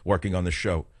working on the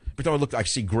show. But then I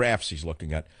see graphs he's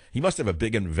looking at. He must have a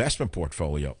big investment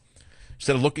portfolio.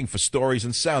 Instead of looking for stories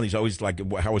and sound, he's always like,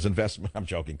 how is investment? I'm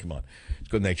joking, come on. It's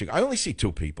good nature. I only see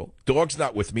two people. Dog's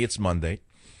not with me. It's Monday.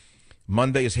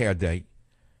 Monday is hair day.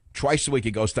 Twice a week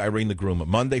he goes to Irene the groomer.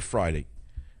 Monday, Friday.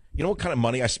 You know what kind of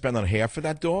money I spend on hair for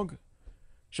that dog?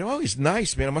 She said, oh, he's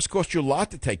nice, man. It must cost you a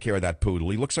lot to take care of that poodle.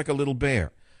 He looks like a little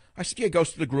bear. I said, yeah, he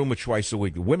goes to the groomer twice a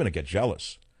week. The women get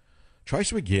jealous.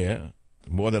 Twice a week, yeah.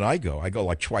 More than I go. I go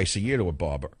like twice a year to a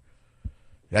barber.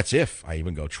 That's if I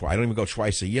even go I don't even go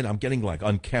twice a year. I'm getting like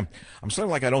unkempt. I'm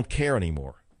starting like I don't care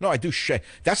anymore. No, I do shave.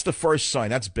 That's the first sign.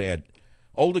 That's bad.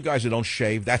 Older guys who don't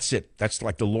shave, that's it. That's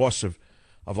like the loss of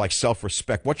like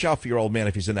self-respect. Watch out for your old man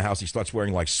if he's in the house. He starts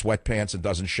wearing like sweatpants and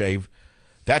doesn't shave.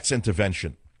 That's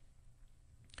intervention.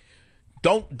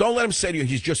 Don't let him say to you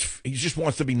he just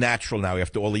wants to be natural now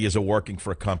after all the years of working for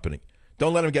a company.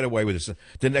 Don't let him get away with this.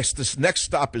 This next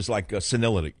stop is like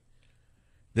senility.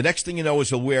 The next thing you know is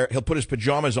he'll put his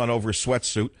pajamas on over his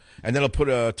sweatsuit, and then he'll put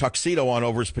a tuxedo on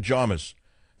over his pajamas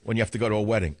when you have to go to a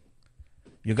wedding.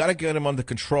 You got to get him under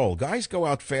control. Guys go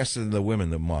out faster than the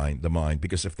women, the mind,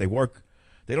 because if they work,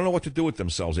 they don't know what to do with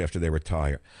themselves after they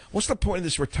retire. What's the point of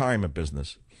this retirement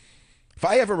business? If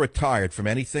I ever retired from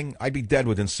anything, I'd be dead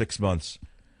within 6 months.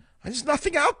 There's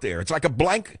nothing out there. It's like a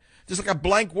blank. There's like a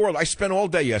blank world. I spent all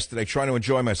day yesterday trying to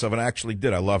enjoy myself, and I actually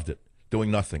did. I loved it, doing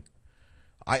nothing.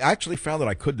 I actually found that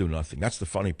I could do nothing. That's the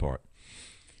funny part.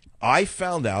 I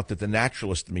found out that the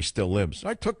naturalist in me still lives.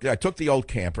 I took the old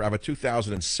camper. I have a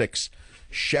 2006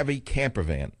 Chevy camper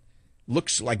van.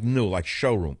 Looks like new, like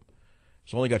showroom.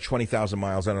 It's only got 20,000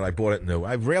 miles on it. I bought it new.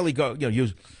 I rarely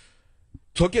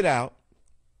took it out,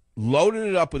 loaded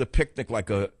it up with a picnic,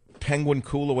 like a Penguin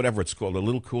cooler, whatever it's called, the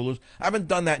little coolers. I haven't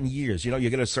done that in years. You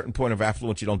get a certain point of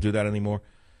affluence, you don't do that anymore.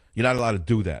 You're not allowed to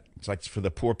do that. It's like for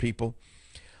the poor people.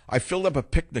 I filled up a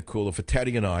picnic cooler for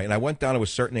Teddy and I went down to a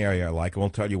certain area I like, I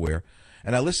won't tell you where,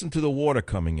 and I listened to the water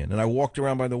coming in, and I walked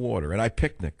around by the water, and I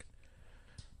picnicked.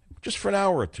 Just for an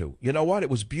hour or two. You know what? It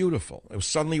was beautiful.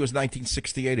 Suddenly it was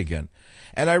 1968 again.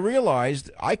 And I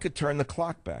realized I could turn the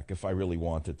clock back if I really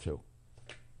wanted to.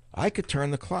 I could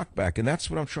turn the clock back, and that's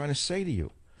what I'm trying to say to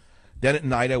you. Then at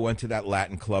night I went to that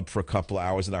Latin club for a couple of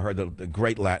hours, and I heard the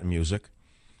great Latin music.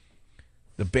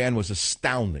 The band was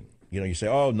astounding. You say,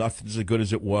 oh, nothing's as good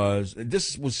as it was.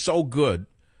 This was so good.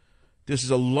 This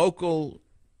is a local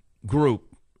group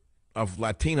of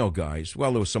Latino guys.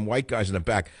 Well, there was some white guys in the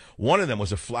back. One of them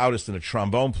was a flautist and a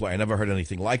trombone player. I never heard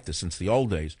anything like this since the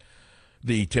old days.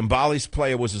 The timbales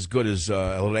player was as good as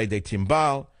El Rey de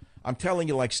Timbal. I'm telling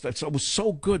you, it was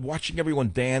so good watching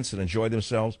everyone dance and enjoy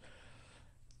themselves.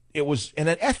 It was, and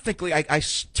then ethnically, I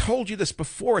told you this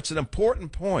before, it's an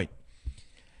important point.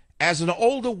 As an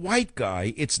older white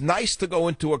guy, it's nice to go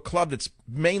into a club that's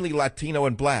mainly Latino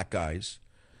and black guys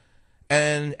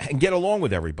and get along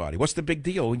with everybody. What's the big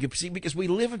deal? See, because we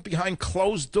live behind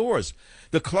closed doors,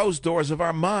 the closed doors of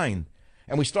our mind.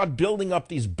 And we start building up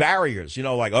these barriers,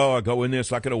 like, oh, I go in there,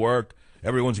 it's not going to work.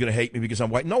 Everyone's going to hate me because I'm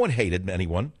white. No one hated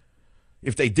anyone.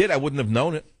 If they did, I wouldn't have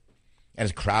known it. And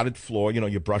it's a crowded floor,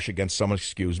 you brush against someone,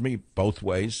 excuse me, both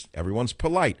ways. Everyone's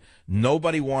polite.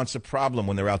 Nobody wants a problem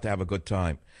when they're out to have a good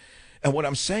time. And what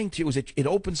I'm saying to you is it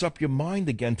opens up your mind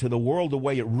again to the world the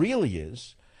way it really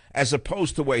is, as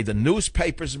opposed to the way the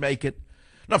newspapers make it.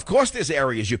 Now, of course, there's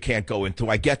areas you can't go into.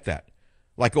 I get that.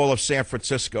 Like all of San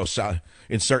Francisco,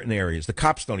 in certain areas. The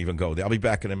cops don't even go there. I'll be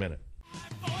back in a minute.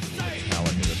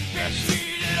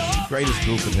 Greatest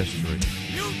group in history.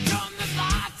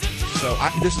 So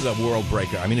this is a world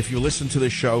breaker. I mean, if you listen to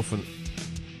this show from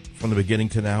the beginning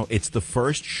to now, it's the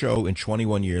first show in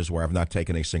 21 years where I've not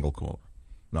taken a single call.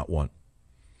 Not one.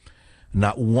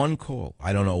 Not one call.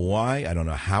 I don't know why. I don't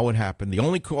know how it happened. The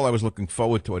only call I was looking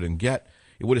forward to I didn't get,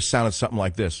 it would have sounded something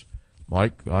like this.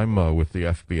 Mike, I'm with the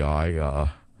FBI.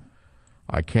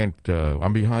 I can't,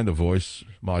 I'm behind the voice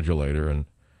modulator. And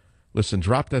listen,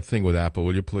 drop that thing with Apple,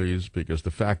 will you please? Because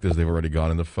the fact is they've already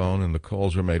gone in the phone and the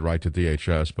calls were made right to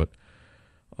DHS. But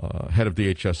head of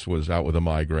DHS was out with a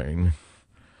migraine.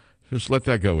 Just let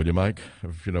that go, would you, Mike?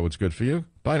 If you know what's good for you.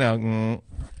 Bye now.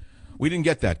 We didn't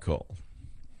get that call.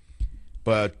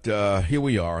 But here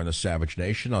we are in the Savage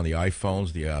Nation on the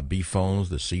iPhones, the B phones,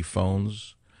 the C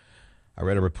phones. I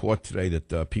read a report today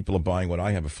that people are buying what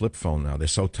I have, a flip phone now. They're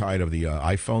so tired of the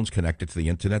iPhones connected to the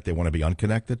internet, they want to be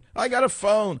unconnected. I got a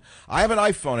phone. I have an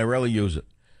iPhone. I rarely use it.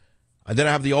 And then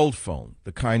I have the old phone,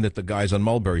 the kind that the guys on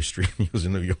Mulberry Street use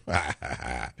in New York.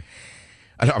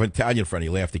 I have an Italian friend. He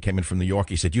laughed. He came in from New York.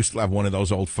 He said, "You still have one of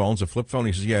those old phones, a flip phone?"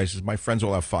 He says, "Yeah." He says, "My friends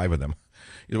all have 5 of them.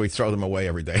 We throw them away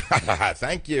every day."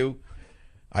 Thank you.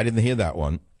 I didn't hear that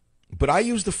one. But I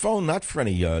use the phone not for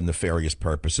any nefarious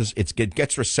purposes. It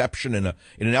gets reception in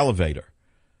an elevator.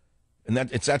 And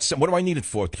what do I need it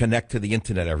for? To connect to the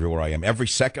internet everywhere I am. Every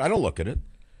second. I don't look at it.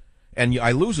 And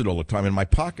I lose it all the time in my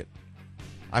pocket.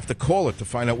 I have to call it to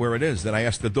find out where it is. Then I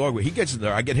ask the dog. He gets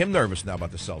there. I get him nervous now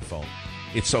about the cell phone.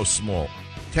 It's so small.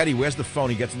 "Teddy, where's the phone?"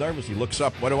 He gets nervous. He looks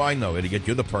up. "What do I know, idiot?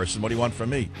 You're the person. What do you want from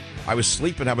me? I was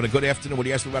sleeping, having a good afternoon. What do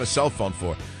you ask me about a cell phone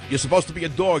for? You're supposed to be a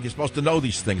dog. You're supposed to know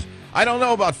these things." I don't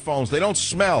know about phones. They don't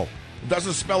smell. It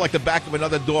doesn't smell like the back of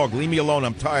another dog. Leave me alone.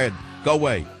 I'm tired. Go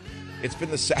away. It's been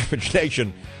the Savage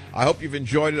Nation. I hope you've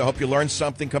enjoyed it. I hope you learned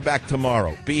something. Come back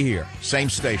tomorrow. Be here. Same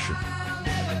station.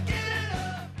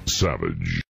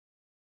 Savage.